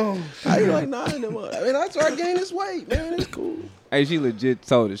 man. How you like 9 of them? I mean, that's why I gained this weight, man. It's cool. Hey, she legit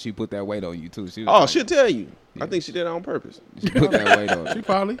told us she put that weight on you too. She was Oh, like, she'll tell you. I think she did it on purpose. she put that weight on She you.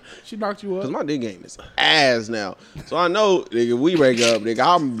 probably knocked you Cause up. my dick game is ass now. So I know, nigga, we wake up, nigga,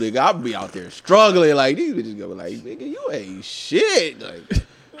 I'll be out there struggling. Like, these bitches go like, nigga, you ain't shit. Like,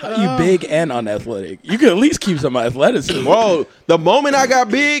 How you big and unathletic? You can at least keep some athleticism. bro, the moment I got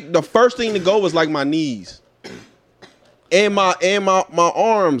big, the first thing to go was like my knees. And my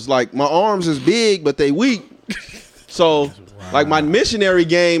arms. Like, my arms is big, but they weak. So, like, my missionary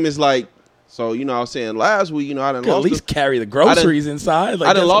game is like, so, you know, I was saying last week, you know, I done You can at lost least carry the groceries inside. Like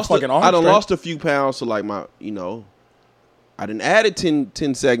I done get some lost fucking arm I done strength. lost a few pounds to like my, you know, I done added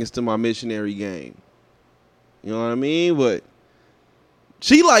 10 seconds to my missionary game. You know what I mean? But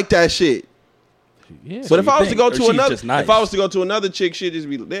she like that shit. Yeah. But if you I was to think, go or to she's another, just nice? if I was to go to another chick, she'd just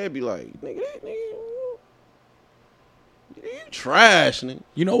be, they'd be like, nigga, you trash, nigga.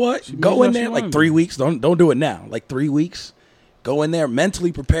 You know what? She Go knows in what there she like wants. 3 weeks. Don't do it now. Like 3 weeks. Go in there,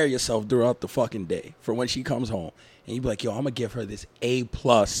 mentally prepare yourself throughout the fucking day for when she comes home. And you be like, yo, I'm gonna give her this A+,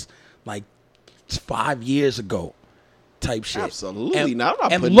 like 5 years ago type shit. Absolutely not. I'm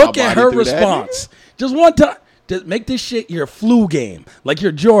not and putting look my at body her through that, response. Just one time. Just make this shit your flu game, like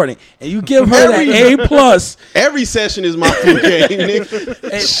you're Jordan, and you give her that A+. Every session is my flu game, nigga.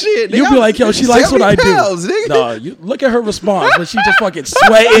 And Shit, nigga, you be like, yo, she likes what I 70 pounds, do. nigga. No, you look at her response when she just fucking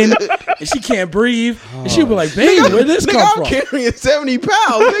sweating and she can't breathe, and she'll be like, baby, where this Nigga, come I'm from? carrying 70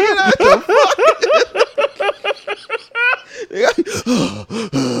 pounds. Nigga, what the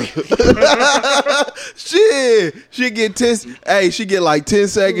fuck? Shit. She get 10. Hey, she get like 10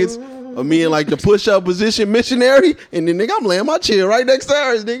 seconds of me in like the push-up position missionary, and then nigga, I'm laying my chair right next to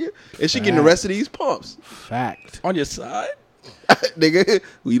hers, nigga. And she getting the rest of these pumps. Fact. On your side? Nigga,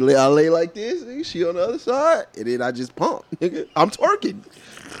 I lay like this, nigga, she on the other side, and then I just pump, nigga. I'm twerking.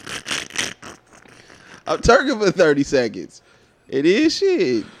 I'm twerking for 30 seconds. It is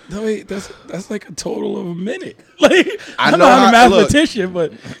shit. No, wait, that's like a total of a minute. Like, I I'm know not a how- look. mathematician,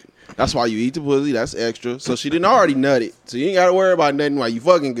 but That's why you eat the pussy. That's extra. So she didn't already nut it. So you ain't got to worry about nothing while you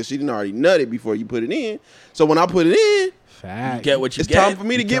fucking because she didn't already nut it before you put it in. So when I put it in, Fact. get what you it's get. time for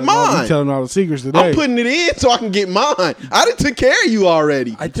me to get You mine. telling all the secrets today. I'm putting it in so I can get mine. I done took care of you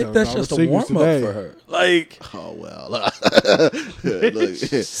already. I think telling that's all just the a warm up secrets today. for her. Like, Oh, well. Look,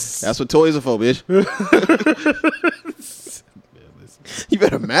 that's what toys are for, bitch. You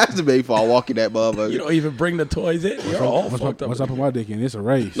better masturbate before I walk in that motherfucker. you don't even bring the toys in. You're all fucked up. What's up with my dick in? It's a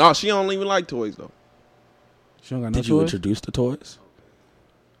race. No, she don't even like toys, though. She don't got no Did you toys? introduce the toys?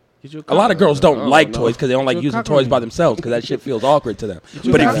 Get your A lot of girls don't Oh, like no. toys because they don't like Your using cock toys ring. by themselves because that shit feels awkward to them.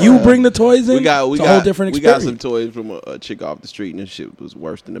 your But cock if you ring. bring the toys in, We got it's a whole different we experience. got some toys from a chick off the street, and this shit was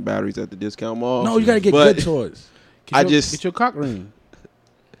worse than the batteries at the discount mall. No, you got to get But good toys. Get your cock ring.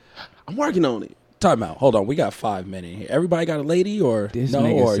 I'm working on it. Time out. Hold on. We got 5 minutes here. Everybody got a lady or This no?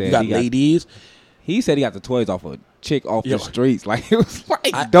 nigga Or said you got he got- ladies? He said he got the toys off a chick off Yo. the streets. Like it was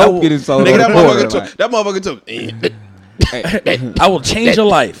like I dope will- getting sold. Nigga, on the that corner, motherfucker took. Hey, I will change your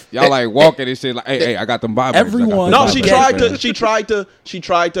life. y'all like walking and shit. Like, hey, I got them vibrators. Everyone- No, That's she not tried bad. to. She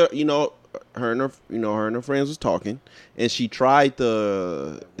tried to. You know, her and her friends was talking, and she tried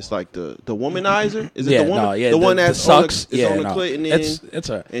the. It's like the womanizer. Is it Yeah, the woman? no, yeah, the one the that's sucks. On the, it's Yeah, on the no. clit, and then It's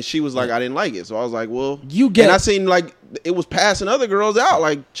a. and she was like, I didn't like it, so I was like, well, You get- And I seen like it was passing other girls out.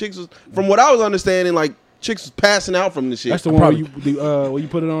 Like chicks was, from what I was understanding, like chicks was passing out from the shit. That's the one where you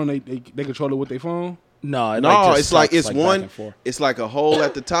put it on. They control it with their phone. No, it No, just it's like sucks, it's back one. and forth. It's like a hole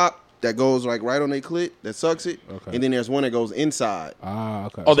at the top that goes like right on their clit that sucks it, Okay. and then there's one that goes inside. Ah,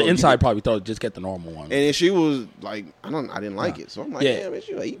 okay. Oh, the So you inside get- probably thought just get the normal one. And then she was like, I didn't like it, so I'm like, Yeah. yeah, bitch,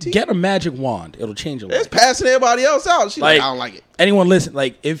 you ET. Get a magic wand. It'll change your It's life. passing everybody else out. She's like, Like- I don't like it. Anyone listen?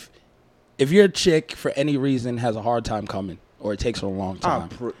 Like if your chick for any reason has a hard time coming or it takes her a long time,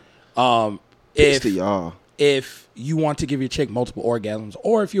 If if y'all, if you want to give your chick multiple orgasms,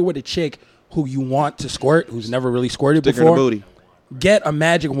 or if you're with a chick who you want to squirt, who's never really squirted stick her in the before, booty. get a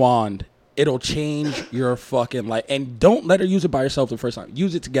magic wand. It'll change your fucking life. And don't let her use it by herself the first time.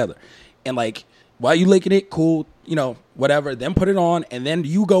 Use it together. And like while you licking it, cool, whatever. Then put it on, and then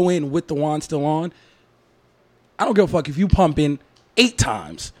you go in with the wand still on. I don't give a fuck if you pump in 8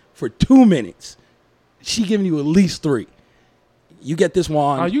 times for 2 minutes. She giving you at least 3. You get this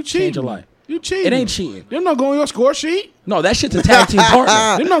wand. Are you cheating? Change your life. You cheating? It ain't cheating. They're not going on your score sheet. No, that shit's a tag team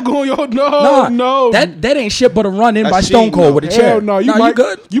partner. They're not going on your Nah, no. That ain't shit but a run in That's by Stone cheating, Cold though. with a Hell chair. no. You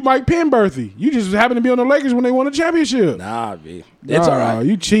good? You Mike Penberthy. You just happen to be on the Lakers when they won a championship. Nah, B. It's Nah, all right.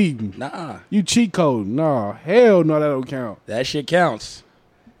 You cheating. Nah, You cheat code. No. Hell no, that don't count. that shit counts.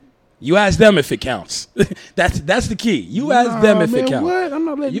 You ask them if it counts. That's the key. You ask them if man, it counts. What? I'm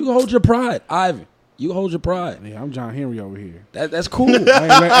not letting You can hold your pride, Ivan. You hold your pride. Yeah, I'm John Henry over here. That's cool. I ain't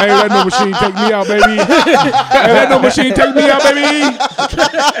let no machine take me out, baby. Ain't let no machine take me out, baby.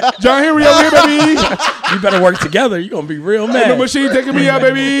 John Henry over here, baby. You better work together. You're going to be real Ain't mad. no machine taking me out,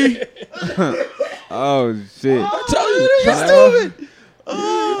 baby. Oh shit! I tell you. Try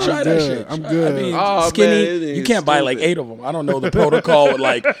it. Try that good. shit. I'm Try- good. I mean, Oh, skinny, man, it you is can't buy like stupid. 8 of them. I don't know the protocol with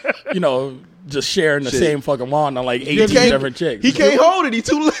like, just sharing the Shit. same fucking wand on like 18 He can't- different chicks. He can't hold it. He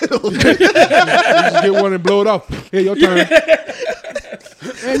too little. Just get one and blow it off. Here, your turn.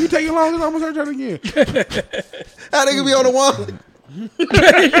 Man, you taking long as I'm gonna try it again. How they gonna be on the wall?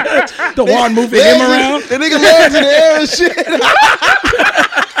 The wand moving him around. The nigga legs in the air and shit.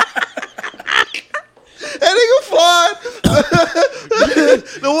 That nigga flying.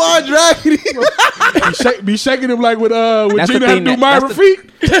 The wand dragging him. Be shaking him like with That's the Gina had to thing do that- Myra that's feet.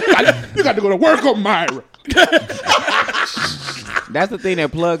 Like, you got to go to work on Myra. That's the thing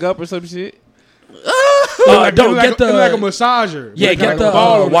that plug up or some shit. Don't get the like a massager. Yeah, Like get a the,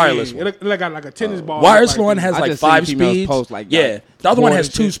 ball on the wireless end. one. It look like a tennis ball. Wireless Like, one has I like just seen 5 females speeds. post like yeah, that. the other one Four has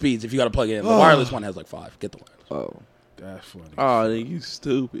and 2 shit. speeds if you got to plug it in. The wireless one has like 5. Get the wireless. Oh. That's funny. Oh, nigga, you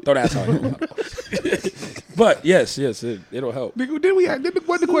stupid. Don't ask how I know about it. But yes, it'll help. Nigga,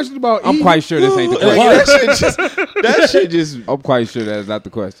 what the question about? I'm quite sure this ain't the It question. was. That shit just. I'm quite sure that's not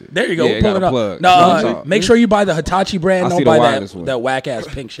the question. There you go. Yeah, Pull got it a up. plug. No, make sure you buy the Hitachi brand. I Don't see the buy wireless one. that whack ass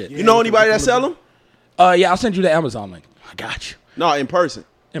pink shit. You know anybody that sell them? Yeah, I'll send you the Amazon link. I got you. No, in person.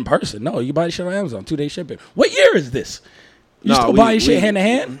 In person. No, you buy the shit on Amazon. 2-day shipping. What year is this? You Nah, still buying shit hand to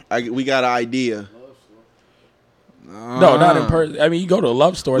hand? We got an idea. No, not in person. I mean, you go to a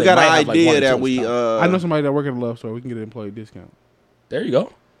love store. We they got might an have, like, idea one or that two we. in stock. I know somebody that work at a love store. We can get an employee discount. There you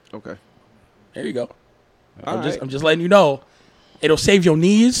go. Okay. There you go. All right. I'm just letting you know. It'll save your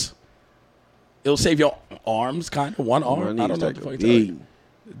knees. It'll save your arms, kind of one arm. I don't know what the fuck to tell you.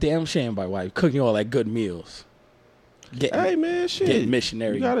 Damn shame, my wife cooking all like good meals. Hey man, shit. Get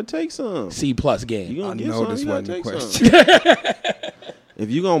missionary. You gotta take some. C+ game. You gonna I get know some, this you gotta wasn't the take question. some. If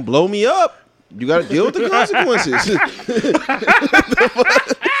you gonna blow me up, you gotta deal with the consequences.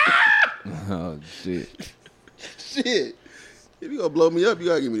 Oh shit. Shit. If you gonna blow me up, you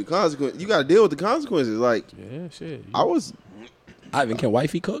gotta give me the consequence. You gotta deal with the consequences. Like Yeah, shit. I was. Ivan, can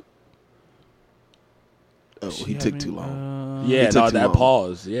wifey cook? Oh, he took too long. Yeah, took no, too that long.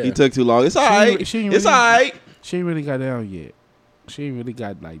 pause. Yeah, He took too long. It's all right. she ain't It's really- all right. She ain't really got down yet. She ain't really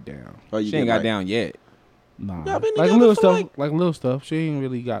got like down. Oh, you She ain't get got right. down yet. Nah, Y'all been like together little for, stuff. like- Like little stuff. She ain't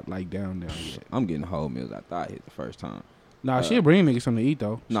really got like down yet. I'm getting whole meals after I hit the first time. Nah, she'll bring niggas something to eat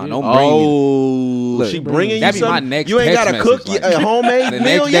though. Nah, She'll- don't bring me. Oh, Look, she bringing you that'd be my something. next You ain't text got to cook message, like- a homemade The meal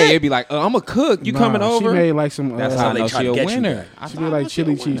next day yet. it'd be like, I'm a cook. You Nah, coming over? She made like some. That's how I they know try she to a get you winner. back. She did like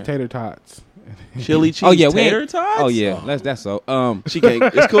chili cheese tater tots. Chili cheese Oh yeah, we ain't- tater tots. Oh yeah, that's so. She can't.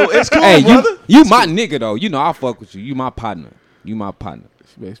 It's cool. It's cool, Hey, brother. you my nigga though. You know I fuck with you. You my partner. You my partner.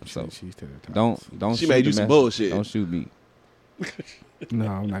 She made some So, chili cheese tater tots. Don't. She shoot made the you some message. bullshit. Don't shoot me. No,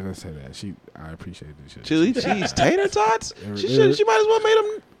 I'm not gonna say that. I appreciate this shit. Chili cheese tater tots. She Yeah. should. She might as well made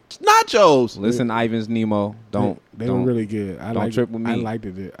them nachos. Listen, Ivan's Nemo. Don't. They were really good. I don't liked trip with me. I liked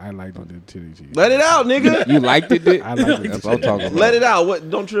it. I liked the chili cheese. Let it out, nigga. You liked it. I liked it. That's what I'm talking about. Let it out. What?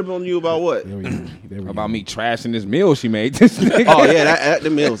 Don't trip on you about what? They were yummy. They were About yummy. me trashing this meal she made. This nigga. Oh yeah, that the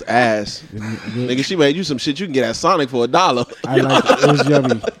meal's ass. Nigga, she made you some shit you can get at Sonic for $1. I liked it. It was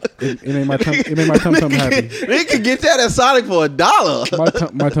yummy. It made my tum tum happy. They could get that at Sonic for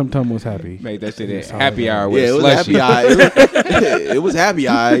 $1. My tum tum was happy. Made that shit It at was solid. happy hour with Yeah, it a was slushy. happy eye. It was happy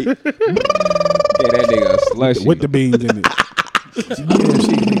eye. Yeah, that nigga a slushy. With the beans in it. Yeah, she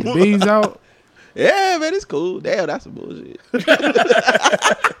leave the beans out. Yeah, man, it's cool. Damn, that's some bullshit.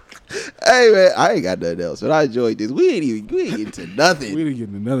 Hey man, I ain't got nothing else, but I enjoyed this. We ain't getting to nothing. We didn't get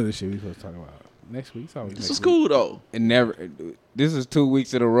into none of the shit we supposed to talk about. Next week, it's always This next was week. cool though. And never. This is 2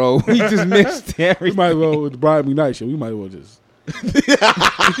 weeks in a row. We just missed We everything. might as well with the Brian McKnight shit. We might as well just.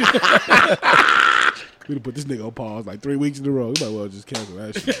 We done put this nigga on pause like 3 weeks in a row. We might as well just cancel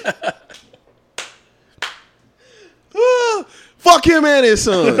that shit. Fuck him and his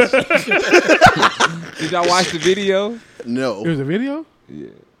sons. Did y'all watch the video? No. There's a video. Yeah.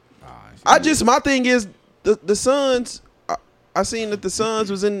 My thing is the sons. I seen that the sons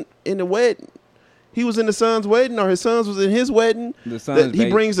was in the wedding. He was in the son's wedding, or his sons was in his wedding. The sons, He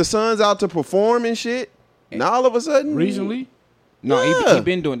brings the sons out to perform and shit. And all of a sudden, Recently, No, Yeah. he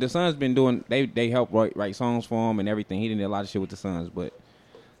been doing. The Sons been doing. They help write songs for him and everything. He did a lot of shit with the Sons, but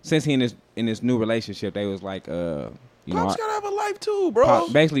since he in this new relationship, they was like, you know, Pop's gotta have a life too, bro.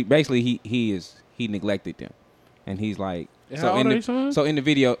 Pop, basically he neglected them, and he's like, And how old are his sons? so in the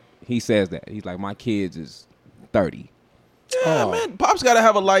video he says that he's like, my kids is 30. Yeah, man. Pop's gotta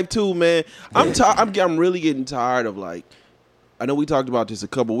have a life too, man. I'm really getting tired of, like, I know we talked about this a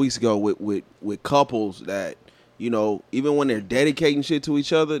couple weeks ago with couples that, you know, even when they're dedicating shit to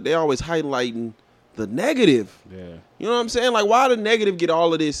each other, they always highlighting the negative. yeah. You know what I'm saying? Like, why the negative get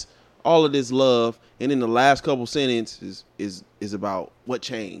all of this love, and then the last couple sentences is about what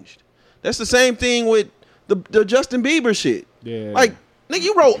changed. That's the same thing with the Justin Bieber shit. Yeah. Like, nigga,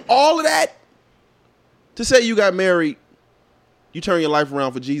 you wrote all of that to say you got married, you turn your life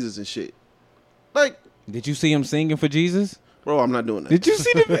around for Jesus and shit. Like, Did you see him singing for Jesus? bro, I'm not doing that. Did you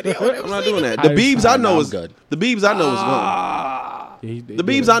see the video? I'm not doing that. The Biebs I know is good. The Biebs I know is gone. The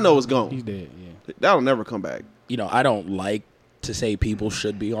Biebs I know is gone. He's dead. Yeah. That'll never come back. You know, I don't like to say people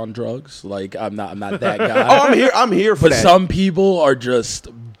should be on drugs. Like, I'm not that guy. Oh, I'm here for But that. some people are just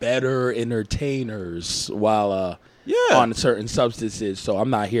better entertainers while Yeah. on certain substances. So I'm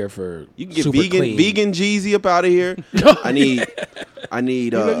not here for You can get super vegan clean. Jeezy up out of here. I need I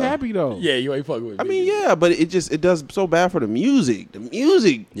need. You look happy though. Yeah, you ain't fucking with I me. mean, yeah, but it does so bad for the music. The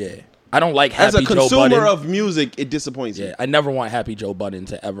music. Yeah. I don't like As Happy a Joe consumer Budden. of music, it disappoints me. Yeah, I never want Happy Joe Budden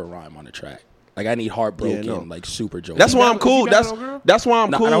to ever rhyme on a track. Like I need Heartbroken, Yeah, no. like Super Joe. That's Budden. why I'm cool. If you got no girl? That's why I'm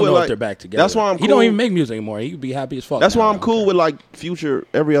No, cool. I don't with know like, if they're back together. That's why I'm cool. He don't even make music anymore. He could be happy as fuck. That's now. why I I'm don't cool care. with like Future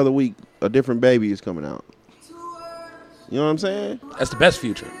every other week. A different baby is coming out. You know what I'm saying? That's the best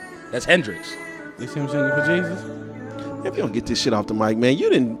Future. That's Hendrix. You see him singing for Jesus? If you don't get this shit off the mic, man, you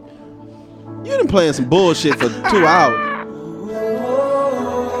didn't playing some bullshit for 2 hours.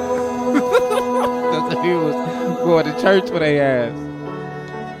 He was going to church for they ass.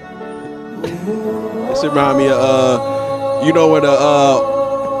 This remind me of you know when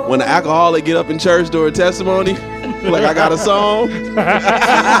the alcoholic get up in church during testimony, like I got a song,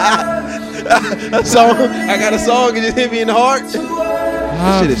 a song, I got a song, it just hit me in the heart.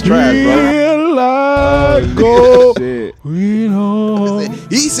 This shit is trash, bro. Shit. We know.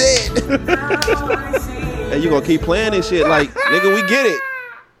 He said, and you gonna keep playing this shit like, nigga, we get it.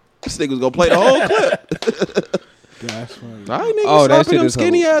 This nigga was gonna play the whole clip. That's funny. All right, nigga, Oh, that slapping shit them is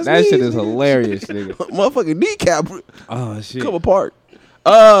skinny ass that shit knees, is nigga. hilarious, nigga. Motherfucking kneecap Oh shit. come apart.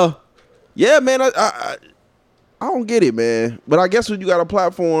 Yeah, man, I don't get it, man. But I guess when you got a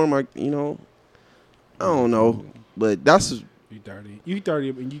platform, like, you know, I don't know. But that's You 30. You 30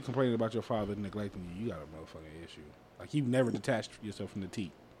 and you complaining about your father neglecting you. You got a motherfucking issue. Like, you've never detached yourself from the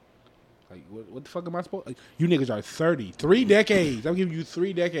teat. Like, what the fuck am I supposed like, you niggas are 30. 3 decades. I'm giving you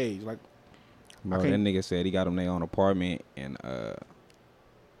 3 decades. Like, Bro, I that can't- nigga said he got them their own apartment and Why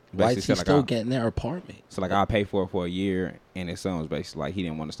basically is he said, still like, getting their apartment? so like I'll pay for it for a year, and his son was basically like he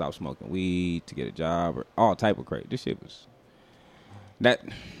didn't want to stop smoking weed to get a job or all type of crazy. This shit was that.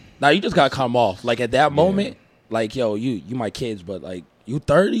 Now you just gotta come off. Like at that moment, like yo, you my kids, but like you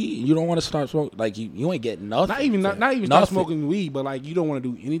 30, you don't want to start smoking. Like you ain't getting nothing. not even stop Nothing. smoking weed, but like, you don't want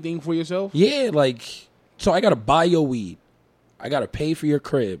to do anything for yourself. Yeah, like so I gotta buy your weed. I gotta pay for your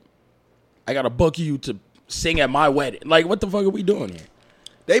crib. I gotta book you to sing at my wedding. Like what the fuck are we doing here?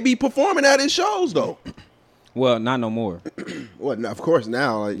 they be performing at his shows though. Well, not no more. What? Now, of course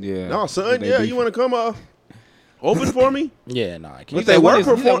now, like, Yeah. no, son, They yeah, beef. you want to come open for me? Yeah, nah, I He can't. they said, were he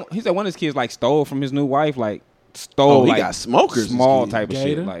said perform- he said one of his kids like stole from his new wife, like stole. Oh, he like, got smokers, this small kid. type of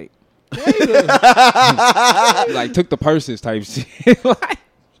Gator? shit, like like took the purses type shit. Like,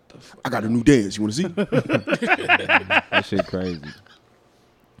 I got a new dance. You want to see? that shit crazy.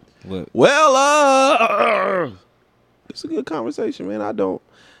 Look, Well, it's a good conversation, man.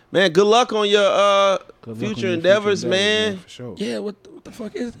 Man, good luck on your Good luck on future your endeavors, future man. For sure. Yeah, what the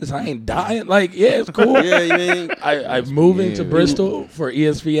fuck is this? I ain't dying. Like, yeah, it's cool. Yeah, you mean I'm moving to Bristol for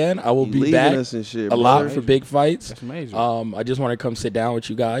ESPN. I will be leaving back us and shit, a lot brother. for big fights. That's amazing. I just want to come sit down with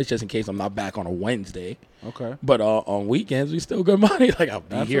you guys just in case I'm not back on a Wednesday. Okay. But on weekends, we still good money. Like, I'll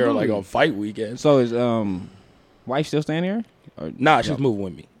be here Absolutely. like on fight weekends. so is wife still staying here? Or, Nah, she's moving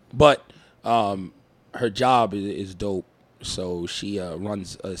with me. But her job is dope. So she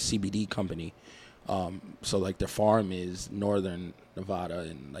runs a CBD company. So like their farm is northern Nevada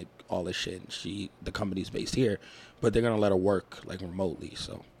and like all this shit. The company's based here, but they're gonna let her work like remotely.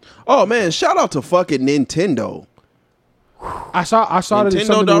 So Oh man, shout out to fucking Nintendo. I saw that. it's Nintendo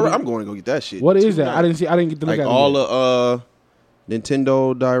something Direct. with- I'm going to go get that shit. What is tonight. that? I didn't get to look Like at all it. the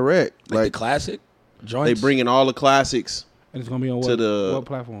Nintendo Direct. like the Like classic they joints. bringing all the classics. And it's gonna be on to what, the- what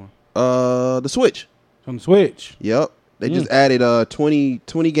platform? The Switch. It's on the Switch. Yep. They just added 20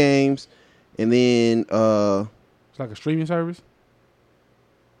 games, and then It's like a streaming service.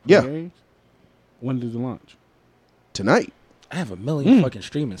 yeah, Games? When does it launch? tonight. I have a million fucking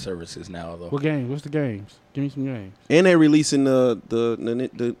streaming services now though. What games? What's the games? Give me some games. And they're releasing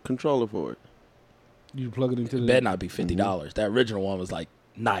the controller for it. You plug it into the. It better not be $50. That original one was like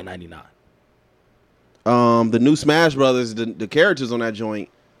 $9.99. The new Smash Brothers, the characters on that joint.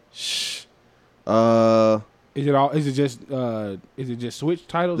 Shh. Is it all? Is it just? Is it just Switch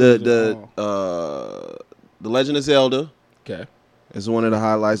titles? or is it all- The Legend of Zelda Okay. is one of the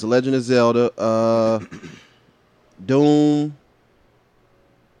highlights. The Legend of Zelda, Doom,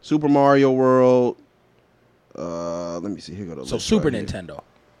 Super Mario World. Let me see. Here go the So list Super right here. Nintendo.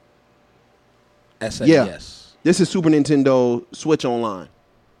 SNES. Yeah. This is Super Nintendo Switch Online.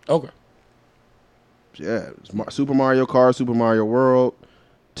 Okay. Yeah, it's Super Mario Kart, Super Mario World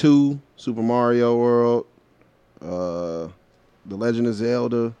 2, Super Mario World, The Legend of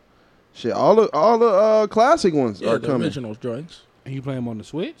Zelda, shit. All the classic ones Yeah, are the coming. original joints. And you play them on the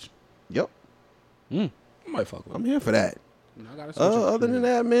Switch? Yep, I might fuck with I'm them. here for that. No, I got a Switch. Other than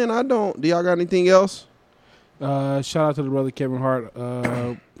that, man, I don't. Do y'all got anything else? Shout out to the brother Kevin Hart.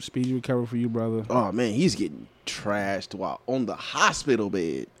 Speedy recovery for you, brother. Oh man, he's getting trashed while on the hospital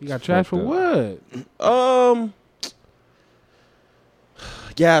bed. You got trash for what?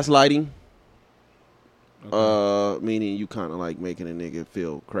 Gaslighting. Meaning you kind of like making a nigga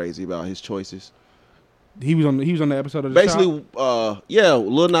feel crazy about his choices. He was on the episode of the Basically, yeah,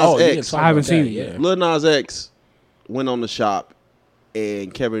 Lil Nas X. I haven't seen it yet. Lil Nas X went on the shop,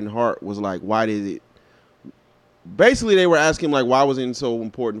 and Kevin Hart was like, "Why did it?" Basically, they were asking him like, "Why was it so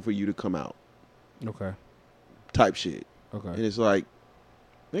important for you to come out?" Okay. Type shit. Okay. And it's like,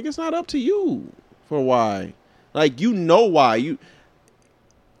 nigga, it's not up to you for why. Like, you know why.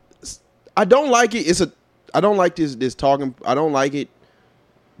 I don't like it. I don't like this talking. I don't like it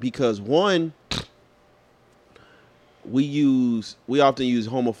because one, we often use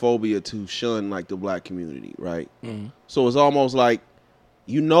homophobia to shun like the black community, right? Mm-hmm. So it's almost like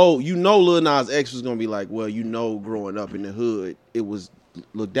you know Lil Nas X was gonna be like, well, growing up in the hood, it was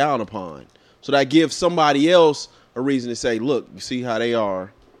looked down upon. So that gives somebody else a reason to say, look, you see how they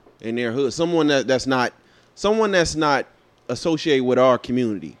are in their hood. Someone that's not associated with our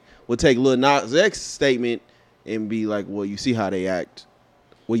community would take Lil Nas X statement and be like, well, you see how they act.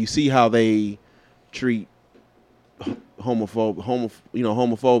 Well, you see how they treat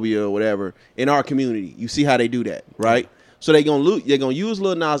homophobia or whatever in our community. You see how they do that, right? So they're gonna use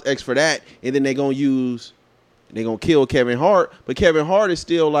Lil Nas X for that, and then they're gonna kill Kevin Hart. But Kevin Hart is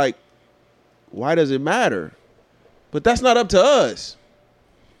still like, why does it matter? But that's not up to us.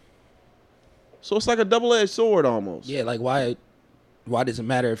 So it's like a double-edged sword almost. Yeah, like why does it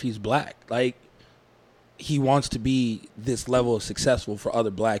matter if he's black? Like, he wants to be this level of successful for other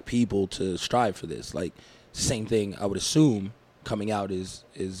black people to strive for this. Like, same thing I would assume coming out is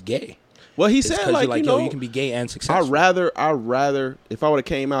gay. Well, he said like you can be gay and successful. I'd rather if I would have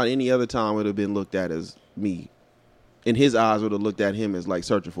came out any other time, it would have been looked at as me. In his eyes, would have looked at him as like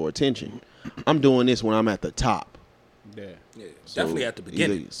searching for attention. I'm doing this when I'm at the top. Yeah, definitely at the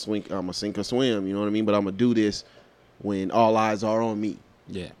beginning. I'm a sink or swim, you know what I mean? But I'm gonna do this when all eyes are on me.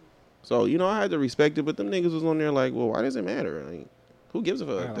 Yeah. So I had to respect it, but them niggas was on there like, well, why does it matter? Like, who gives a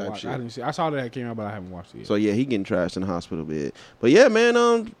fuck? Type shit. I didn't see. I saw that it came out, but I haven't watched it yet. So yeah, he getting trashed in the hospital bed. But yeah,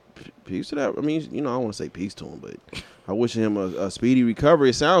 man, peace to that. I mean, I don't want to say peace to him, but I wish him a speedy recovery.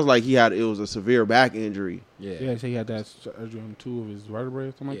 It sounds like it was a severe back injury. Yeah. So he had that surgery on 2 of his vertebrae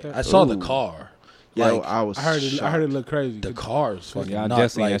or something like that. I saw the car. Yeah, like, I heard it looked crazy. The car's fucking I nuts.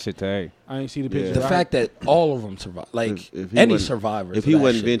 just seen that shit today. I ain't see the picture. The fact that all of them survived, like if any survivors. If he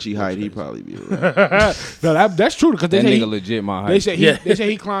wasn't Vinci height, he'd probably be around. No, that's true because That nigga legit my height. They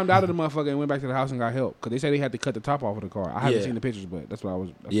say he climbed out of the motherfucker and went back to the house and got help because they say they had to cut the top off of the car. I haven't seen the pictures, but that's what I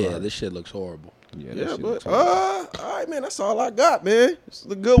was. This shit looks horrible. Yeah, but all right, man. That's all I got, man. This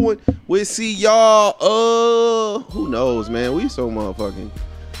is a good one. We'll see y'all. Who knows, man? We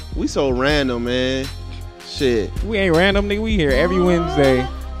so random, man. Shit. We ain't random, nigga. We here every Wednesday.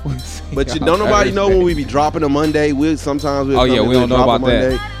 But don't nobody know when we be dropping a Monday. We don't know about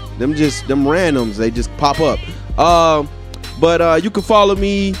that. Them randoms. They just pop up. But you can follow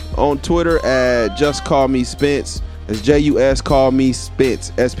me on Twitter at Just Call Me Spence. It's JUS Call Me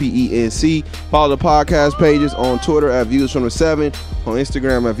Spence, SPENC. Follow the podcast pages on Twitter at Views from the 7, on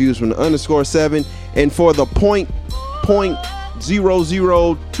Instagram at Views from the _7, and for the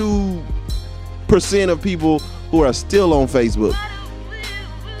 0.002% of people who are still on Facebook,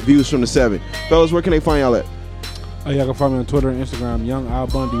 Views from the 7. Fellas, where can they find y'all at? Y'all can find me on Twitter and Instagram, Young Al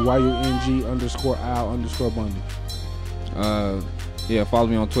Bundy, YUNG_Al_Bundy. Yeah, follow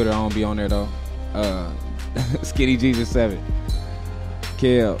me on Twitter. I don't be on there though. Skitty Jesus 7.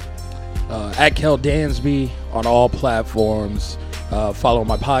 Kel. At Kel Dansby on all platforms. Follow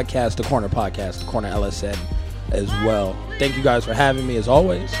my podcast, The Corner Podcast, The Corner LSN as well. Thank you guys for having me as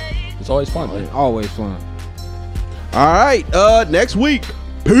always. It's always fun. Always fun. All right. Next week.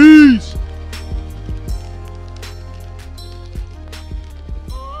 Peace.